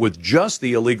deal with just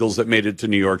the illegals that made it to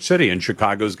New York City. And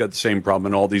Chicago's got the same problem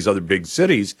in all these other big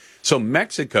cities. So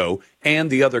Mexico and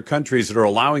the other countries that are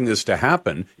allowing this to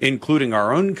happen, including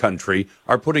our own country,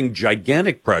 are putting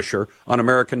gigantic pressure on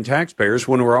American taxpayers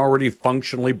when we're already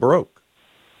functionally broke.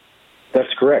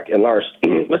 That's correct. And Lars,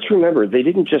 let's remember, they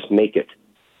didn't just make it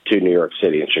to New York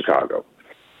City and Chicago.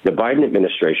 The Biden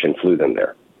administration flew them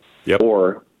there. Yep.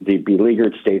 Or the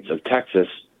beleaguered states of Texas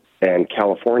and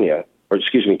California, or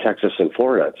excuse me, Texas and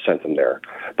Florida sent them there.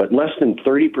 But less than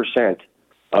 30%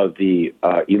 of the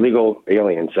illegal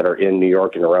aliens that are in New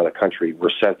York and around the country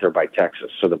were sent there by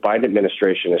Texas. So the Biden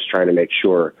administration is trying to make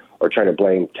sure, or trying to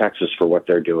blame Texas for what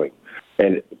they're doing.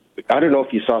 And I don't know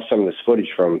if you saw some of this footage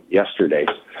from yesterday,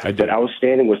 but I was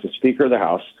standing with the Speaker of the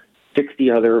House,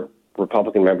 60 other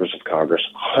Republican members of Congress,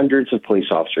 hundreds of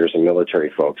police officers and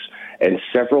military folks, and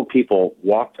several people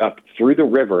walked up through the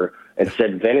river and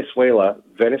said, Venezuela,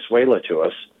 Venezuela to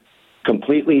us,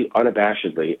 completely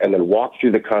unabashedly, and then walked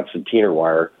through the concertina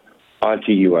wire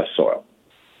onto U.S. soil.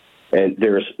 And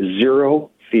there's zero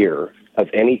fear of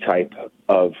any type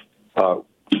of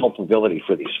culpability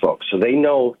for these folks. So they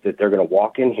know that they're going to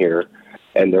walk in here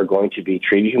and they're going to be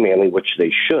treated humanely, which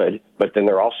they should, but then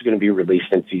they're also going to be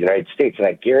released into the United States. And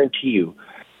I guarantee you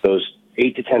those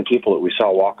 8 to 10 people that we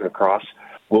saw walking across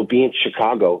will be in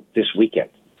Chicago this weekend.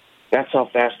 That's how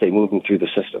fast they move them through the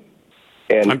system.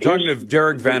 And I'm talking to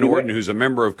Derek Van Orden, who's a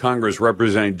member of Congress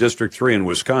representing District 3 in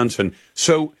Wisconsin.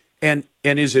 So, and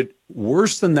is it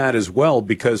worse than that as well?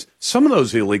 Because some of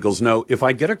those illegals know if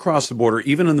I get across the border,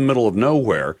 even in the middle of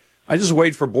nowhere, I just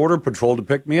wait for Border Patrol to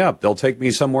pick me up. They'll take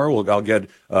me somewhere. I'll get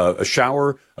a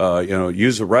shower,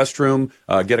 use the restroom,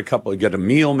 get a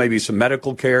meal, maybe some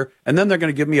medical care, and then they're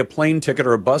going to give me a plane ticket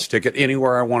or a bus ticket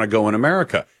anywhere I want to go in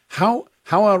America. How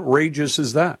outrageous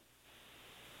is that?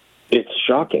 It's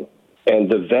shocking. And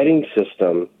the vetting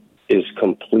system is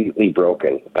completely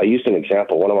broken. I used an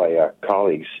example. One of my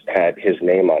colleagues had his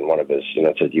name on one of his,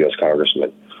 it's a U.S.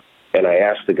 congressman. And I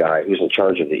asked the guy who's in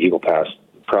charge of the Eagle Pass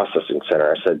Processing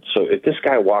Center, I said, so if this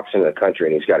guy walks into the country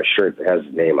and he's got a shirt that has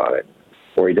his name on it,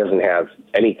 or he doesn't have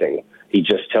anything, he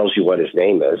just tells you what his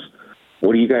name is,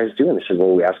 what do you guys do? And they said,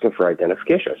 well, we ask him for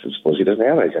identification. I said, suppose he doesn't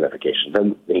have identification.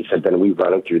 Then he said, then we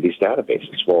run him through these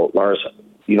databases. Well, Lars,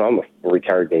 I'm a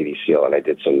retired Navy SEAL, and I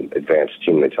did some advanced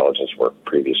human intelligence work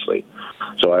previously.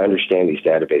 So I understand these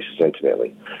databases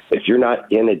intimately. If you're not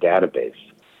in a database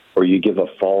or you give a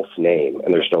false name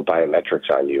and there's no biometrics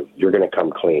on you, you're going to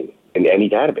come clean in any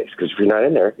database, because if you're not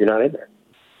in there, you're not in there.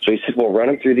 So he said, well, run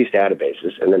them through these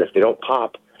databases, and then if they don't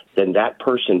pop, then that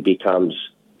person becomes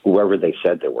whoever they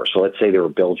said they were. So let's say they were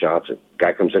Bill Johnson.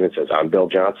 Guy comes in and says, I'm Bill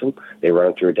Johnson. They run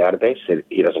him through a database.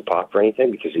 He doesn't pop for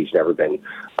anything because he's never been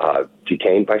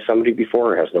detained by somebody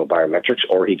before or has no biometrics,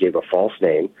 or he gave a false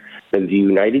name. Then the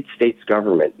United States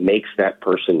government makes that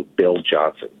person Bill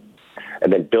Johnson.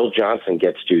 And then Bill Johnson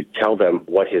gets to tell them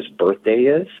what his birthday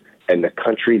is and the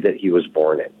country that he was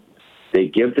born in. They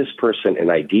give this person an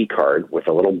ID card with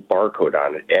a little barcode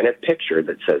on it and a picture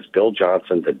that says Bill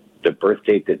Johnson, the birth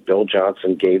date that Bill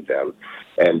Johnson gave them,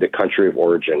 and the country of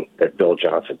origin that Bill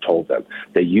Johnson told them.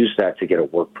 They use that to get a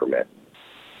work permit.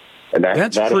 And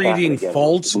that's creating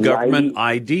false government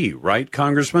ID, right,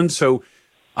 Congressman? So,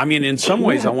 I mean, in some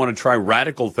ways, I want to try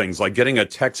radical things like getting a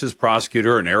Texas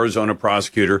prosecutor, an Arizona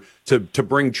prosecutor to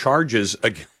bring charges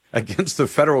against the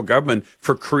federal government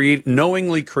for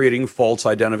knowingly creating false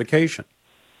identification.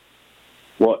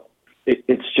 Well,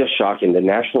 it's just shocking. The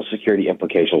national security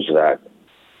implications of that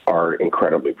are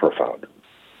incredibly profound.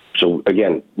 So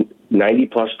again,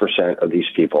 90+% of these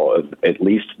people, at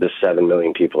least the 7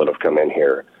 million people that have come in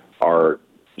here, are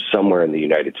somewhere in the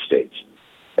United States.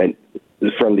 And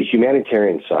from the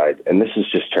humanitarian side, and this is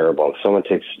just terrible,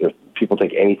 if people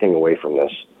take anything away from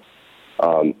this,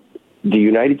 the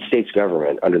United States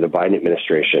government under the Biden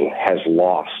administration has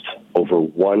lost over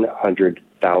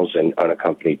 100,000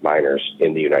 unaccompanied minors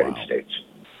in the United States.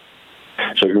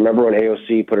 So you remember when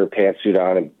AOC put her pantsuit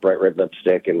on and bright red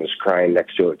lipstick and was crying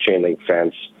next to a chain link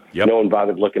fence? Yep. No one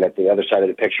bothered looking at the other side of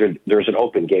the picture. There's an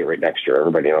open gate right next to her.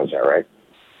 Everybody knows that, right?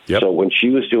 Yep. So when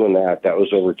she was doing that, that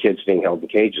was over kids being held in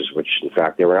cages, which, in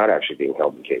fact, they were not actually being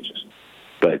held in cages.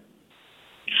 But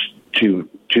to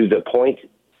the point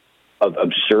of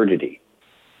absurdity,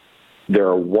 there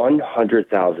are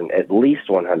 100,000, at least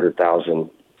 100,000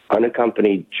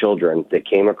 unaccompanied children that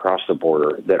came across the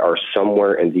border that are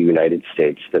somewhere in the United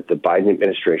States that the Biden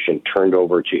administration turned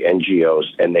over to NGOs,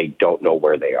 and they don't know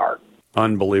where they are.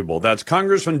 Unbelievable. That's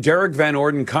Congressman Derek Van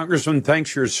Orden. Congressman,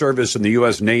 thanks for your service in the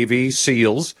U.S. Navy,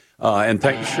 SEALs, and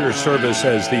thanks for your service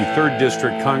as the 3rd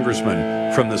District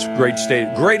Congressman from this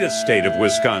greatest state of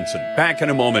Wisconsin. Back in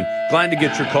a moment. Glad to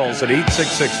get your calls at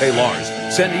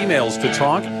 866-HEY-LARS. Send emails to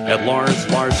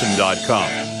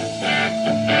talk@larslarson.com.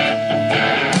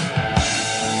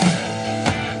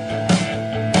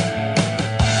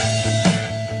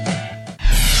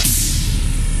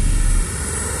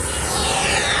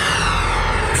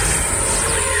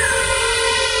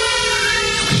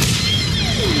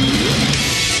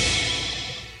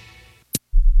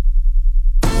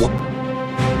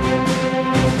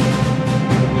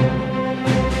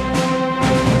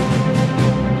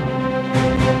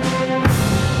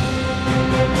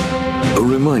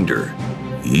 Reminder,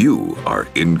 you are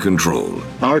in control.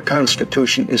 Our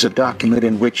Constitution is a document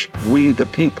in which we, the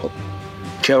people,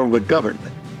 tell the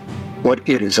government what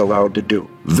it is allowed to do.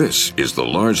 This is the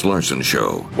Lars Larson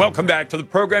Show. Welcome back to the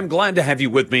program. Glad to have you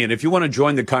with me. And if you want to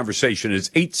join the conversation, it's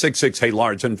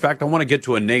 866-HEY-LARS. In fact, I want to get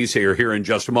to a naysayer here in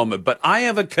just a moment. But I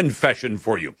have a confession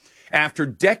for you. After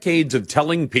decades of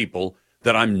telling people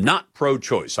that I'm not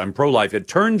pro-choice, I'm pro-life, it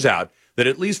turns out that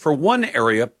at least for one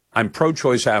area, I'm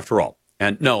pro-choice after all.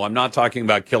 And no, I'm not talking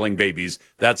about killing babies.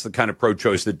 That's the kind of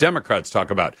pro-choice that Democrats talk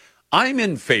about. I'm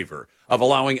in favor of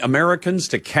allowing Americans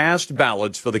to cast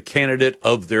ballots for the candidate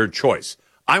of their choice.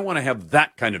 I want to have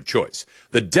that kind of choice.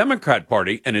 The Democrat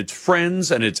Party and its friends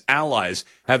and its allies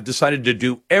have decided to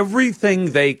do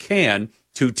everything they can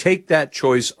to take that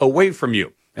choice away from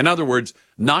you. In other words,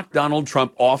 knock Donald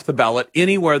Trump off the ballot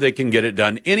anywhere they can get it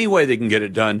done, any way they can get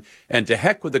it done, and to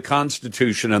heck with the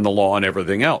Constitution and the law and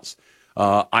everything else.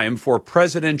 I am for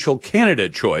presidential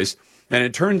candidate choice. And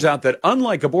it turns out that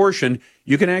unlike abortion,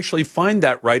 you can actually find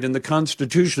that right in the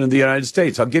Constitution of the United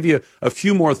States. I'll give you a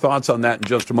few more thoughts on that in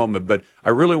just a moment, but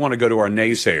I really want to go to our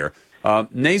naysayer.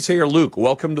 Naysayer Luke,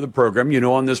 welcome to the program. You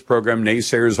know, on this program,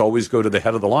 naysayers always go to the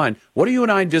head of the line. What do you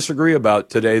and I disagree about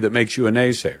today that makes you a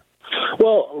naysayer?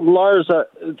 Well, Lars,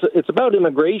 it's about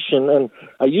immigration, and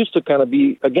I used to kind of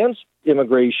be against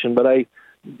immigration, but I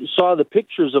saw the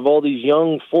pictures of all these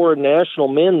young foreign national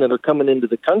men that are coming into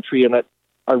the country, and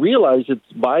I realize it's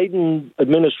Biden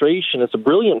administration. It's a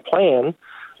brilliant plan.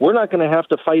 We're not going to have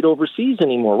to fight overseas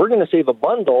anymore. We're going to save a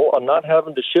bundle on not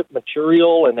having to ship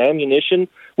material and ammunition.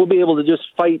 We'll be able to just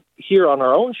fight here on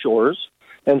our own shores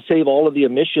and save all of the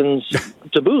emissions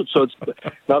to boot. So it's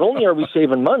not only are we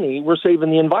saving money, we're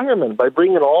saving the environment by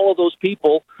bringing all of those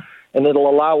people, and it'll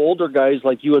allow older guys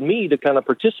like you and me to kind of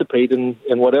participate in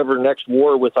whatever next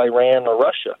war with Iran or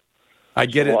Russia. I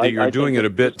get it that you're doing it a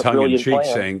bit tongue-in-cheek,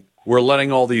 saying we're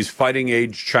letting all these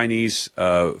fighting-age Chinese,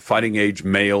 fighting-age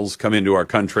males come into our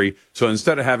country. So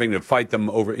instead of having to fight them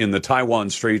over in the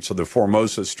Taiwan Straits or the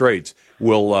Formosa Straits,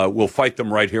 we'll fight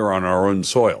them right here on our own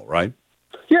soil, right?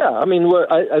 Yeah, I mean,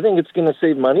 I think it's going to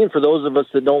save money. And for those of us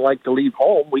that don't like to leave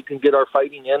home, we can get our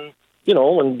fighting in,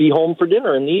 and be home for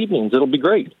dinner in the evenings. It'll be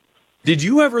great. Did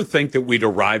you ever think that we'd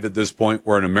arrive at this point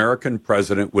where an American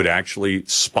president would actually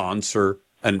sponsor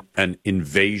an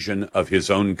invasion of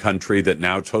his own country that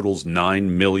now totals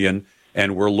 9 million,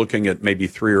 and we're looking at maybe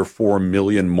 3 or 4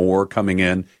 million more coming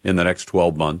in the next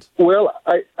 12 months? Well,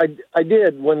 I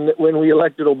did when we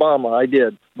elected Obama. I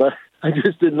did, but I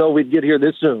just didn't know we'd get here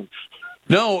this soon.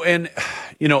 No, and,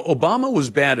 Obama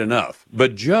was bad enough,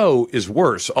 but Joe is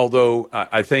worse, although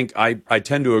I think I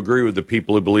tend to agree with the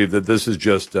people who believe that this is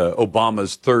just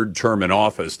Obama's third term in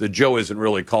office, that Joe isn't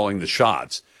really calling the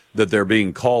shots, that they're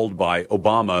being called by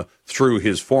Obama through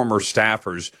his former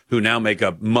staffers who now make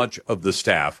up much of the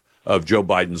staff of Joe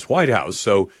Biden's White House.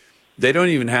 So they don't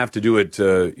even have to do it,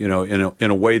 in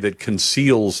a way that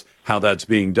conceals how that's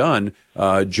being done.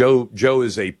 Joe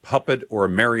is a puppet or a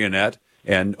marionette,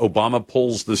 and Obama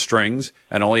pulls the strings,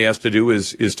 and all he has to do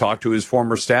is talk to his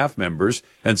former staff members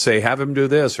and say, have him do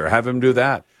this or have him do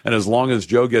that. And as long as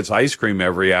Joe gets ice cream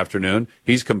every afternoon,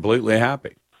 he's completely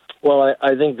happy. Well,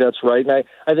 I think that's right, and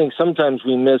I think sometimes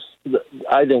we miss.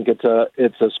 I think it's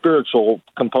a spiritual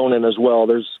component as well.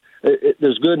 There's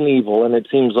good and evil, and it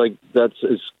seems like that's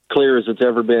as clear as it's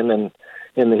ever been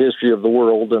in the history of the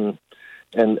world, and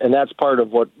that's part of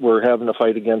what we're having to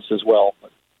fight against as well.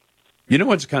 You know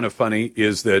what's kind of funny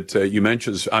is that you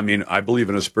mentioned. I mean, I believe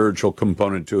in a spiritual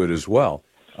component to it as well,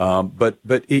 but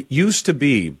it used to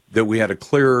be that we had a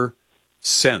clearer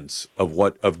sense of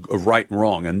right and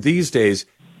wrong, and these days,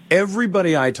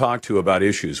 everybody I talk to about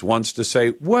issues wants to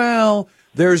say, well,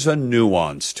 there's a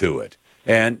nuance to it.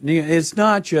 And it's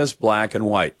not just black and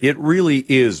white. It really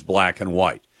is black and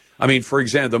white. I mean, for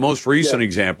example, the most recent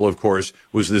example, of course,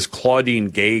 was this Claudine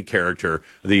Gay character,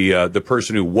 the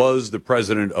person who was the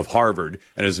president of Harvard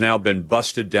and has now been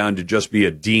busted down to just be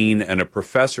a dean and a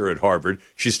professor at Harvard.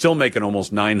 She's still making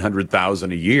almost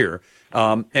 $900,000 a year.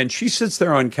 And she sits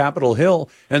there on Capitol Hill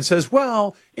and says,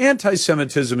 well,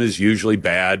 anti-Semitism is usually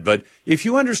bad, but if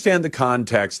you understand the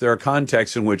context, there are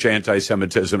contexts in which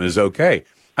anti-Semitism is okay.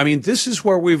 I mean, this is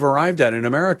where we've arrived at in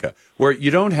America, where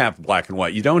you don't have black and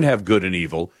white, you don't have good and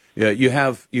evil, you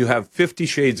have 50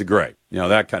 shades of gray,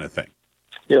 that kind of thing.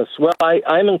 Yes, well,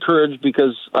 I'm encouraged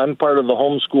because I'm part of the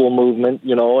homeschool movement,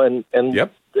 and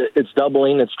yep. It's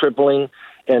doubling, it's tripling,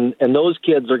 and those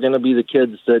kids are going to be the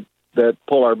kids that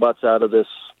pull our butts out of this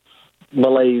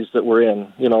malaise that we're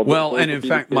in. Well, and in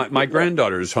fact, my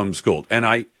granddaughter is homeschooled, and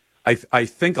I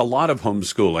think a lot of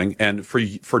homeschooling, and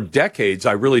for decades,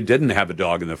 I really didn't have a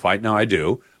dog in the fight. Now I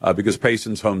do, because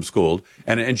Payson's homeschooled,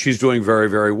 and she's doing very,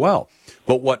 very well.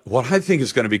 But what I think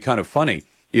is going to be kind of funny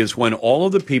is when all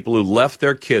of the people who left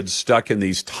their kids stuck in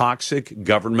these toxic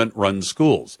government-run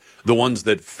schools, the ones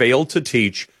that fail to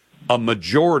teach a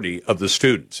majority of the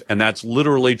students, and that's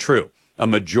literally true. A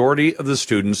majority of the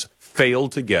students fail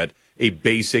to get a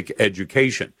basic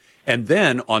education. And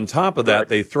then on top of that,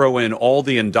 they throw in all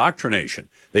the indoctrination.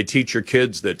 They teach your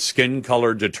kids that skin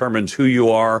color determines who you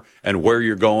are and where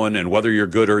you're going and whether you're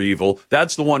good or evil.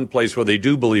 That's the one place where they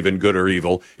do believe in good or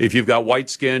evil. If you've got white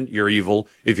skin, you're evil.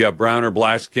 If you have brown or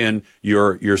black skin,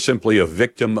 you're simply a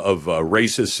victim of a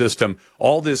racist system.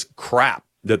 All this crap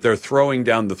that they're throwing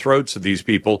down the throats of these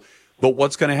people. But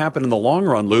what's going to happen in the long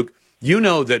run, Luke? You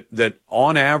know that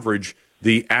on average,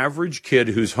 the average kid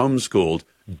who's homeschooled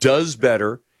does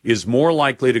better, is more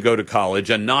likely to go to college,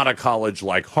 and not a college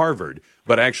like Harvard,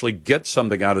 but actually get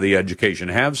something out of the education,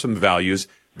 have some values.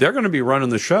 They're going to be running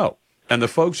the show. And the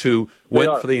folks who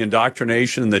went for the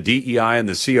indoctrination and the DEI and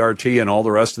the CRT and all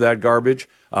the rest of that garbage,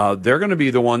 they're going to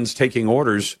be the ones taking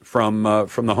orders from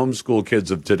the homeschool kids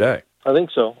of today. I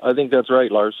think so. I think that's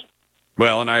right, Lars.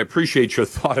 Well, and I appreciate your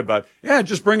thought about,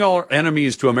 just bring all our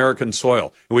enemies to American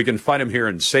soil, and we can fight them here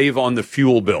and save on the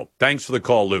fuel bill. Thanks for the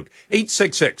call, Luke.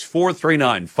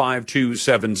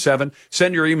 866-439-5277.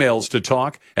 Send your emails to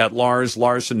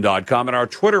talk@LarsLarson.com. And our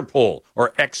Twitter poll,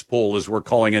 or X poll as we're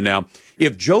calling it now,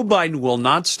 if Joe Biden will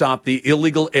not stop the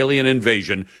illegal alien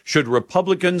invasion, should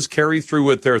Republicans carry through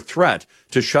with their threat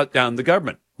to shut down the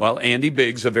government? Well, Andy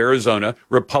Biggs of Arizona,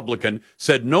 Republican,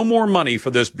 said no more money for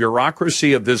this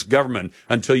bureaucracy of this government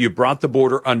until you brought the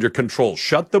border under control.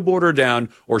 Shut the border down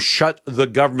or shut the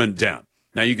government down.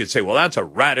 Now, you could say, well, that's a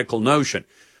radical notion.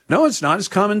 No, it's not. It's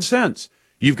common sense.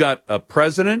 You've got a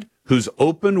president who's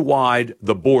opened wide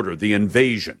the border, the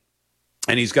invasion.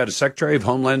 And he's got a Secretary of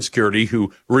Homeland Security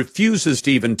who refuses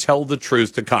to even tell the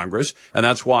truth to Congress. And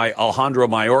that's why Alejandro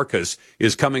Mayorkas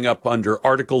is coming up under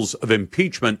articles of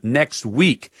impeachment next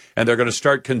week. And they're going to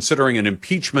start considering an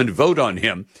impeachment vote on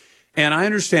him. And I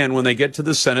understand when they get to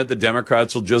the Senate, the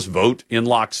Democrats will just vote in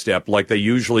lockstep like they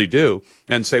usually do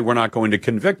and say we're not going to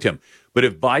convict him. But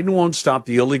if Biden won't stop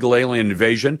the illegal alien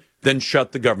invasion, then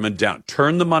shut the government down.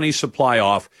 Turn the money supply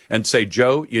off and say,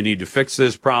 Joe, you need to fix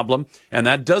this problem. And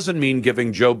that doesn't mean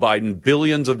giving Joe Biden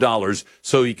billions of dollars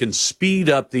so he can speed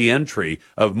up the entry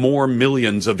of more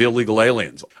millions of illegal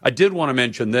aliens. I did want to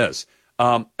mention this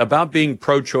about being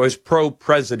pro-choice,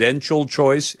 pro-presidential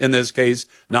choice in this case,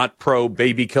 not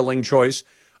pro-baby-killing choice.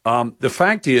 The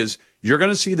fact is, you're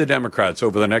going to see the Democrats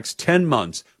over the next 10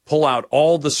 months pull out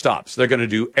all the stops. They're going to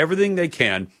do everything they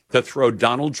can to throw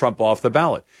Donald Trump off the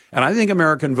ballot. And I think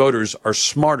American voters are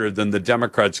smarter than the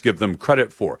Democrats give them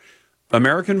credit for.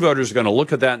 American voters are going to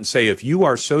look at that and say, if you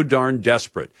are so darn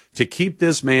desperate to keep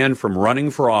this man from running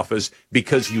for office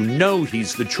because you know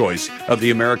he's the choice of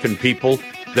the American people,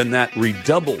 then that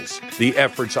redoubles the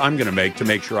efforts I'm going to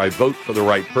make sure I vote for the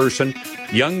right person.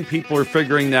 Young people are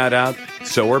figuring that out.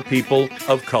 So are people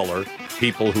of color.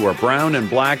 People who are brown and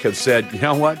black have said, you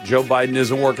know what? Joe Biden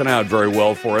isn't working out very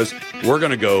well for us. We're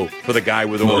going to go for the guy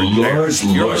with the orange hair.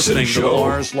 You're listening to the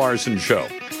Lars Larson Show.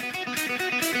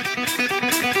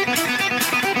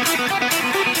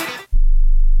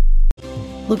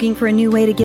 Looking for a new way to get